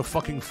have was a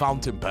fucking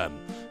fountain pen.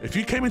 If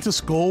you came into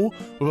school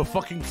with a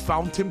fucking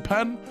fountain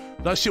pen,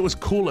 that shit was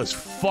cool as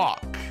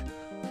fuck.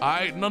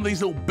 None of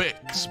these little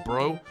Bics,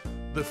 bro.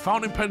 The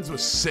fountain pens were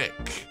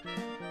sick.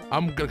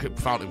 I'm gonna get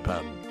fountain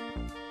pen.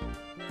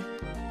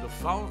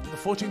 The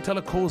fortune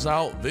teller calls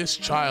out, this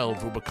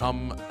child will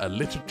become a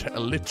literal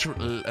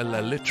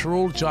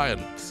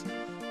giant.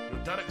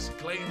 Your dad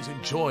exclaims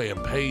in joy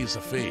and pays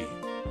a fee.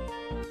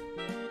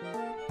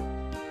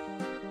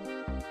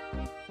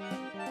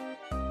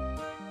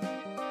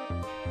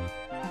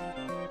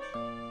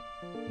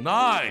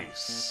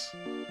 Nice!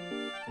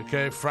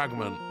 Okay,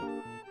 fragment.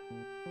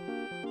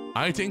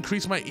 I need to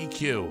increase my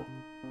EQ.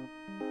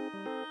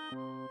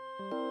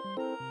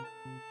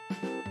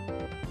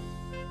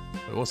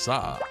 Wait, what's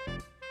that?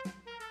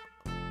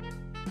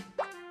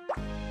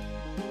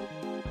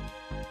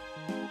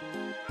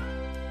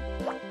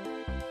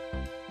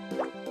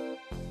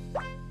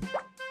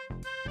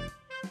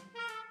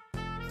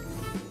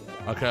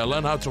 Okay, I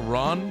learned how to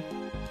run.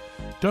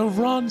 Don't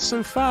run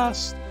so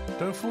fast.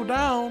 Don't fall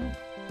down.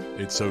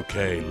 It's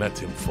okay, let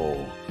him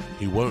fall.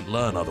 He won't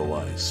learn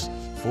otherwise.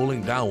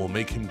 Falling down will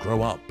make him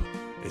grow up.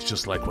 It's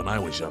just like when I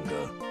was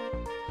younger.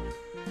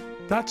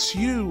 That's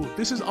you.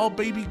 This is our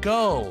baby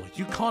girl.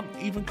 You can't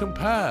even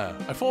compare.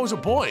 I thought it was a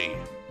boy.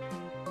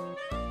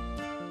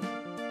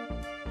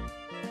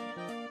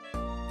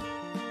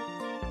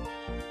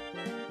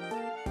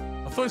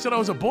 I thought he said I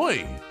was a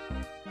boy.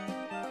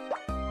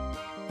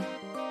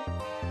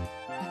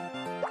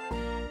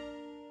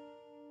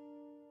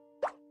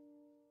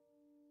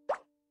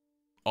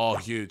 Oh,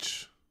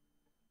 huge.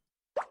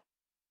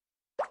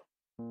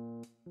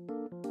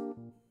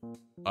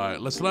 Alright,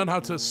 let's learn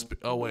how to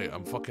oh wait,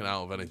 I'm fucking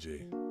out of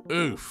energy.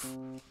 Oof.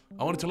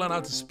 I wanted to learn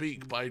how to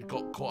speak, but I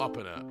got caught up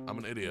in it. I'm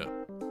an idiot.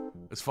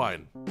 It's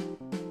fine.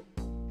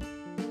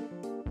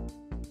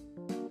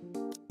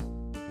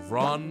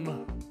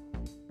 Run.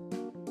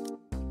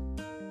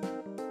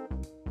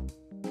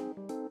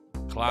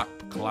 Clap,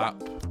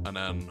 clap, and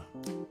then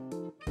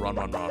run,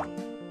 run,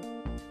 run.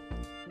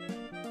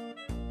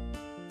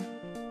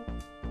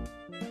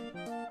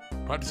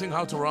 Practicing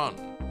how to run.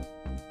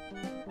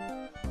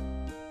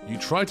 You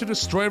try to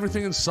destroy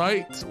everything in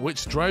sight,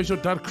 which drives your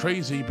dad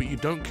crazy, but you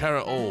don't care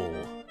at all.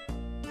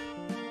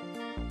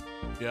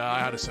 Yeah, I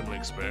had a similar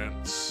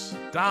experience.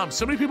 Damn,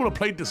 so many people have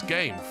played this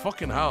game.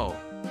 Fucking hell.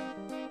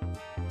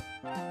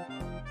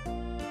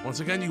 Once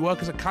again, you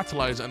work as a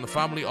catalyzer and the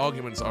family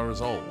arguments are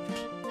resolved.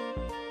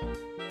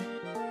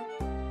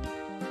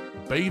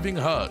 Bathing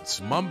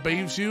hurts. Mum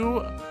bathes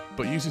you,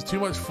 but uses too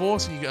much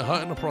force and you get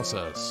hurt in the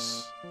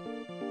process.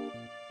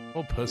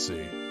 Oh,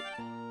 pussy.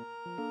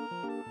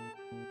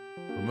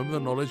 Remember the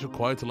knowledge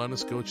required to learn a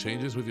skill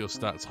changes with your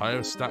stats. Higher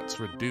stats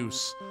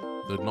reduce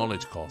the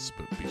knowledge cost,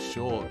 but be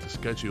sure to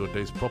schedule your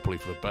days properly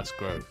for the best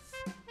growth.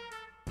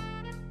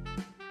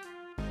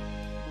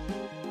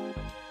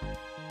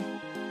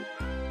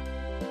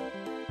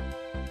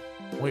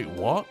 Wait,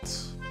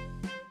 what?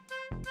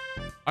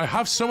 I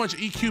have so much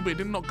EQ, but it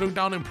did not go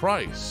down in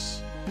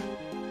price.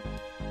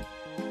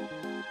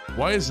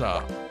 Why is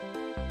that?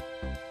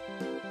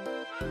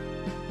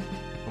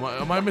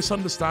 Am I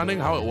misunderstanding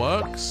how it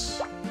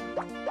works?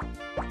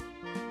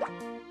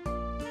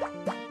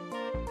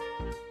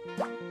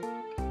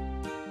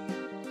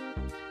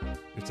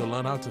 You have to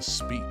learn how to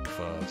speak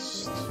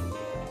first.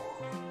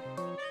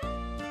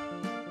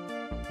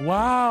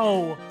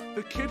 Wow,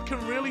 the kid can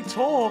really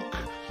talk,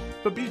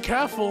 but be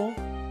careful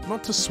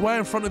not to swear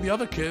in front of the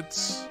other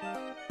kids.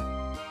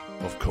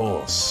 Of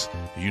course,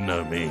 you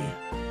know me.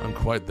 I'm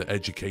quite the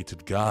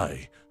educated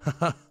guy.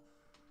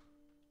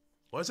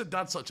 Why is her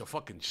dad such a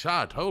fucking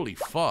chad? Holy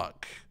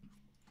fuck.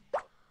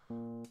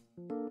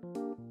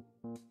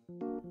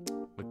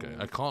 Okay,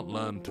 I can't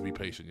learn to be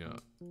patient yet.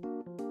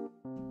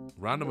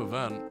 Random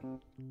event.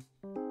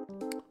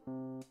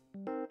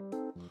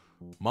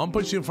 Mom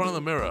puts you in front of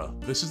the mirror.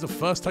 This is the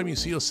first time you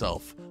see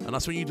yourself, and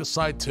that's when you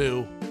decide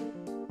to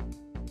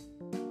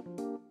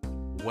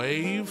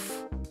wave,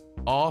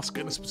 ask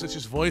in a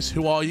suspicious voice,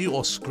 who are you,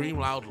 or scream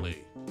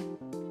loudly.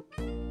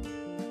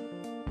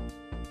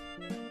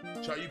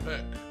 Chat, you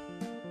pick.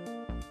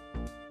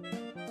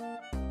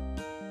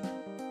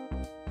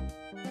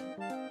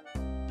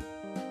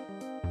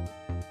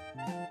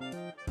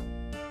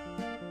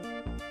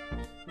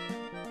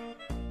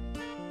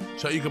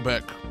 Chat, you can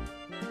pick.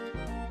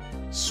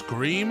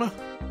 Scream.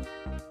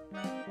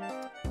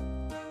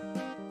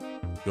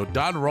 Your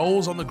dad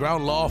rolls on the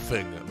ground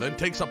laughing, then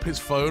takes up his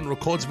phone,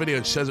 records video,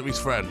 and shares it with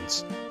his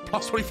friends.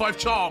 Plus 25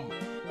 charm.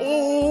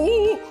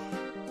 Oh,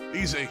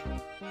 easy.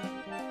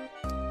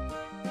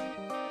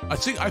 I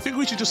think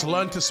we should just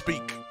learn to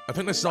speak. I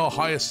think this is our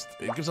highest.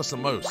 It gives us the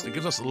most. It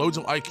gives us loads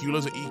of IQ,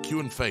 loads of EQ,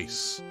 and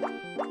face.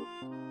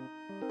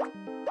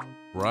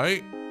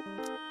 Right?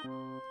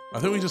 I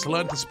think we just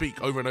learn to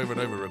speak over and over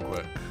and over real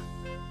quick.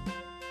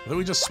 I think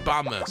we just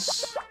spam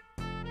this.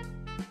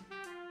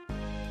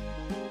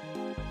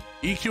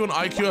 EQ and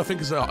IQ, I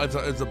think, is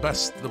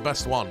the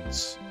best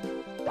ones.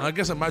 And I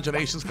guess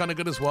imagination's kind of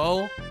good as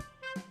well.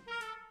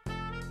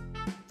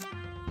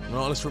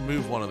 No, let's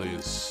remove one of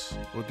these.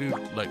 We'll do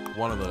like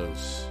one of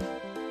those.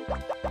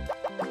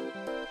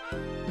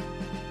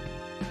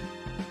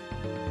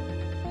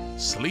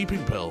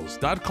 Sleeping pills.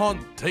 Dad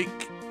can't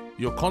take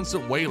your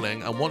constant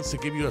wailing and wants to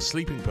give you a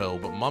sleeping pill,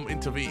 but Mum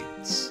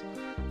intervenes.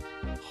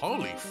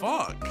 Holy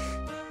fuck.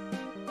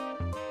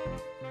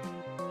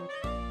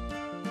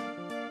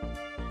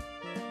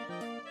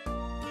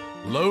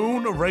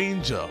 Lone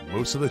Ranger.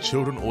 Most of the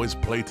children always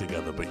play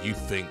together, but you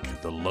think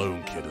the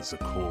lone kid is the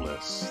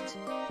coolest.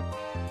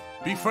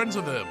 Be friends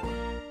with him.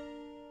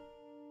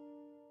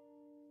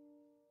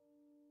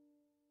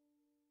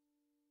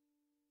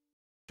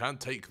 Can't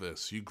take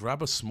this. You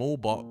grab a small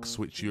box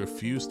which you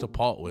refuse to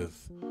part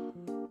with.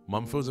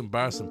 Mum feels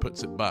embarrassed and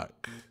puts it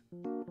back.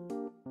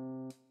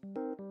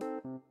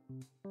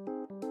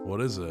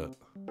 What is it?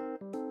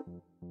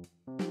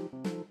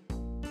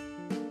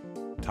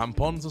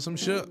 Tampons or some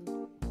shit?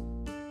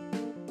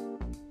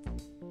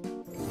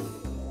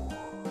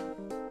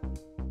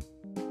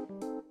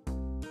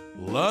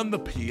 Learn the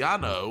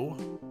piano?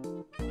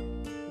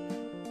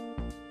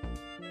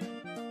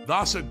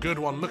 That's a good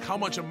one. Look how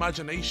much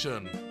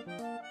imagination.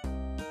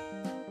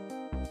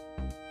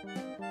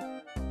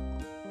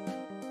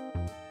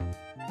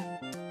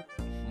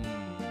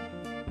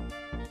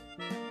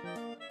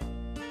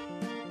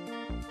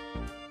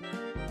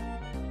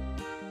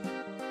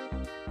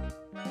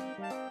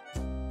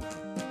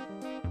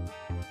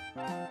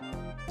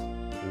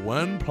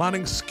 When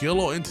planning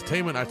skill or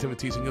entertainment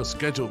activities in your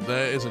schedule,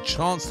 there is a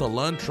chance to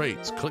learn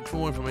traits. Click for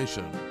more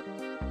information.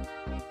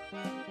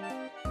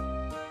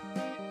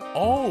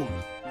 Oh,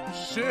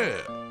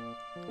 shit.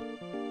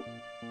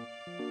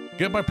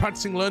 Get by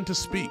practicing, learn to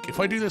speak. If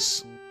I do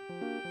this...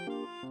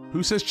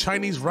 Who says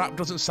Chinese rap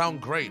doesn't sound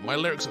great? My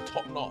lyrics are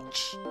top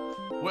notch.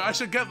 Wait, I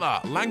should get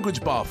that.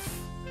 Language buff.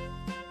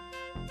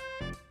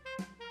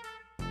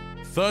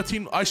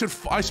 13... I should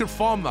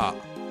farm that.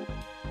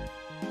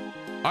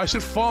 I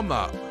should farm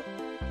that.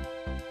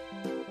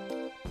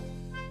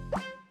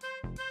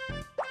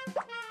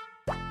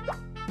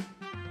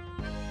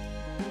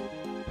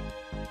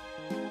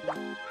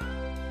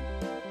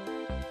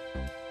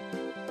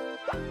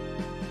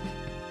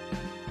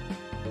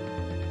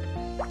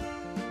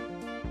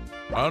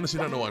 I honestly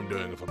don't know what I'm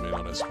doing, if I'm being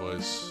honest,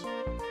 boys.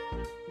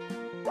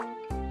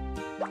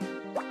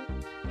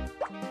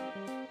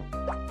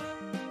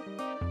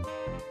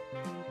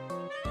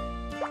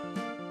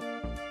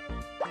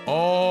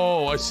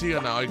 Oh, I see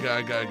it now. I get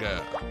it.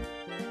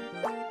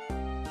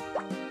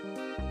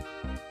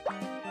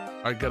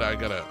 I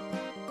get it.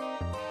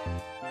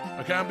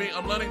 Okay,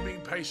 I'm learning being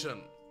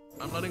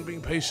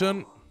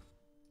patient.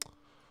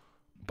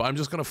 But I'm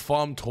just gonna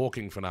farm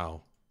talking for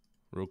now.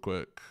 Real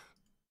quick.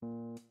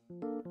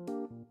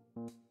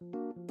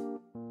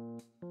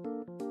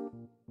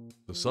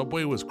 The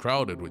subway was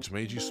crowded, which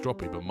made you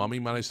stroppy, but Mummy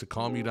managed to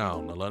calm you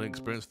down. A learning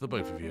experience for the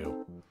both of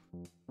you.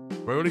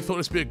 I really thought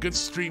this would be a good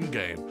stream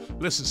game.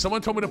 Listen,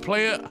 someone told me to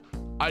play it.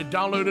 I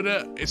downloaded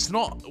it. It's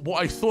not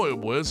what I thought it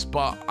was,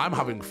 but I'm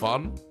having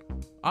fun.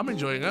 I'm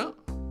enjoying it.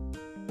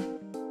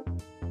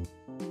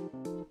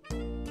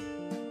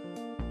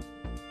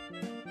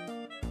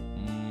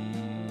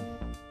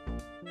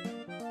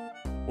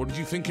 What did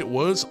you think it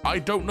was? I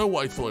don't know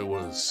what I thought it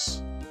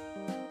was.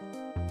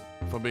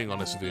 If I'm being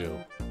honest with you.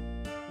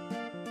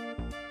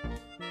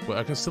 Wait,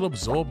 I can still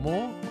absorb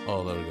more?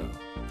 Oh, there we go.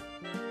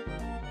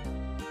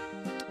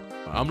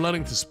 I'm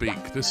learning to speak.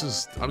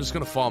 I'm just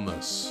gonna farm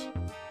this.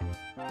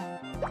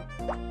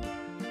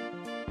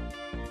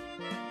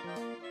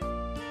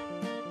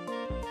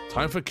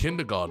 Time for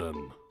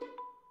kindergarten.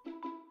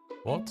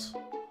 What?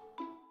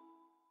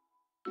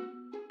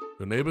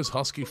 Your neighbor's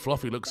husky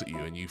Fluffy looks at you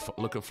and you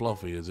look at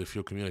Fluffy as if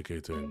you're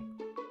communicating.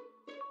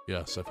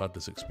 Yes, I've had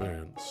this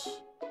experience.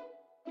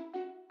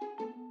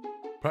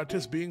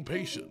 Practice being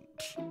patient.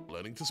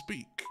 Learning to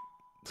speak.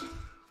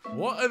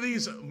 What are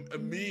these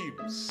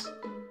memes?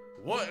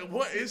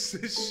 What is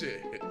this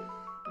shit?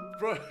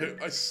 Bro,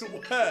 I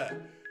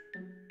swear.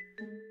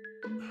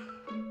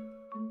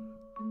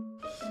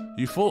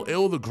 You fall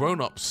ill, the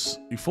grown-ups.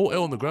 You fall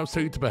ill and the grown-ups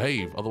tell you to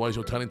behave, otherwise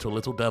you'll turn into a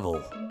little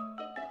devil.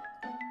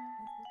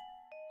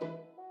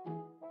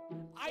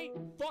 I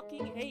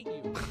fucking hate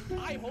you.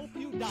 I hope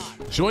you die.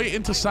 Joy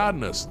into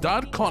sadness.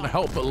 Dad can't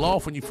help but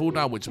laugh when you fall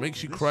down, which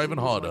makes you cry even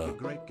harder. A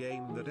great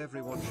game that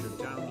everyone should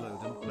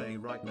download and play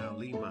right now,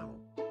 Lee Mao.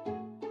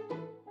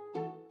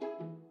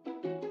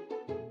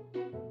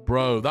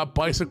 Bro, that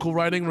bicycle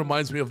riding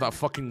reminds me of that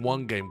fucking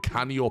one game,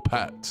 Can Your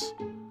Pet?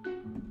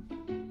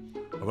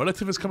 A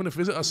relative is coming to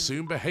visit us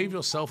soon. Behave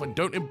yourself and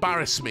don't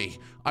embarrass me.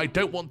 I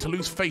don't want to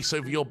lose face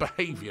over your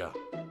behavior.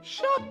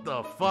 Shut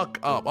the fuck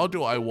up. I'll do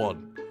what I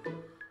want.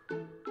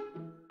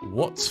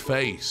 What's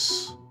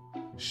face?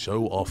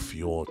 Show off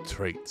your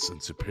traits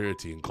and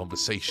superiority in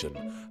conversation.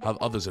 Have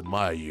others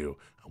admire you,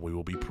 and we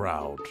will be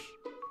proud.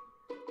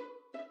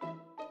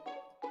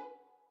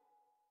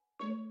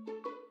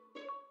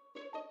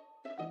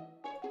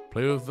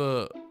 Play with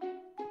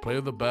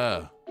the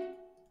bear.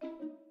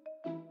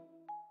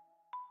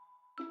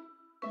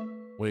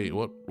 Wait,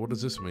 what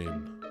does this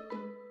mean?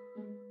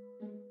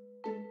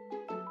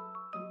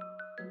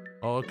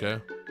 Oh, okay.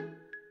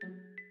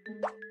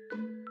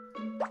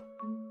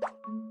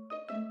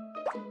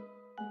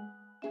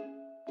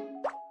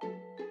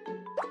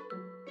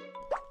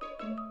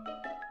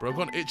 Bro, I've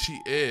got an itchy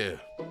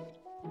ear.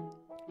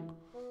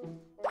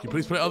 Can you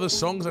please play other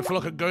songs? I feel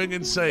like I'm going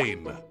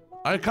insane.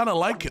 I kind of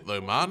like it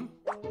though, man.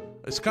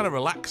 It's kind of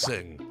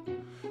relaxing.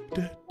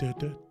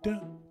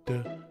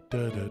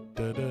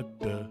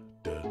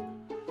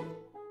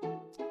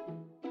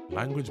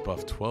 Language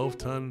buff, 12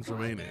 turns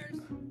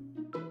remaining.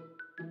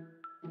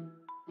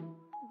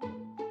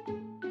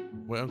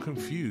 Wait, I'm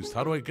confused.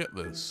 How do I get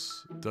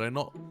this? Did I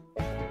not?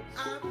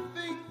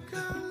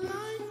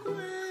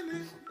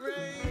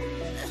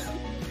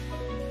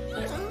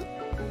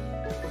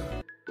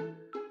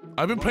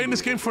 I've been playing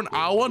this game for an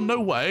hour? No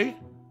way.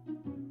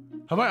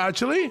 Have I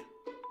actually?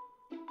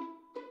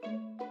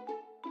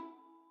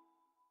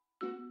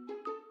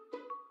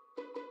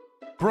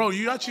 Bro,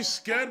 you actually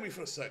scared me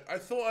for a sec. I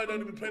thought I'd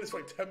only been playing this for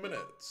like 10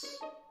 minutes.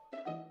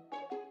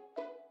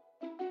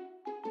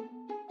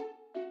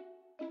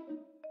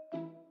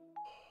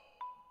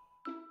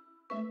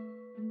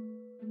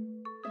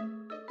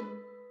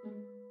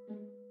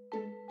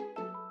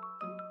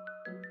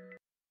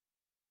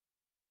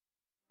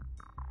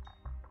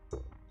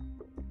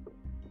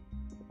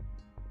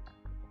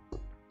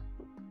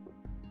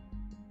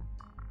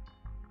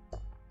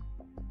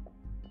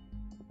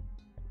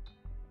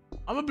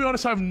 I'm gonna be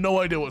honest, I have no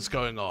idea what's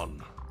going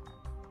on.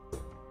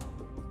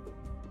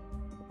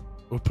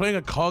 We're playing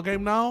a car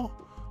game now?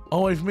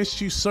 Oh, I've missed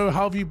you so.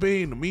 How have you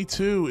been? Me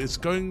too. It's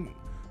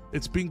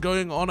been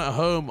going on at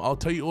home. I'll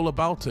tell you all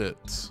about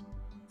it.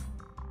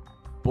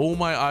 Bawl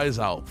my eyes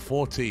out.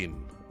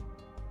 14.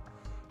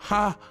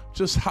 Ha!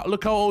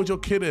 Look how old your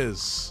kid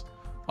is.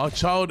 Our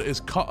child is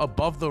cut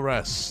above the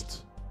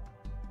rest.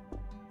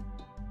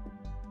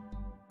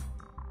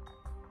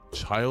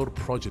 Child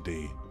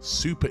prodigy.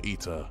 Super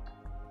eater.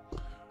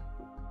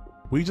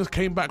 We just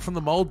came back from the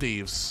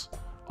Maldives.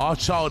 Our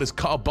child is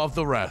cut above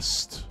the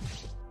rest.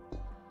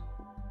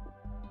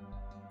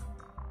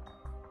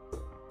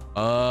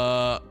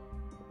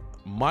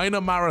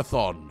 Minor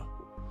marathon.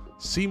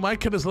 See, my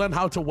kid has learned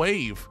how to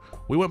wave.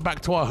 We went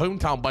back to our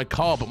hometown by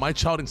car, but my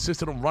child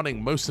insisted on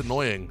running. Most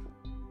annoying.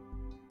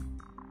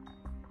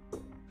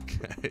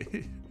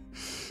 Okay.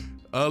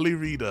 Early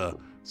reader.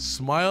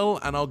 Smile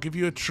and I'll give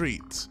you a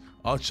treat.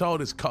 Our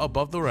child is cut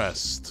above the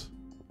rest.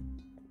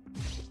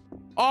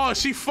 Oh,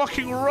 she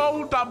fucking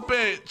rolled that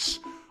bitch.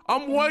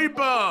 I'm way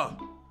better.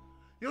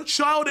 Your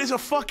child is a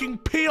fucking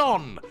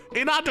peon.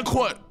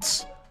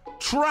 Inadequate.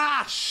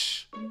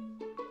 Trash.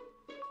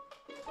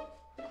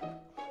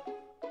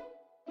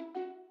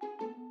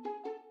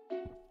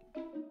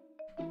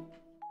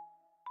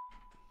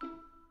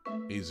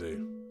 Easy.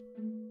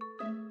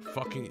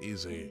 Fucking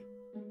easy.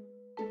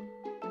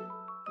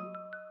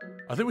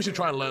 I think we should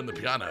try and learn the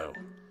piano.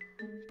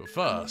 But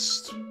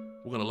first,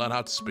 we're gonna learn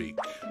how to speak.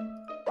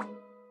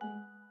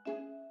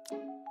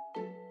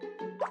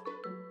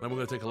 Then we're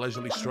gonna take a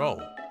leisurely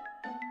stroll.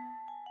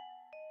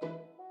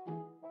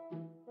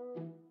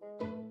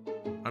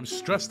 I'm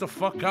stressed the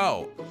fuck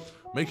out.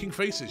 Making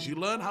faces. You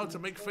learn how to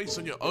make faces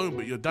on your own,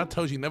 but your dad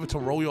tells you never to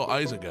roll your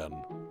eyes again.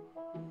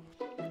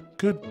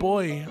 Good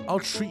boy.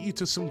 I'll treat you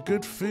to some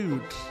good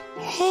food.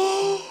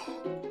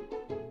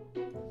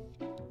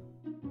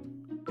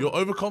 You're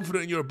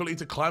overconfident in your ability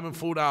to climb and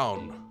fall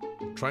down.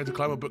 Trying to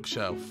climb a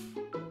bookshelf.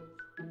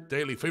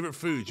 Daily favorite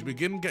foods. You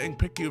begin getting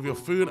picky with your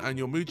food and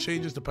your mood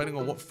changes depending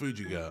on what food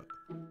you get.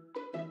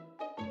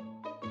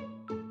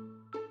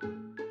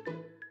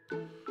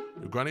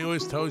 Your granny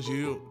always tells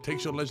you,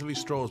 takes your leisurely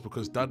strolls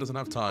because dad doesn't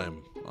have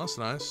time. That's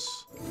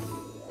nice.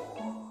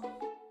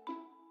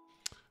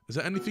 Is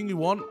there anything you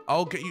want?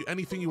 I'll get you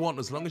anything you want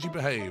as long as you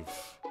behave.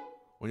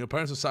 When your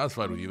parents are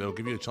satisfied with you, they'll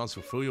give you a chance to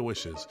fulfill your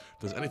wishes. If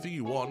there's anything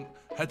you want,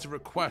 head to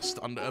request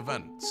under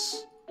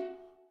events.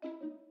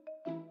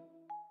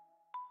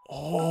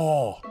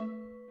 Oh!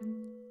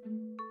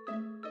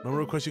 Number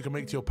of requests you can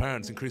make to your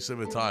parents increases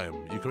over time.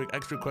 You can make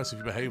extra requests if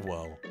you behave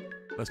well.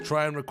 Let's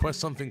try and request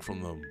something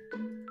from them.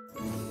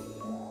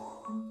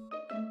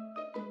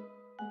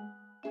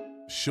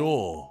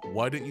 Sure.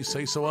 Why didn't you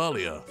say so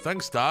earlier?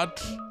 Thanks, Dad.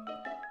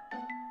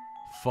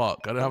 Fuck,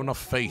 I don't have enough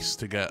face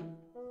to get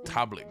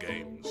tablet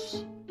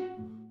games.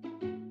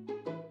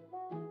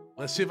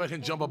 Let's see if I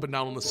can jump up and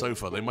down on the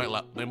sofa. They might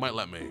let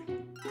me.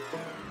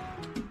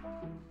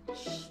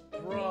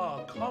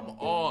 Bruh, come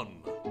on.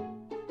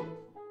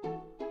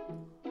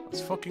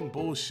 That's fucking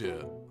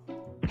bullshit.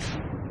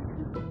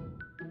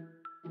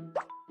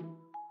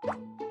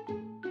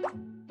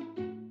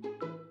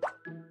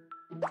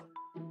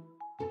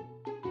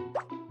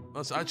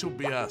 That's actual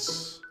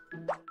BS.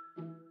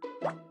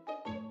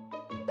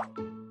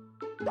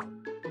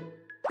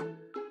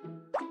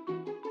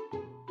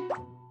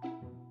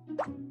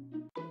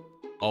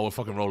 Oh, we're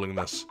fucking rolling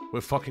this. We're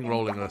fucking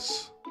rolling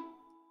this.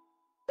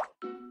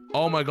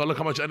 Oh my god, look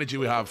how much energy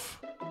we have.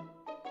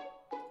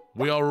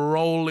 We are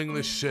rolling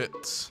this shit.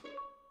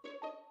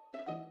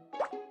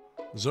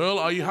 Zoil,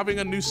 are you having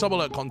a new sub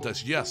alert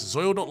contest? Yes,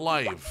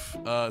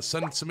 Zoil.live.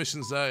 Send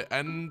submissions there.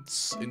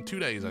 Ends in 2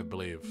 days, I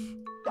believe.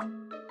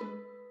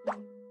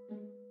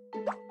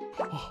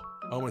 Oh,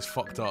 I almost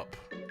fucked up.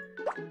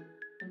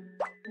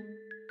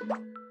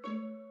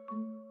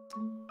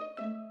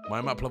 My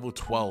map level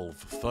 12,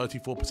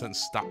 34%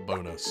 stat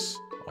bonus.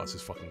 Oh, this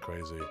is fucking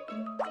crazy.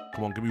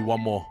 Come on, give me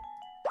one more.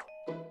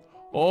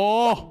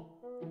 Oh!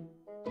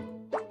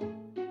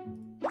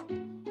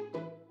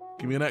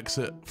 Give me an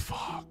exit.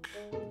 Fuck.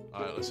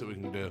 Alright, let's see what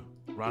we can do.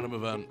 Random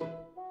event.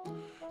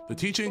 The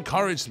teacher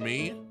encouraged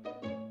me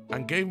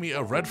and gave me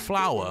a red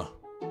flower.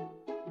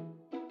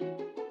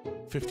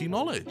 50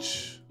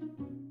 knowledge.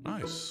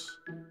 Nice.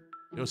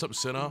 Yo, what's up,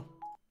 Cinna?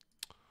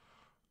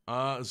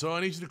 So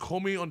I need you to call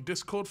me on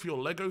Discord for your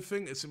Lego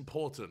thing. It's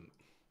important.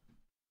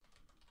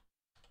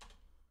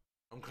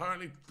 I'm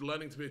currently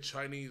learning to be a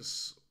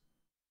Chinese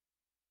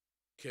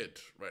kid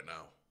right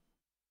now.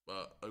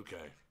 But,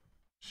 okay.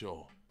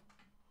 Sure.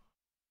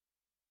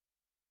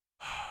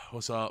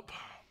 What's up?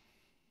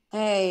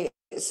 Hey,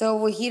 so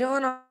wojitoo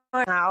in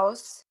our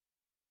house.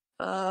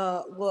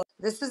 Look,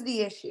 this is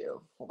the issue.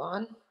 Hold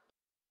on.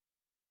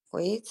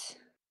 Wait.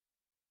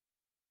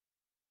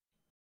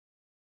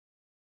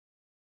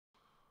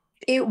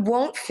 It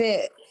won't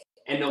fit.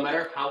 And no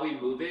matter how we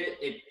move it,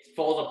 it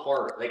falls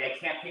apart. Like I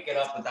can't pick it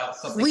up without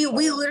something. We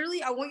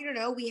literally, I want you to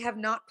know, we have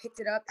not picked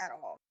it up at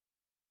all.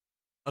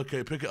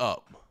 Okay, pick it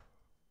up.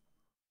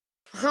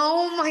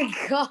 Oh my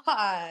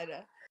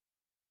god.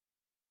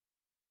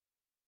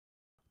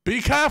 Be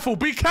careful,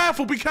 be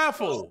careful, be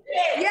careful.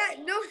 Yeah,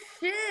 no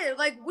shit.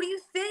 Like, what do you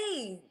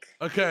think?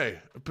 Okay,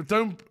 but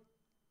don't.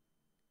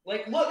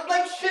 Like, look,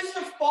 like shit's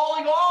just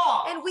falling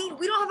off. And we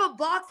don't have a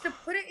box to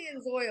put it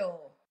in, Zoil.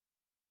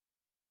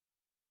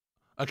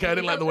 Okay, I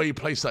didn't like the way you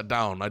placed that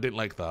down. I didn't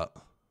like that.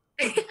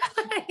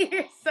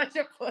 You're such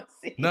a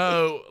pussy.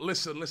 No,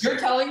 listen. You're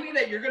telling me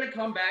that you're gonna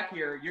come back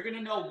here. You're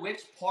gonna know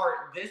which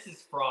part this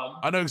is from.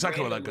 I know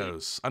exactly where that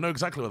goes. I know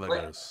exactly where that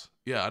goes.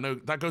 Yeah, I know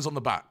that goes on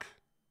the back.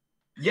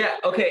 Yeah,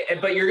 okay,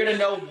 but you're gonna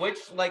know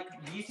which, like,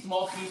 these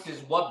small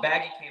pieces, what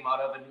bag it came out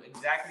of, and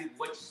exactly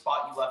which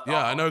spot you left off.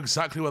 Yeah, I know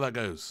exactly where that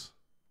goes.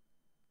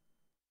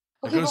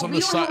 Okay, it goes on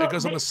the side. It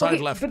goes on the side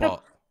left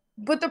part.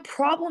 But the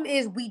problem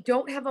is we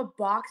don't have a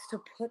box to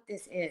put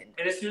this in.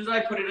 And as soon as I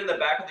put it in the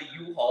back of the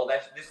U-Haul,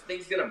 this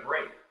thing's gonna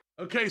break.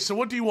 Okay, so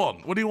what do you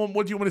want? What do you want?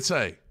 What do you want me to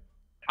say?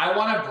 I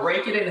want to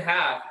break it in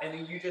half, and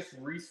then you just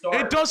restart.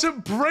 It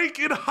doesn't break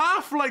in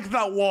half like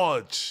that,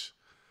 Watch.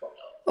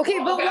 Okay,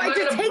 but why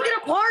just take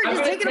it apart?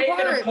 Just take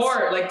it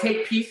apart. Like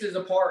take pieces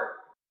apart.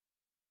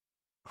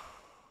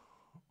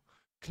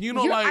 Can you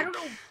not like?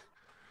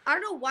 I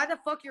don't know why the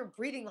fuck you're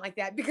breathing like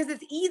that. Because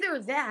it's either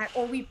that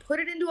or we put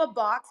it into a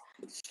box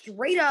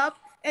straight up,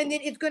 and then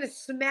it's gonna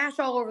smash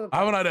all over the place.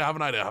 I have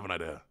an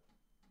idea.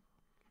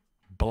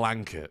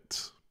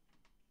 Blanket.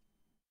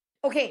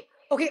 Okay.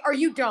 Are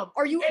you dumb?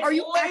 Are you actually?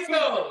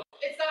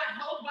 It's not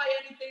held by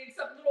anything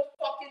except little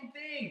fucking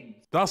things.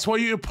 That's why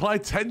you apply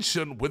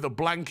tension with a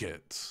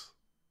blanket.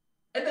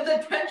 And then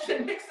the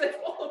tension makes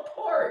it fall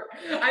apart.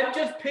 I've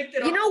just picked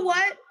it up. You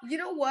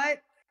know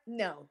what?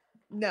 No.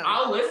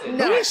 I'll listen.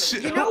 No.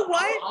 You know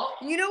what?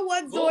 You know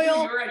what, We'll do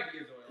Zoil? your idea,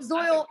 Zoil. Zoil,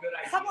 That's a good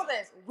idea. how about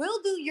this?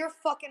 We'll do your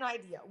fucking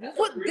idea. We'll That's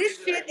put a really this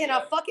good shit in a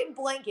idea. fucking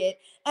blanket,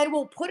 and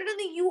we'll put it in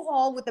the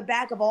U-Haul with the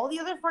back of all the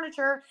other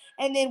furniture,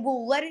 and then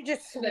we'll let it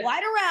just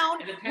slide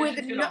around And the with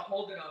tension's gonna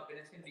hold it up, and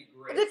it's gonna be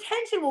great. the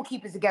tension will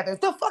keep it together.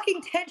 The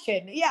fucking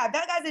tension. Yeah,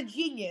 that guy's a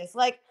genius.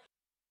 Like,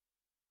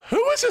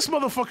 Who is this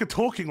motherfucker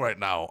talking right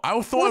now? I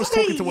thought I was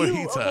talking to you,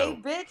 Wojitoo.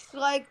 okay, bitch?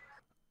 Like,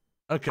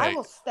 Okay. I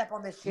will step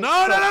on this shit. No.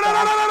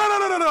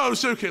 I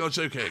was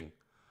joking.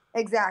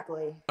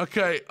 Exactly.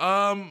 Okay.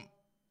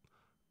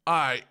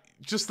 Alright.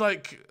 Just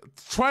like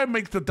try and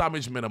make the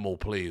damage minimal,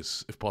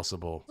 please, if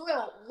possible.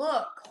 Zoil,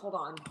 look. Hold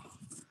on.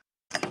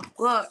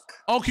 Look.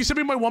 Oh, can you send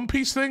me my One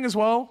Piece thing as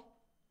well?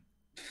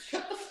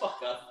 Shut the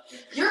fuck up.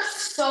 You're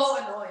so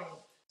annoying.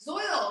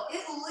 Zoil,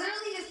 it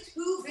literally is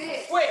too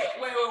big. Wait.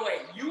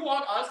 You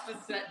want us to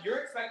send? You're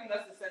expecting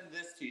us to send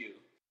this to you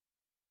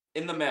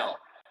in the mail?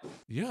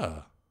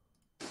 Yeah.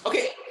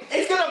 Okay,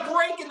 it's gonna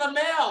break in the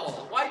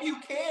mail. Why do you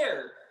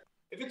care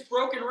if it's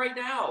broken right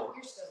now?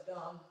 You're so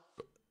dumb.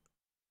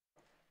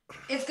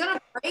 It's gonna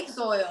break,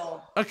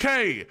 Zoil.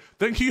 Okay.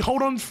 Then can you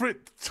hold on to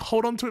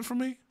it for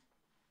me?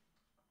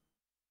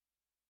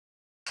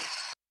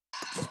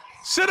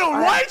 Cinna,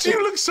 why do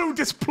you look so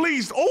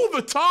displeased all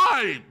the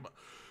time?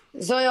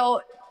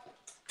 Zoil.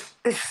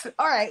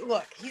 All right,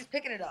 look, he's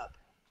picking it up.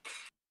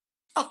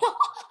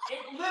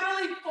 It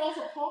literally falls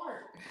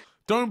apart.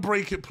 Don't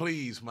break it,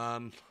 please,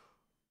 man.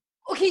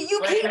 Okay, you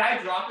can't. Can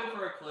I drop it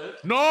for a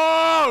clip?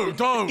 No,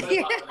 don't.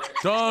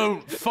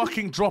 Don't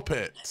fucking drop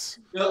it.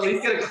 You'll at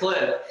least get a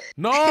clip.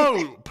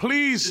 No,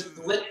 please.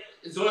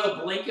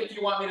 Zoil, blink if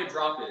you want me to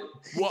drop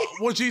it. What,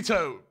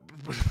 Wojitoo?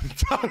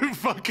 Don't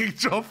fucking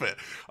drop it.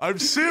 I'm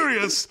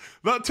serious.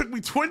 That took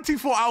me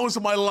 24 hours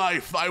of my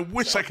life that I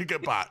wish I could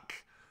get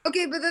back.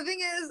 Okay, but the thing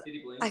is,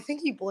 I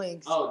think he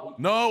blinks. Oh.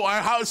 No, I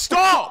have.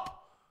 Stop!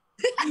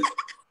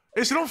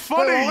 It's not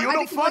funny. Wait, You're I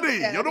not think he blinked funny.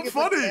 again. You're I think not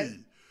he blinked funny.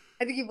 again.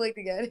 I think he blinked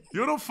again.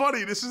 You're not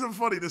funny. This isn't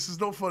funny. This is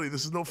not funny.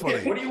 This is not funny.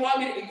 Okay, what do you want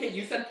me to? Okay,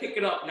 you said pick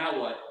it up. Now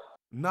what?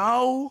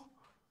 Now,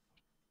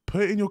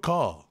 put it in your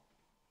car.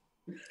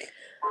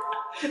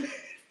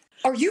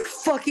 Are you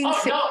fucking Oh,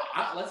 sick? no.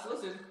 Let's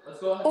listen. Let's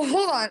go ahead.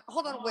 Oh,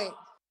 hold on, wait.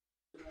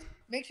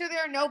 Make sure there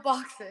are no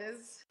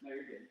boxes. No,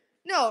 you're good.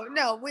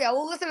 No, yeah,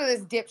 we'll listen to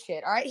this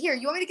dipshit, all right? Here,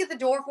 you want me to get the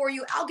door for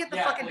you? I'll get the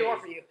fucking door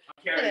for you.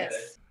 I'm carrying Look at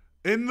this.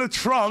 In the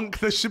trunk,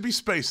 there should be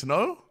space,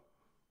 no?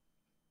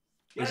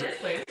 Yeah, Is it-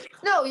 please.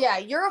 No, yeah,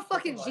 you're a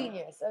fucking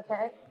genius,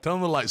 okay? Turn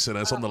on the lights in.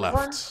 It's on the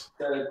left.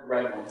 The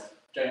red ones.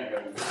 Giant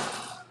red ones.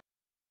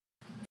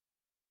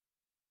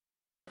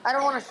 I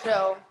don't want to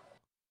show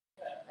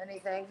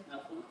anything.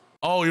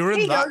 Oh, you're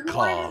in that you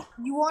car.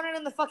 You want it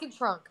in the fucking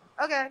trunk.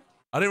 Okay.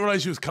 I didn't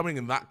realize you was coming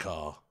in that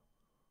car.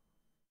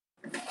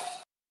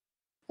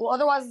 Well,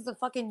 otherwise it's a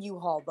fucking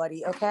U-Haul,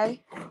 buddy,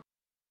 okay?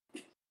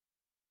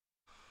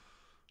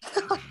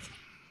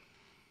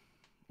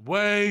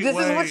 Wait, This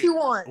is what you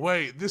want.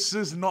 Wait, this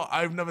is not.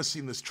 I've never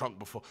seen this trunk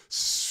before.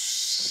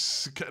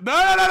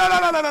 No, no, no, no, no,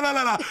 no, no, no, no,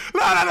 no,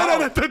 no, no,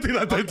 no, don't do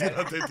that, don't do that,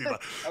 don't do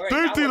that,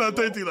 don't do that,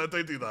 don't do that,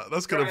 don't do that.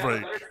 That's gonna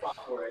break.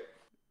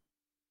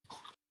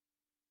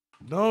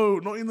 No,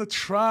 not in the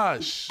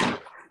trash.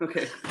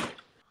 Okay.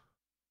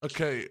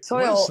 Okay, Zoil.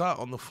 what is that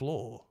on the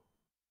floor?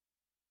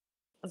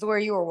 That's where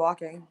you were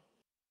walking.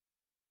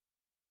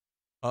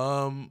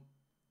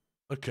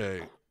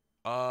 Okay.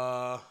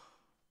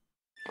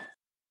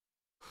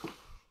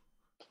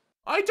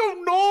 I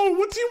don't know.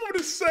 What do you want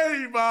to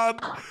say, man?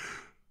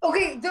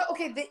 Okay,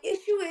 the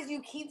issue is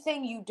you keep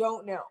saying you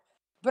don't know.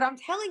 But I'm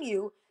telling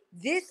you,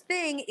 this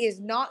thing is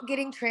not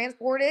getting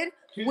transported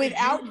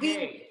without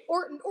being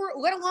or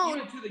let alone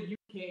even to the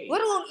UK.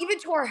 Let alone even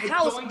to our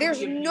house.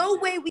 There's no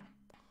way we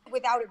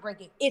without it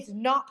breaking. It's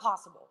not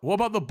possible. What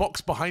about the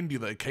box behind you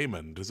that it came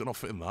in? Does it not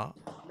fit in that?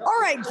 All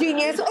right,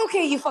 genius.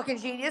 Okay, you fucking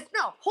genius.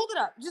 No, hold it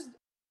up. Just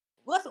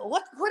let's put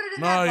it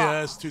in that box. No,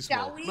 yeah, it's too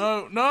small.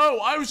 No,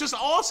 I was just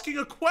asking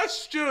a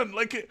question.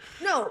 Like it.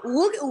 No,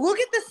 look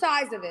at the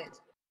size of it.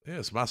 Yeah,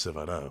 it's massive.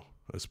 I know.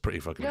 It's pretty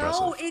fucking No,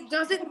 impressive. it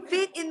doesn't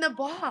fit in the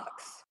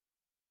box.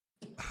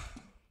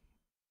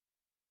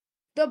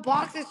 The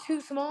box is too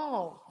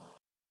small.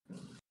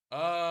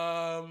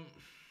 I'm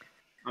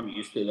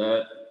used to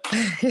that.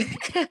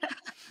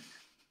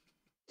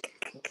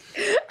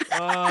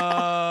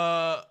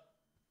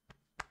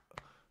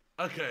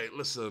 Okay,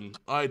 listen.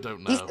 I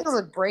don't know. These things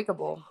look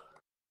breakable.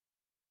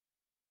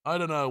 I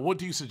don't know. What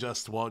do you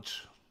suggest to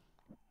watch?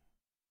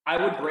 I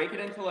would break it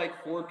into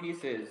like 4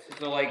 pieces,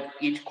 so like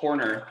each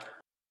corner.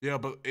 Yeah,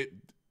 but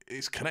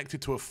it's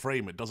connected to a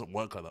frame. It doesn't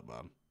work like that,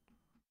 man.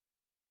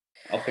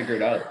 I'll figure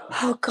it out.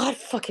 Oh god,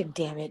 fucking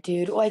damn it,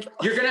 dude! Like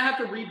you're gonna have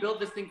to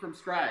rebuild this thing from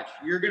scratch.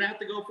 You're gonna have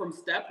to go from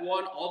step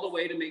 1 all the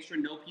way to make sure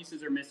no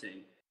pieces are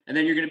missing, and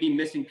then you're gonna be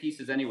missing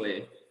pieces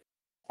anyway.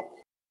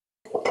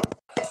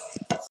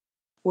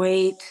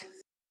 Wait,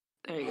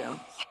 there you go.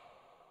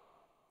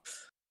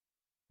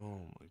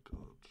 Oh my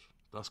god,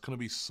 that's gonna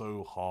be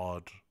so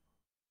hard.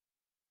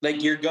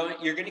 Like you're gonna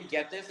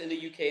get this in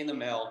the UK in the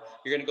mail.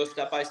 You're gonna go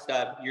step by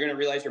step. You're gonna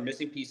realize you're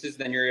missing pieces.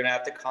 Then you're gonna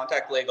have to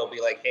contact Lego,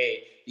 be like,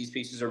 "Hey, these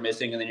pieces are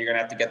missing," and then you're gonna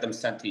have to get them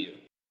sent to you.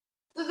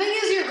 The thing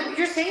is,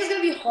 you're saying it's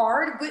gonna be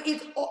hard, but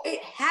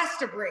it has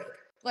to break.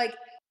 Like,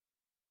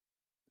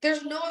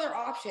 there's no other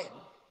option.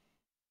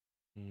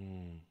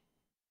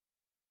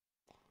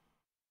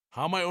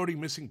 How am I already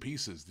missing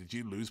pieces? Did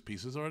you lose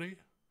pieces already?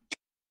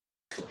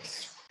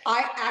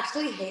 I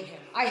actually hate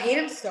him. I hate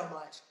him so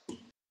much.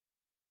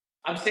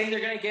 I'm saying they're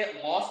gonna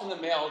get lost in the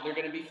mail. They're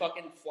gonna be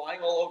fucking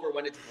flying all over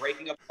when it's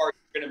breaking apart.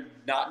 You're gonna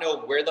not know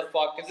where the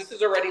fuck, because this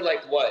is already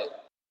like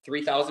what,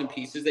 3,000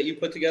 pieces that you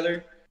put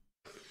together.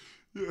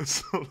 Yeah,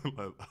 something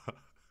like that.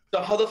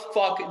 So how the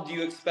fuck do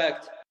you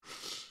expect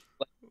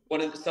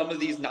like some of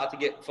these not to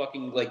get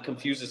fucking like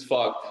confused as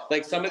fuck?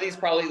 Like some of these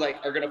probably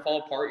like are gonna fall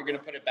apart. You're gonna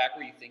put it back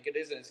where you think it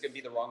is, and it's gonna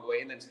be the wrong way,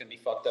 and then it's gonna be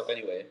fucked up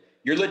anyway.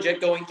 You're legit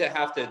going to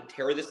have to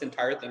tear this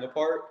entire thing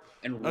apart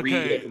and read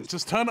it.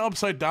 Just turn it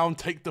upside down.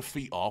 Take the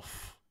feet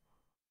off.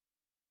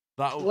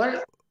 That'll.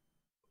 What?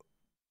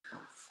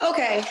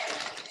 Okay,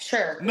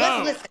 sure.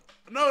 No. Let's listen.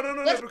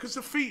 No, because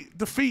the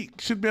feet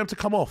should be able to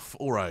come off.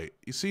 All right,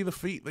 you see the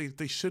feet?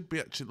 They should be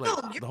actually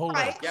like the whole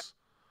legs. Yeah,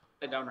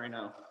 put it down right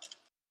now.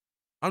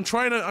 I'm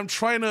trying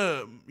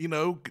to, you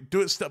know,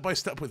 do it step by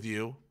step with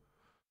you.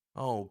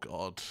 Oh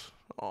god.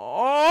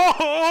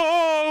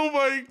 Oh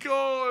my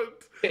god.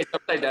 It's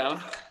upside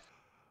down.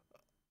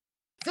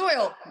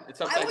 Zoil,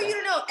 It's I upside want you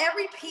down. to know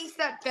every piece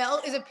that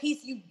fell is a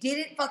piece you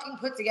didn't fucking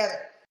put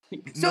together.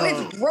 So No.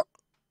 it's broken.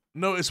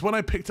 No, it's when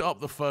I picked it up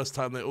the first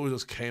time, they all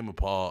just came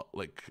apart.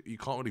 Like, you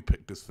can't really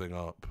pick this thing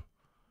up.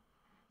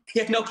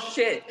 Yeah, no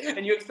shit.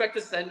 And you expect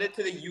to send it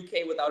to the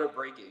UK without it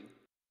breaking.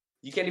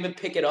 You can't even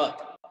pick it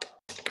up.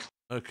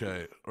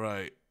 Okay,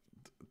 right.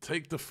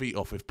 Take the feet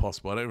off if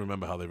possible. I don't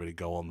remember how they really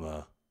go on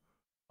there.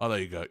 Oh, there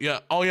you go. Yeah.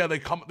 Oh, yeah, they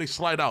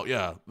slide out.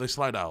 Yeah, they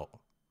slide out.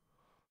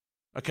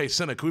 Okay,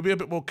 Cinna, can we be a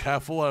bit more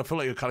careful? I feel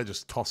like you're kind of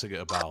just tossing it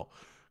about.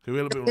 Can we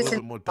be a little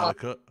bit more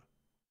delicate?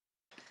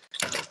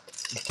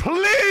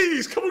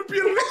 Please, can we be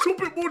a little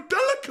bit more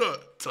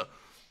delicate?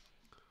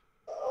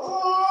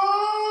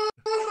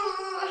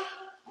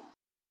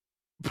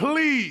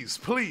 Please,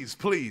 please,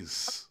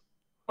 please.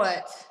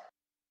 What?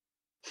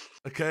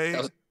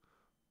 Okay.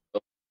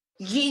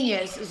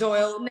 Genius,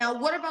 Zoil. Now,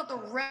 what about the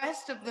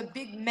rest of the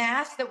big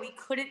mass that we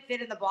couldn't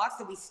fit in the box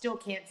that we still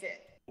can't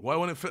fit? Why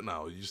won't it fit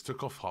now? You just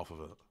took off half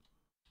of it.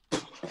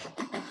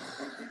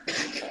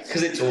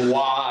 Because it's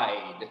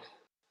wide.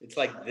 It's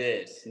like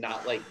this,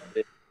 not like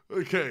this.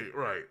 Okay,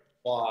 right.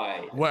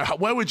 Wide.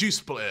 Where would you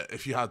split it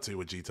if you had to,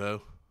 Wojitoo?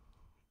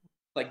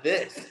 Like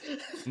this.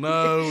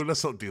 No,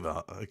 let's not do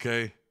that,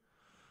 okay?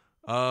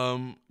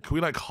 Can we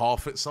like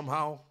half it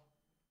somehow?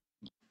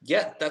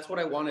 Yeah, that's what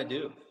I want to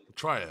do.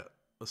 Try it.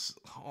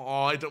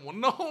 Oh, I don't want.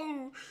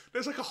 No,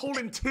 there's like a whole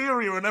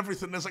interior and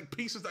everything. There's like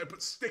pieces that I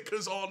put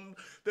stickers on.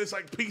 There's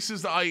like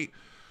pieces that I.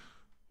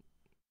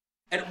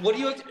 And what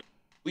do you?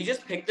 We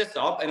just picked this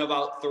up, and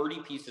about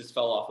 30 pieces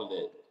fell off of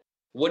it.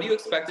 What do you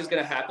expect is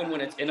going to happen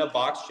when it's in a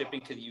box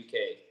shipping to the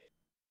UK?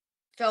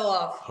 Fell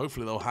off.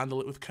 Hopefully they'll handle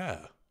it with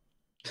care.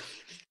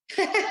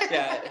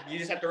 Yeah, you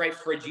just have to write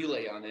fragile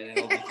on it and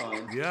it'll be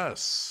fine.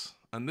 Yes,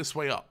 and this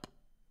way up.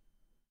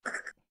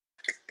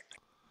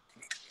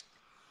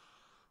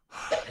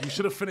 You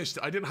should have finished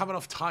it. I didn't have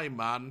enough time,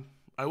 man.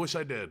 I wish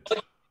I did.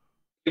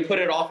 You put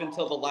it off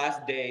until the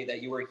last day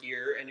that you were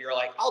here, and you're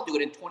like, I'll do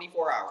it in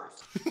 24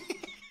 hours.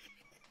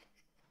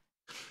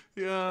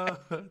 Yeah,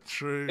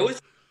 true. It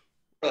was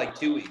for like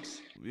 2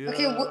 weeks. Yeah,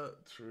 Okay,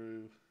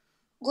 true.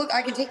 Look,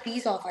 I can take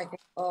these off. I think.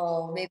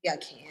 Oh, maybe I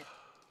can't.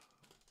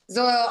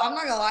 Zoil, I'm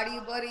not gonna lie to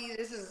you, buddy.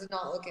 This is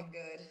not looking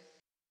good.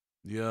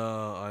 Yeah,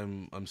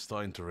 I'm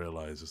starting to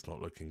realize it's not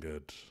looking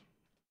good.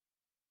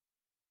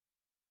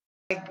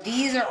 Like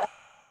these are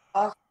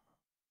off.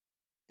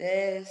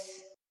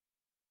 This.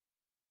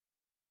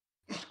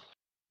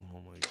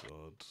 Oh my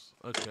god.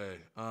 Okay.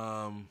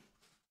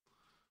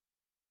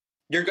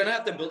 You're gonna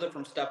have to build it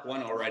from step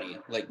one already,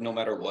 like no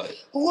matter what.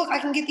 Look, I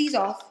can get these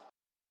off.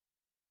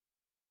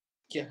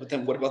 Yeah, but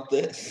then what about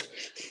this?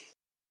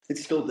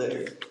 It's still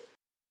there.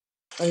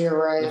 Oh, you're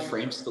right. The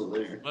frame's still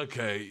there.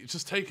 Okay,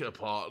 just take it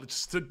apart.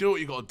 Just do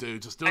what you gotta do.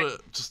 Just do it.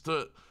 Just do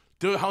it.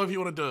 Do it however you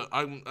want to do it.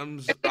 I'm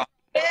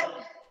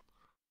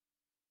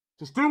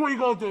just do what you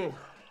gotta do.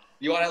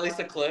 You want at least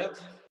a clip?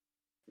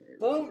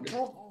 Don't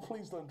drop.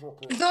 Please don't drop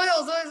it.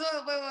 Zoil,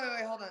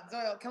 wait, hold on.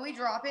 Zoil, can we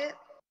drop it?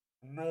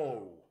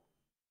 No.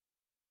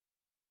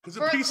 Because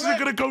the pieces are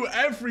gonna go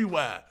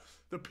everywhere.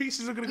 The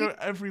pieces are gonna go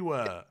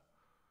everywhere.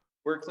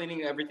 We're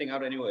cleaning everything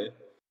out anyway.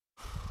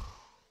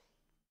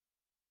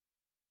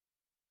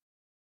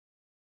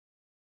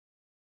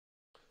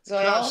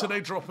 Zoil? Chat, should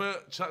they drop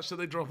it? Chat, should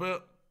they drop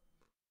it?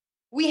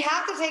 We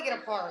have to take it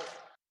apart.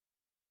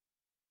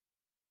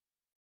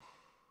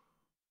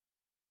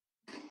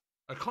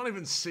 I can't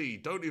even see.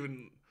 Don't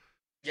even.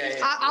 Yeah.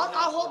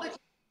 I'll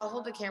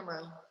hold the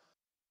camera.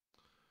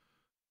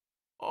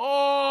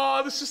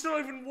 Oh, this is not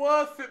even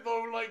worth it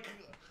though. Like,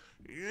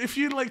 if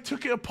you like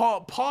took it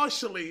apart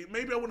partially,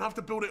 maybe I wouldn't have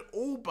to build it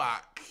all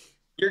back.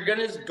 You're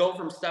gonna go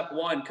from step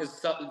one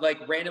because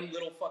like random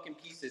little fucking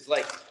pieces.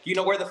 Like, you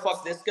know where the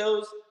fuck this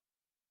goes?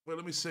 Wait,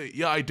 let me see.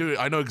 Yeah, I do.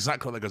 I know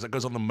exactly where that goes. That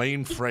goes on the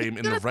main frame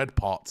in the red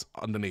part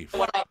underneath.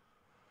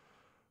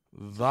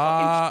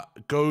 That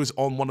goes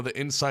on one of the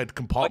inside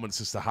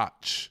compartments. Is the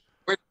hatch.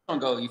 Where's this one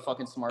go? You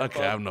fucking smart.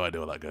 Okay, I have no idea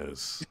where that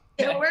goes.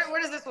 Yeah,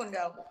 where does this one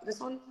go? This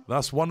one?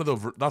 That's one of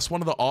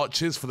the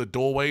arches for the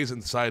doorways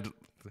inside.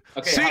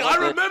 Okay, see, I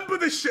remember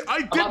this shit.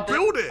 I did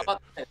build it.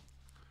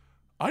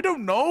 I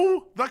don't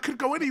know. That could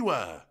go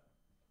anywhere.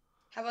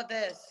 How about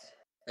this?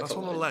 That's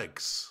one of the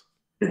legs.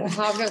 I was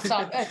gonna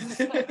stop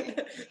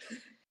that.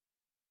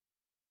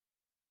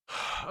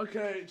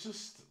 Okay,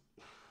 just.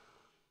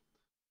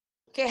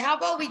 Okay, how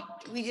about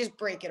we just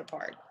break it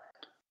apart?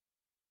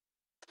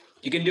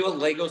 You can do a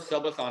Lego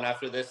subathon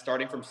after this,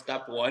 starting from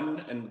step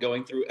one and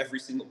going through every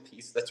single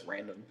piece that's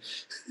random.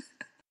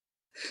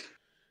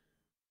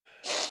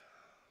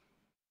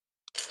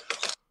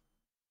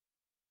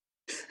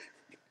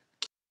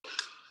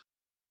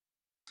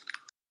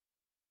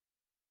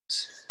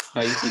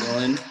 How you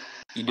feeling?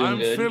 You doing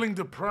good? I'm feeling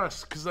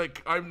depressed because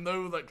like I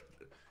know like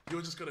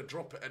you're just gonna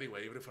drop it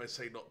anyway, even if I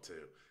say not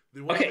to.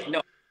 Okay,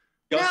 no.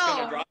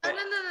 Gonna drop it.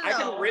 No. I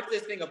can rip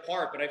this thing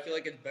apart, but I feel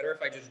like it's better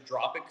if I just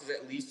drop it because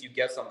at least you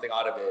get something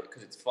out of it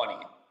because it's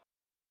funny.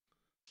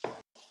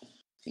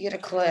 You get a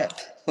clip.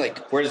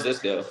 Like, where does this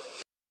go?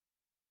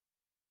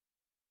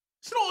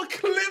 It's not a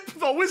clip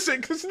though, is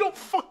it? Because it's not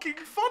fucking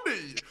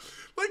funny.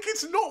 Like,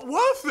 it's not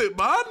worth it,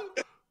 man.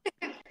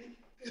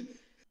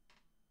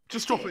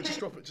 Just drop it. Do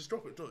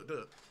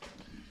it.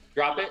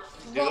 Drop it?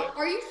 Do it?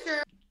 Are you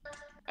sure?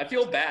 I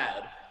feel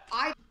bad.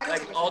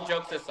 Like, all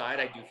jokes aside,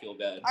 I do feel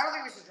bad. I don't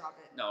think we should drop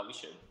it. No, we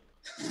should.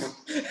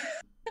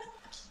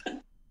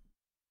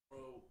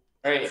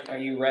 Alright, are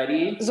you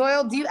ready?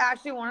 Zoil, do you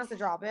actually want us to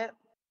drop it?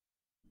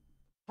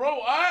 Bro,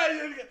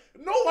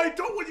 no, I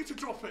don't want you to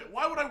drop it.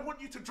 Why would I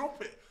want you to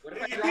drop it? What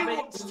if I He drop it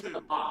wants into to.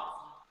 the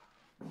box?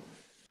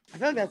 I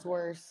feel like that's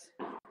worse.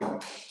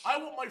 I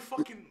want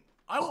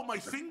my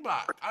thing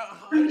back.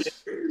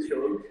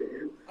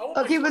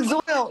 Okay, but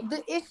Zoil,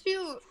 the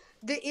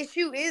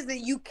issue is that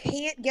you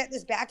can't get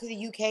this back to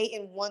the UK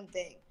in one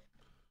thing.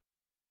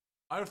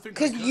 I don't think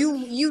because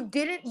you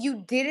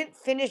didn't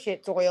finish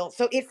it, Zoil.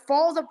 So it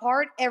falls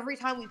apart every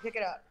time we pick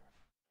it up.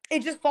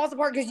 It just falls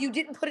apart because you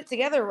didn't put it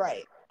together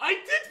right. I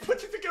did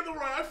put it together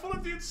right. I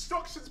followed the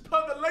instructions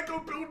per the Lego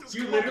Builders.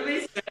 You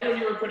literally said when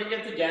you were putting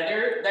it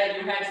together that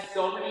you had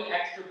so many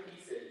extra pieces.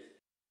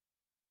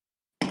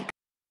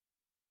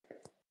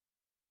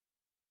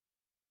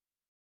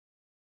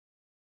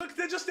 Look,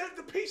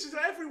 the pieces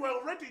are everywhere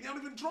already. You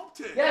haven't even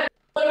dropped it. Yeah,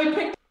 but we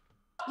picked.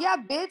 Yeah,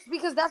 bitch,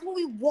 because that's when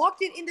we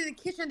walked it into the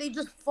kitchen. They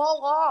just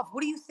fall off.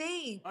 What do you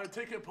think? All right,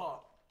 take it apart.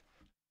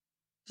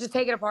 Just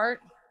take it apart?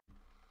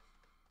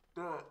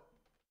 Do it.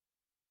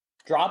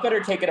 Drop it or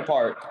take it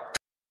apart?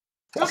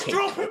 Just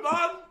drop it,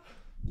 man!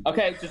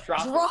 Okay, just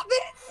drop it. Drop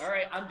it?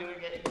 Alright, I'm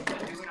doing it.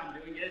 I'm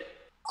doing it.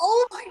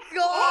 Oh my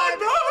god!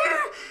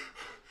 Oh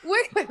no!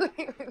 Wait!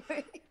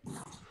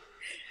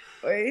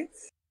 Wait.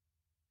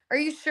 Are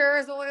you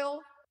sure, Zoil?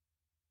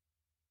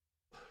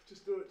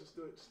 Just do it. Just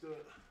do it. Just do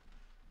it.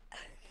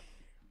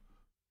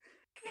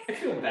 I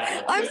feel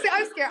bad. I'm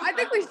scared. I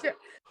think we should.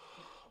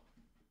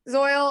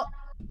 Zoil.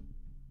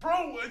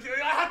 Bro, I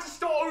had to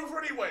start over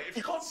anyway. If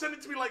you can't send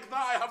it to me like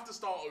that, I have to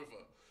start over.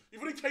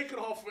 You've only taken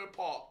half of it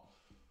apart.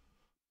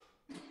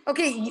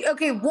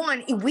 Okay,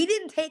 one, we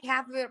didn't take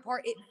half of it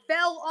apart. It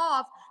fell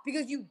off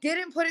because you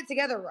didn't put it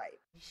together right.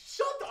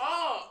 Shut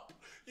up!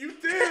 You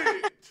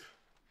did!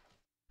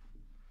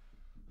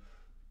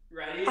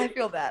 Ready? I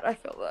feel bad.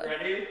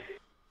 Ready?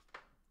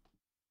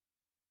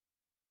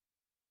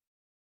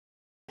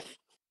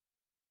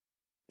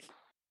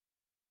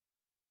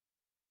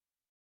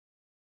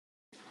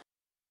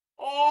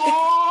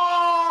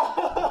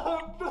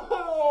 Oh no!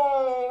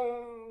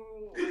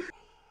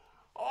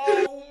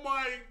 Oh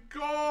my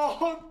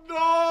god,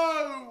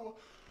 no!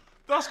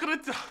 That's gonna.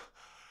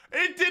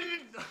 It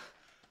didn't.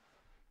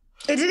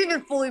 It didn't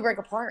even fully break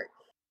apart.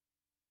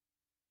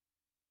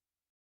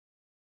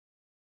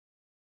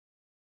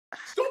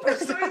 Stop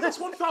it! That's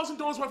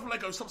 $1,000 worth of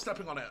Lego. Stop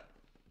stepping on it.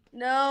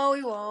 No,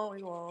 we won't.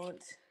 We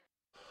won't.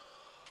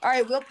 All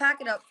right, we'll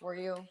pack it up for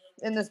you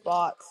in this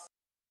box.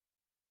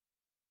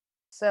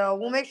 So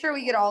we'll make sure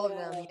we get all of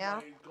them. Yeah.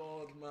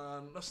 Oh my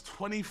god, man, that's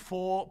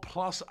 24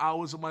 plus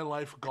hours of my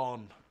life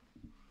gone.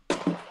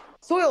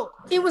 Zoil,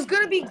 it was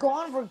gonna be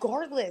gone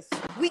regardless.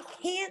 We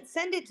can't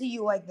send it to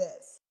you like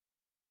this.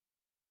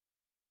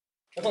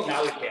 Well,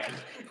 now we can.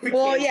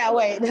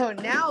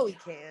 Now we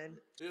can.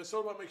 Yeah, it's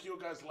all about making your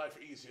guys' life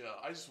easier.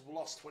 I just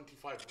lost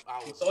 25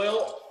 hours.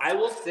 Zoil, I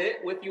will sit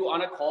with you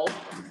on a call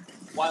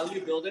while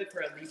you build it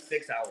for at least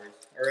 6 hours,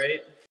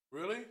 alright?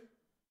 Really?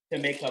 To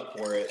make up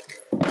for it.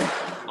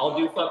 I'll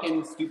do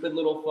fucking stupid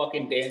little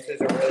fucking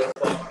dances or whatever the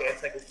fuck,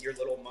 dance like your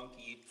little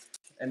monkey.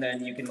 And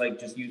then you can like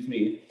just use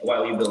me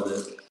while you build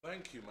it.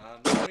 Thank you,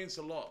 man. That means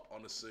a lot,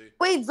 honestly.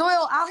 Wait,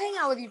 Zoil, I'll hang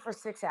out with you for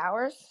 6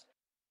 hours.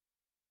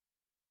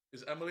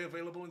 Is Emily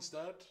available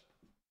instead?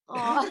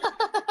 Aw.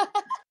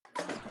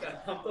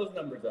 Pump those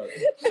numbers up.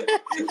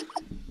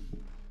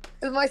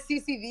 Is my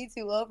CCV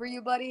too low for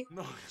you, buddy?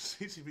 No, your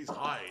CCV's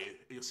high.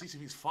 Your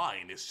CCV's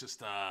fine. It's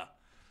just,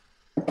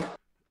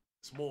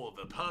 it's more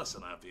the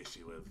person I have the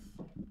issue with.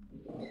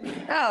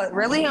 Oh,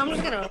 really? I'm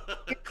just gonna.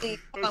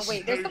 Hold on,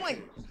 wait. There's some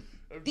like.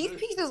 These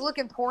pieces look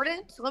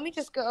important. Let me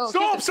just go.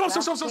 Stop! Stop!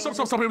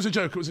 It was a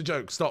joke. It was a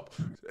joke. Stop.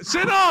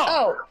 Cinna!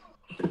 Oh,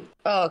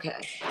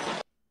 okay.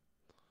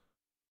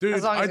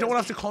 Dude, I don't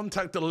want to have to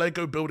contact the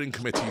Lego building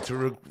committee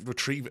to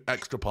retrieve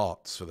extra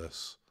parts for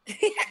this.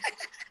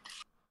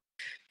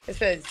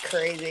 This is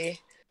crazy.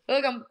 I feel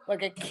like I'm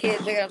like a kid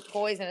picking up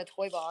toys in a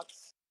toy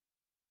box.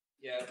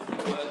 Yeah,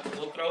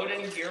 we'll throw it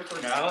in here for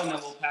now, and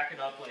then we'll pack it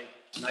up like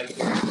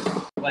nicely.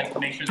 Like,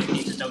 make sure the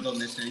pieces don't go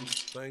missing.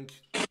 Thank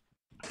you.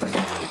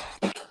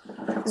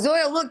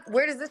 Zoil, look,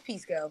 where does this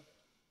piece go?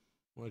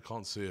 Well, I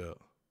can't see it.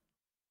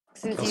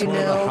 Since That's you one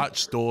of the know.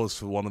 hatch doors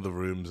for one of the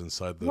rooms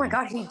inside the. Oh my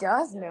god, he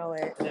does know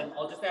it. Then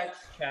I'll just ask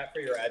chat for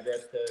your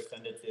address to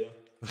send it to.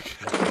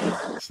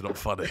 It's not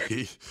funny.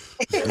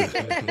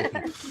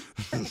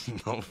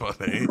 It's not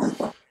funny.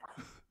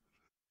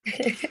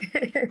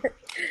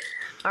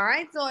 All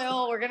right,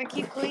 Zoil, we're gonna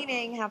keep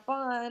cleaning. Have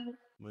fun.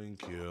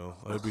 Thank you.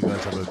 I hope you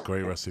guys have a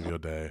great rest of your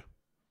day.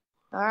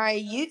 All right,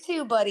 you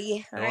too,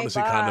 buddy. All It right,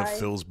 honestly bye. kind of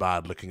feels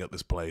bad looking at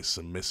this place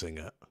and missing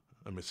it.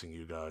 I'm missing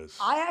you guys.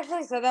 I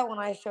actually said that when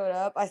I showed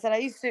up. I said I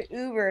used to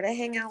Uber to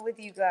hang out with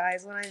you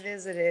guys when I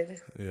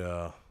visited.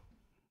 Yeah.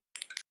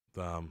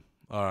 Damn.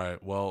 All right.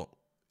 Well,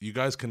 you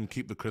guys can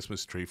keep the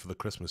Christmas tree for the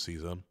Christmas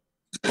season.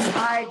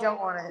 I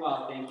don't want it.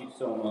 Oh, thank you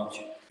so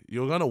much.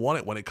 You're gonna want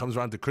it when it comes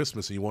around to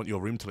Christmas, and you want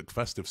your room to look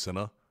festive,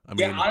 Cinna. I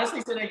mean, Yeah,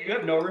 honestly, Cinna, you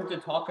have no room to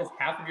talk because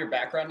half of your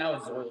background now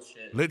is Zoil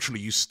shit.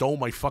 literally, you stole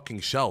my fucking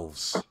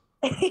shelves.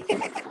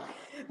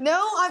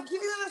 No, I'm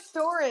keeping them in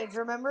storage,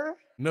 remember?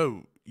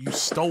 No, you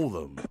stole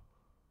them.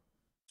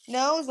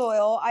 No,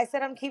 Zoil. I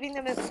said I'm keeping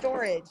them in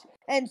storage.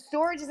 And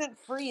storage isn't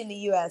free in the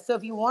US. So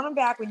if you want them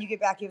back when you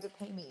get back, you have to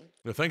pay me.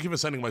 Yeah, thank you for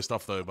sending my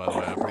stuff, though. By the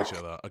way, I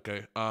appreciate that.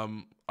 Okay. All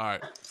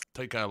right.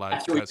 Take care,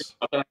 lads. Guys.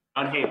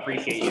 Hey,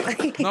 appreciate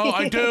you. No,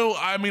 I do.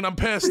 I mean, I'm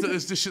pissed that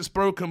this shit's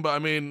broken, but I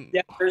mean,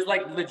 Yeah, there's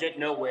like legit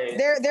no way.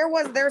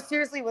 There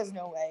seriously was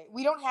no way.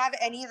 We don't have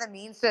any of the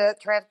means to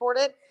transport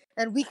it,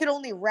 and we could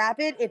only wrap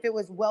it if it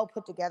was well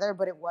put together,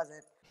 but it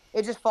wasn't.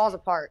 It just falls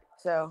apart.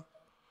 So.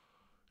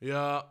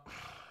 yeah.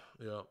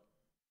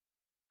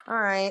 All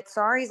right.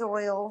 Sorry,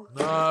 Zoil.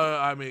 No,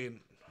 I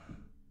mean,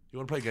 you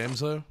want to play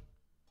games though?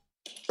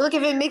 Look,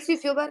 if it makes you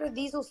feel better,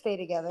 these will stay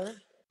together.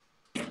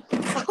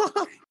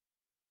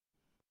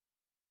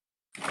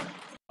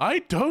 I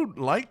don't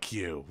like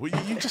you. You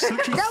just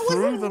literally That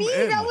threw wasn't them me.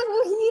 in. That was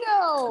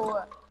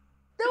Wojitoo.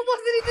 That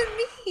wasn't even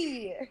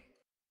me.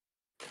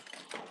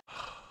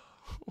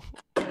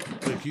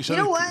 Look, You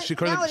know what?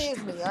 Now it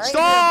is me. All right.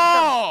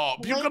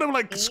 Stop! You're Blame gonna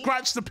like me.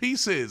 scratch the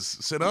pieces,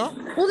 Cinna.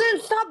 Well,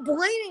 then stop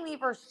blaming me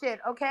for shit,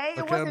 okay?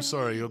 It Okay, I'm wasn't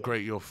sorry. me. You're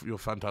great. You're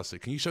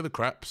fantastic. Can you show the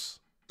craps?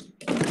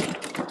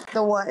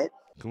 The what?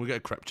 Can we get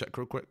a crap check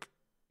real quick?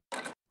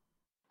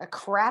 A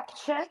crap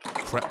check?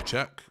 Crap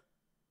check.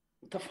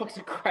 What the fuck's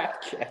a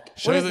crap check?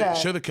 Show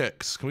the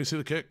kicks. Can we see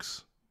the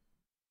kicks?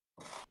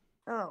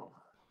 Oh.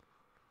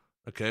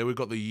 Okay, we've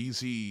got the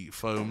Yeezy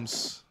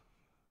foams.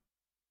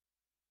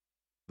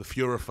 The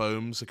Fura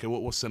foams. Okay,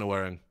 what's Cinna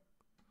wearing?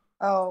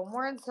 Oh, I'm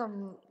wearing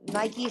some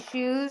Nike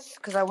shoes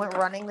because I went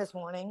running this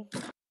morning.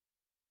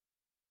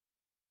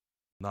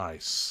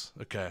 Nice.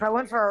 Okay. I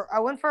went for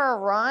a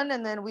run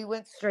and then we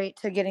went straight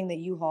to getting the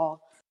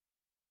U-Haul.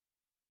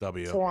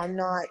 W. So I'm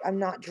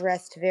not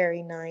dressed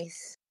very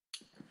nice.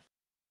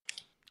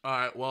 All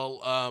right.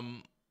 Well,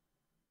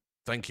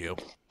 thank you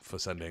for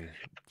sending.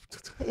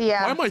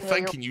 Yeah. Why am I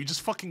thanking you? You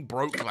just fucking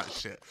broke that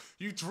shit.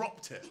 You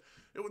dropped it.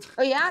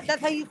 Oh yeah, that's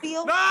how you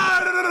feel?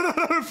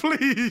 No,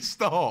 please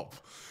stop.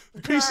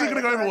 The pieces are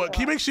gonna go everywhere.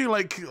 Can you make sure you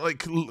like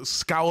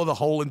scour the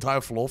whole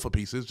entire floor for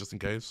pieces just in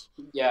case?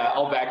 Yeah,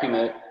 I'll vacuum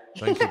it.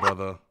 Thank you,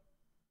 brother.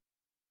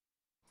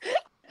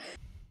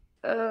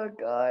 Oh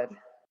god.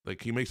 Like,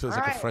 can you make sure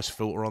there's like a fresh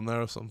filter on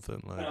there or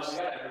something? Like,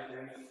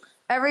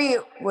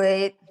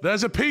 Wait.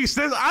 there's a piece.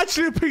 There's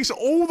actually a piece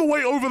all the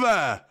way over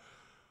there.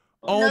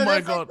 Oh No,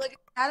 my that's god. like a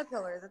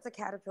caterpillar. That's a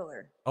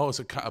caterpillar. Oh, it's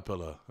a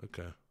caterpillar.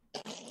 Okay.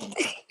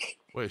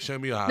 Wait, show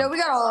me your hand. No, we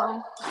got all of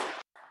them.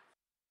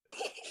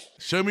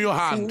 Show me your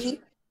hand.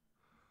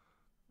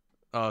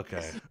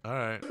 Okay. All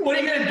right. What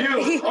are you gonna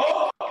do?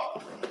 Oh,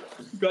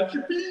 got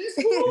your piece.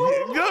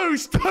 No,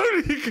 stop.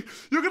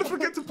 You're gonna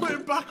forget to put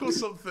it back or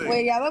something.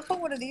 Wait, yeah, I'm gonna put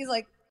one of these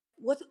like.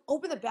 Let's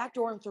open the back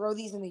door and throw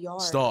these in the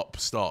yard. Stop.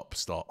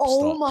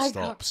 Oh my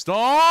god.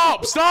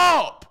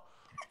 Stop.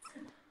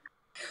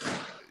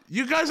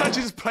 You guys are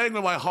just playing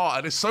with my heart,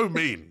 and it's so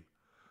mean.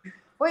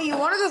 Wait, you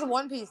wanted this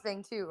One Piece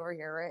thing too over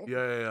here, right?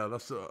 Yeah.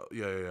 That's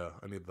yeah.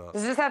 I need that.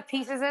 Does this have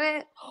pieces in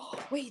it?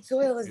 Wait,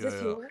 Zoil, is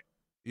this yours?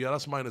 Yeah,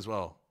 that's mine as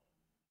well.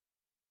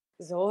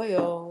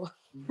 Zoil.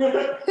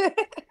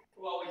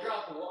 Well, we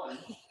dropped one.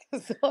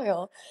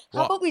 Zoil.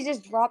 How about we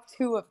just drop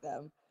 2 of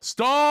them?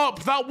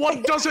 Stop! That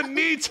one doesn't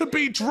need to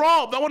be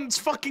dropped. That one's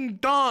fucking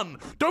done.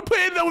 Don't put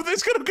it in there with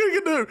this.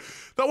 No.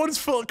 That one's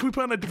full. Can we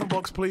put it in a different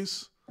box,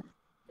 please?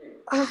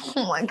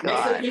 Oh my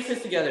god. Mix the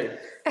pieces together.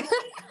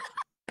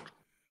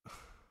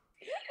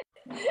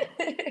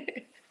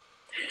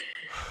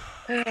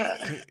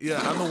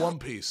 Yeah, and the One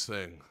Piece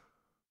thing.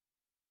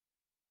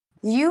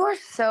 You are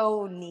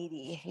so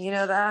needy. You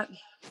know that?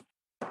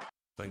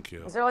 Thank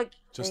you. Is there like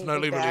just no,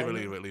 leave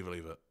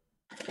it.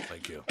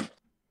 Thank you.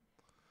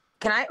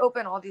 Can I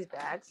open all these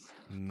bags?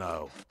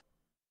 No.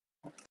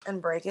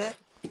 And break it?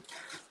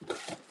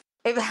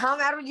 How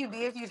mad would you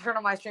be if you turn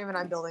on my stream and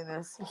I'm building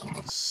this?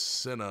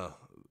 Cinna,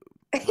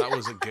 that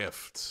was a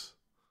gift.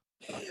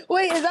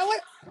 Wait, is that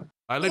what?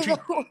 I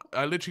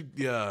literally,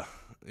 yeah,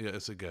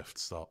 it's a gift.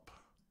 Stop.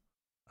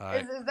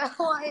 Is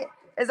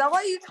that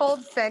why you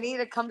told Senny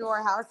to come to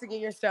our house to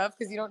get your stuff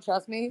because you don't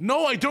trust me?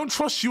 No, I don't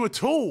trust you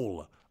at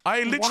all.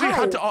 I literally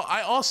had to. I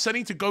asked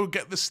Senny to go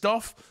get the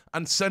stuff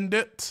and send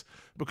it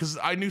because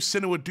I knew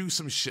Cinna would do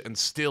some shit and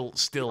steal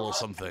or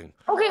something.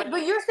 Okay,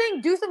 but you're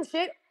saying do some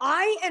shit.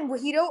 I and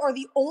Wojitoo are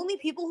the only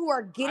people who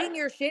are getting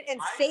your shit and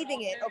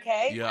saving it.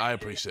 Okay? Yeah, I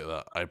appreciate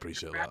that.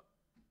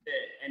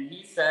 And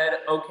he said,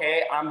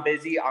 "Okay, I'm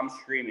busy. I'm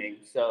streaming."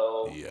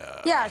 So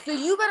yeah. So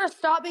you better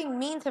stop being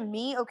mean to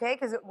me, okay?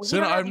 Because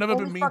Cinna, I've never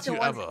been mean to you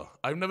ever.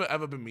 I've never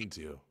ever been mean to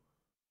you.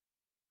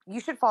 You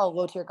should follow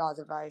low tier God's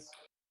advice.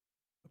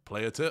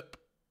 Player tip.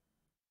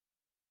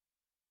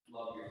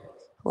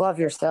 Love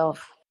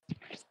yourself.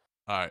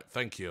 All right,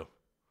 thank you.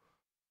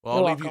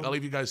 Well, I'll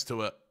leave you guys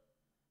to it.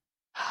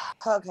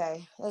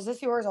 Okay. Is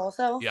this yours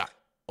also? Yeah,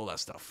 all that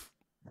stuff.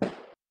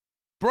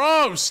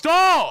 Bro,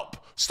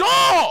 stop!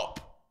 Stop!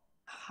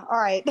 All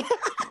right.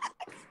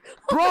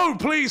 Bro,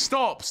 please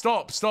stop.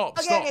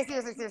 Okay,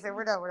 seriously.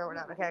 We're done.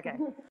 Okay.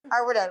 All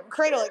right, we're done.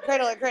 Cradle it.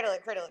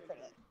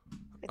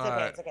 It's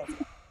okay.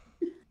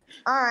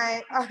 All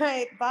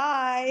right.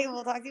 Bye.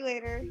 We'll talk to you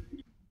later.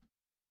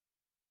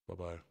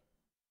 Bye-bye.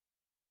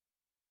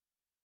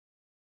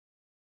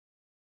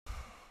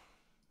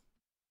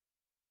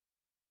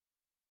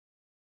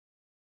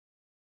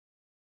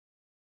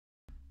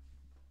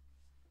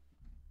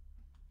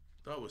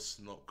 That was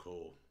not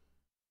cool.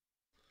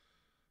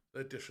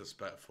 They're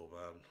disrespectful,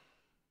 man.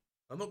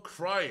 I'm not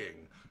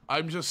crying.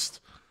 I'm just...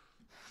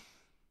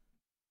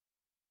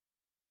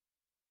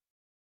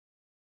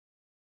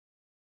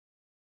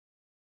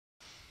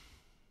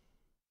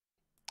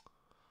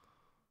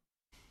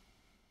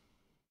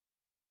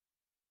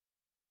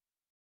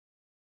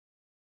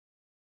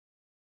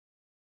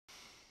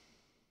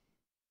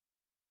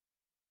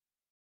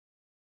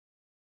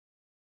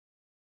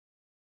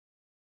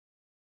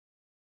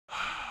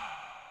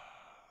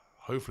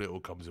 Hopefully it all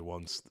comes in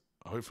one.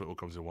 Hopefully it all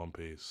comes in one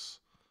piece.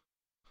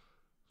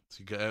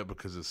 Do you get it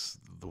because it's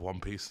the One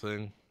Piece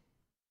thing?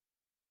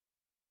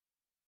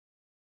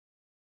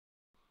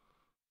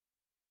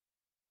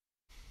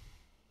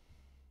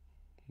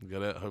 You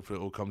get it? Hopefully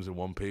it all comes in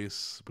one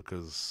piece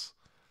because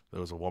there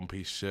was a One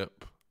Piece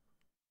ship.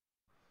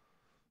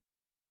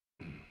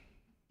 All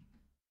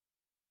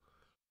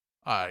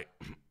right.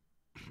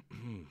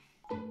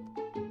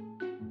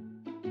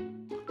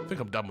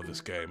 I'm done with this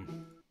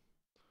game.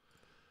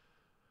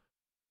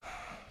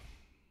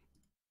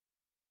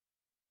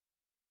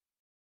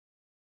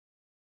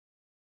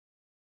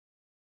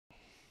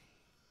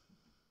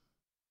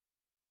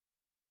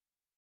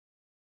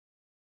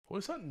 What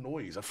is that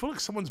noise? I feel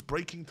like someone's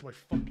breaking into my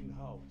fucking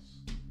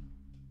house.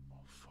 Oh,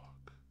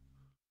 fuck.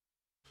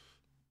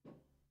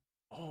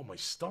 Oh, my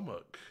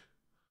stomach.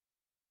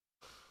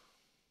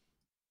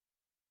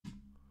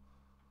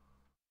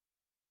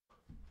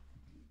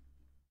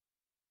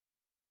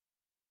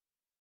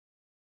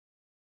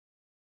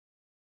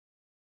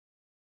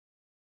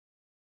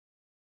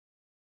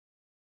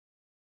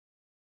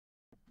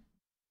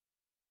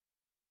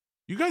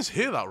 You guys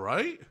hear that,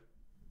 right?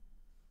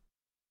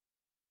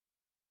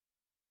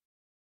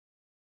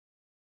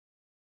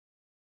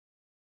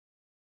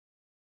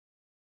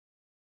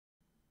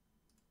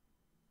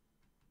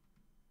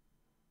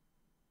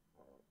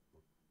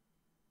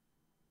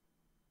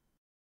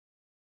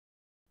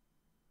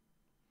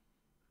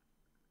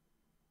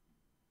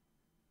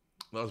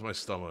 That was my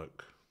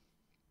stomach.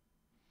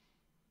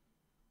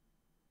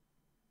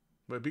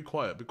 Wait, be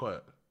quiet, be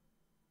quiet.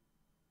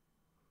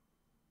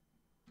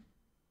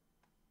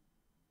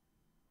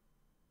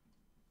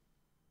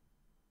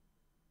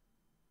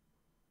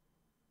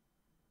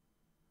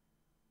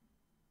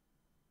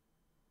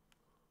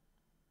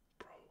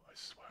 Bro, I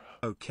swear.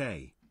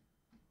 Okay.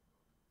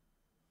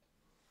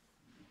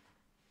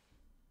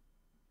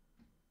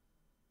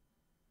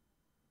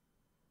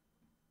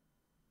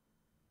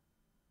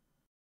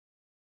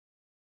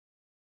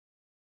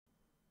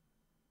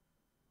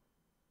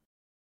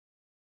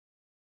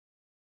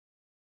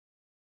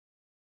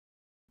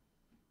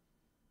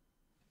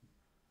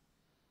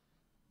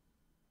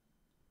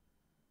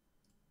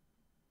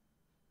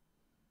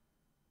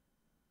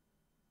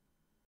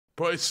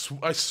 Bro, I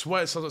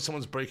swear it sounds like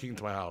someone's breaking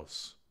into my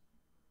house.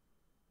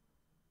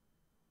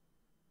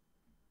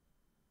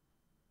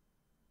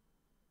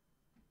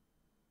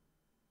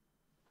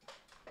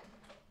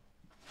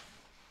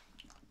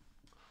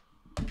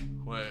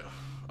 Wait,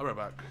 I'll be right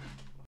back.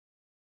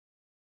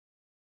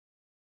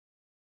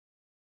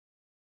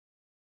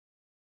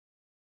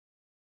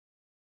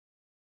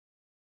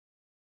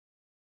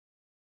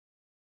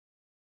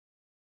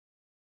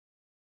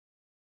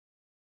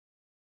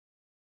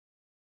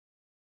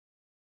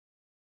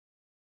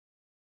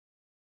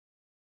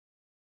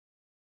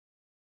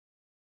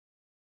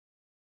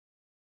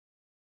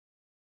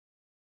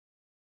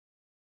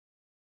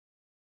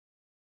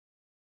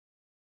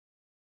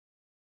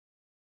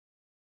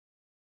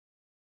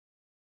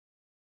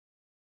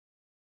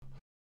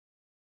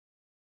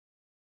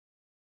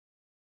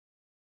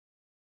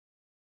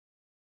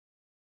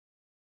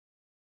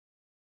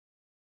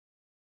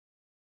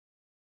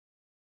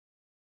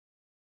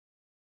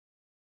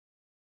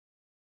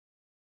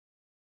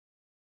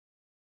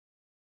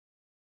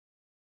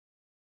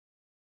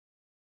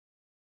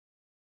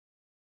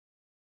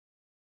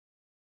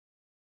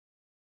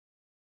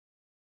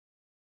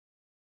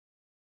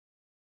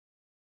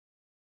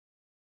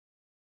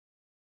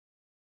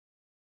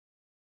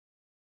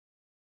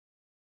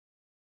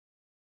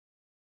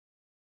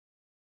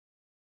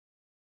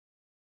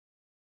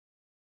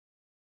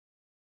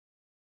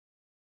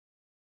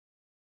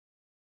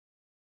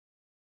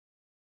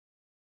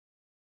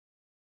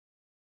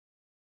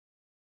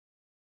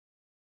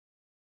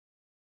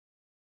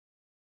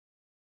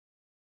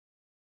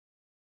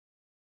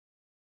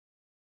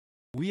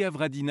 Oui,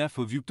 Avradina,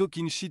 faut vu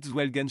talking shit,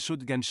 Zoil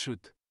gunshot,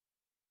 gunshot.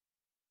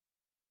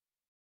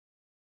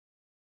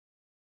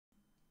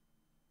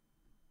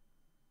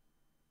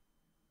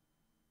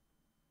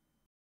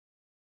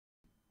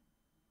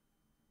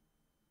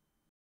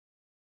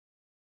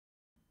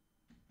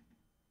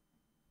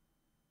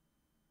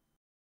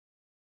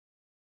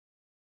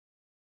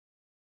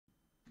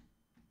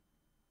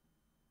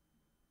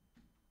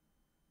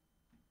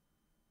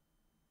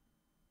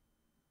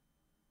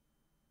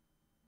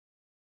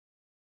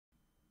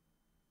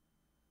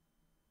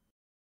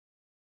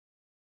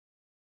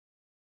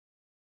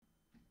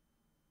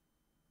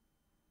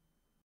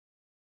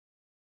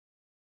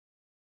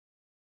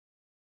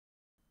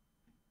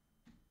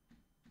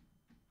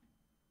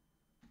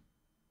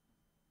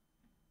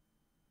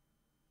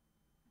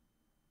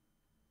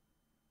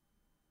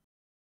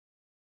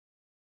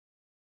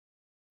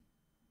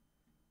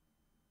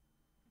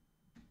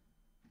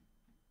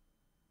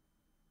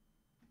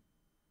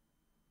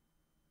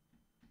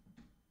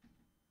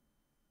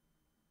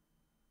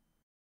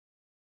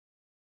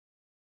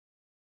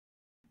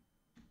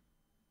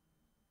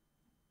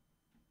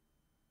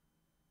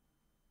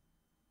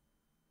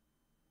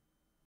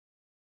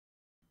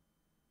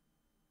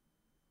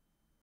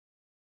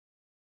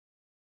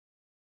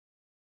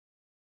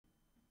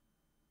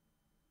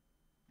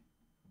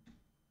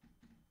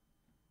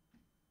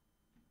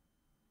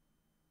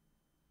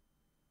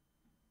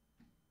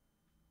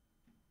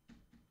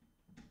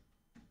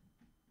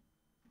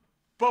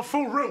 But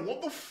for real,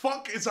 what the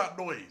fuck is that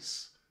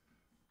noise?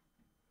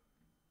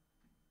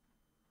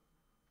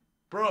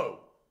 Bro,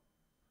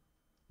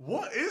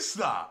 what is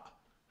that?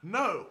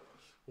 No.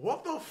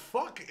 What the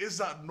fuck is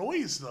that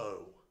noise,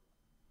 though?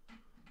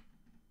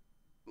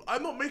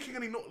 I'm not making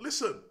any noise.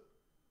 Listen.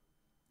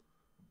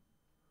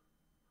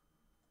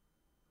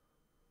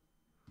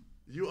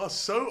 You are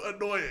so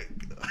annoying.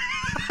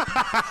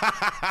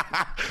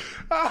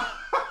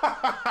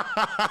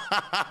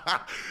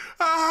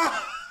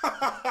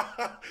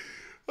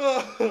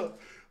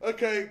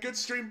 Okay, good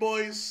stream,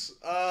 boys.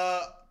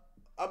 I'm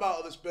out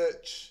of this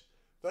bitch.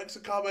 Thanks for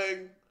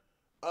coming.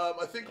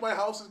 I think my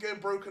house is getting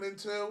broken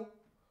into.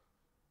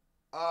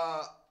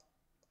 I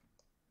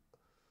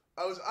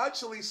was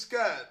actually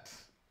scared.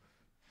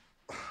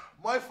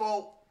 My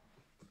fault.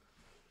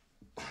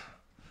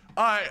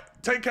 Alright,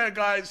 take care,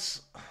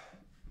 guys.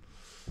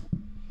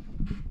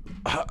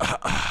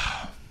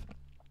 I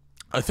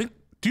think...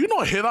 Do you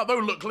not hear that, though?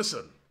 Look,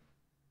 listen.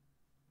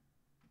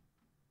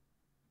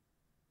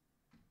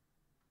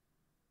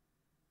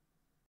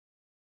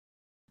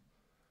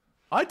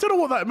 I don't know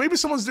what that... Maybe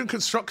someone's doing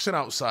construction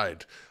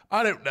outside.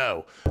 I don't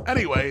know.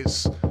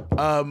 Anyways,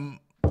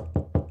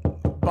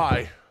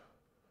 bye.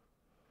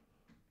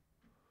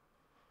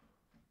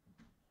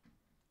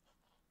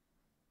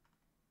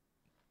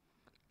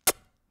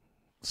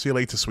 See you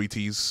later,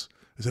 sweeties.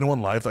 Is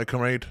anyone live that I can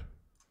raid?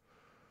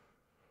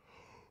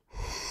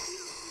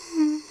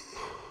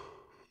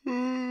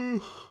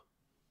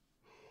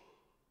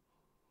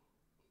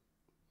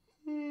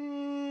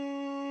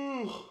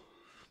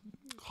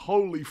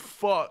 Holy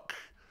fuck.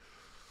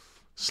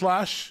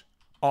 /RAIDBRITT.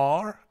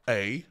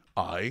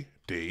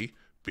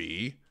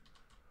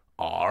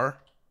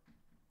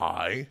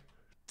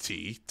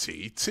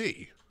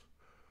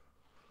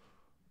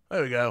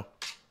 There we go.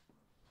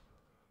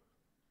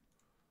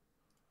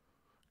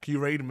 Can you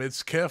raid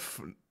Midskiff?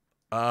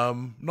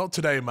 Not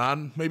today,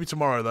 man. Maybe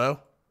tomorrow, though.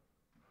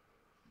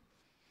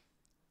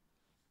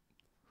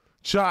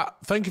 Chat,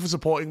 thank you for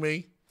supporting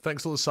me.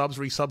 Thanks for all the subs,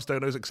 resubs,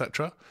 donos,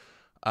 etc.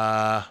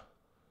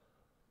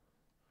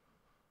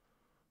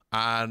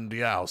 And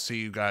yeah, I'll see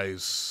you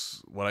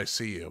guys when I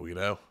see you, you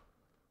know?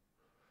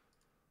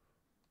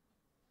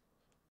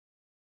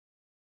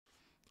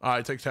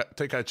 Alright, take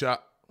care,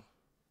 chat.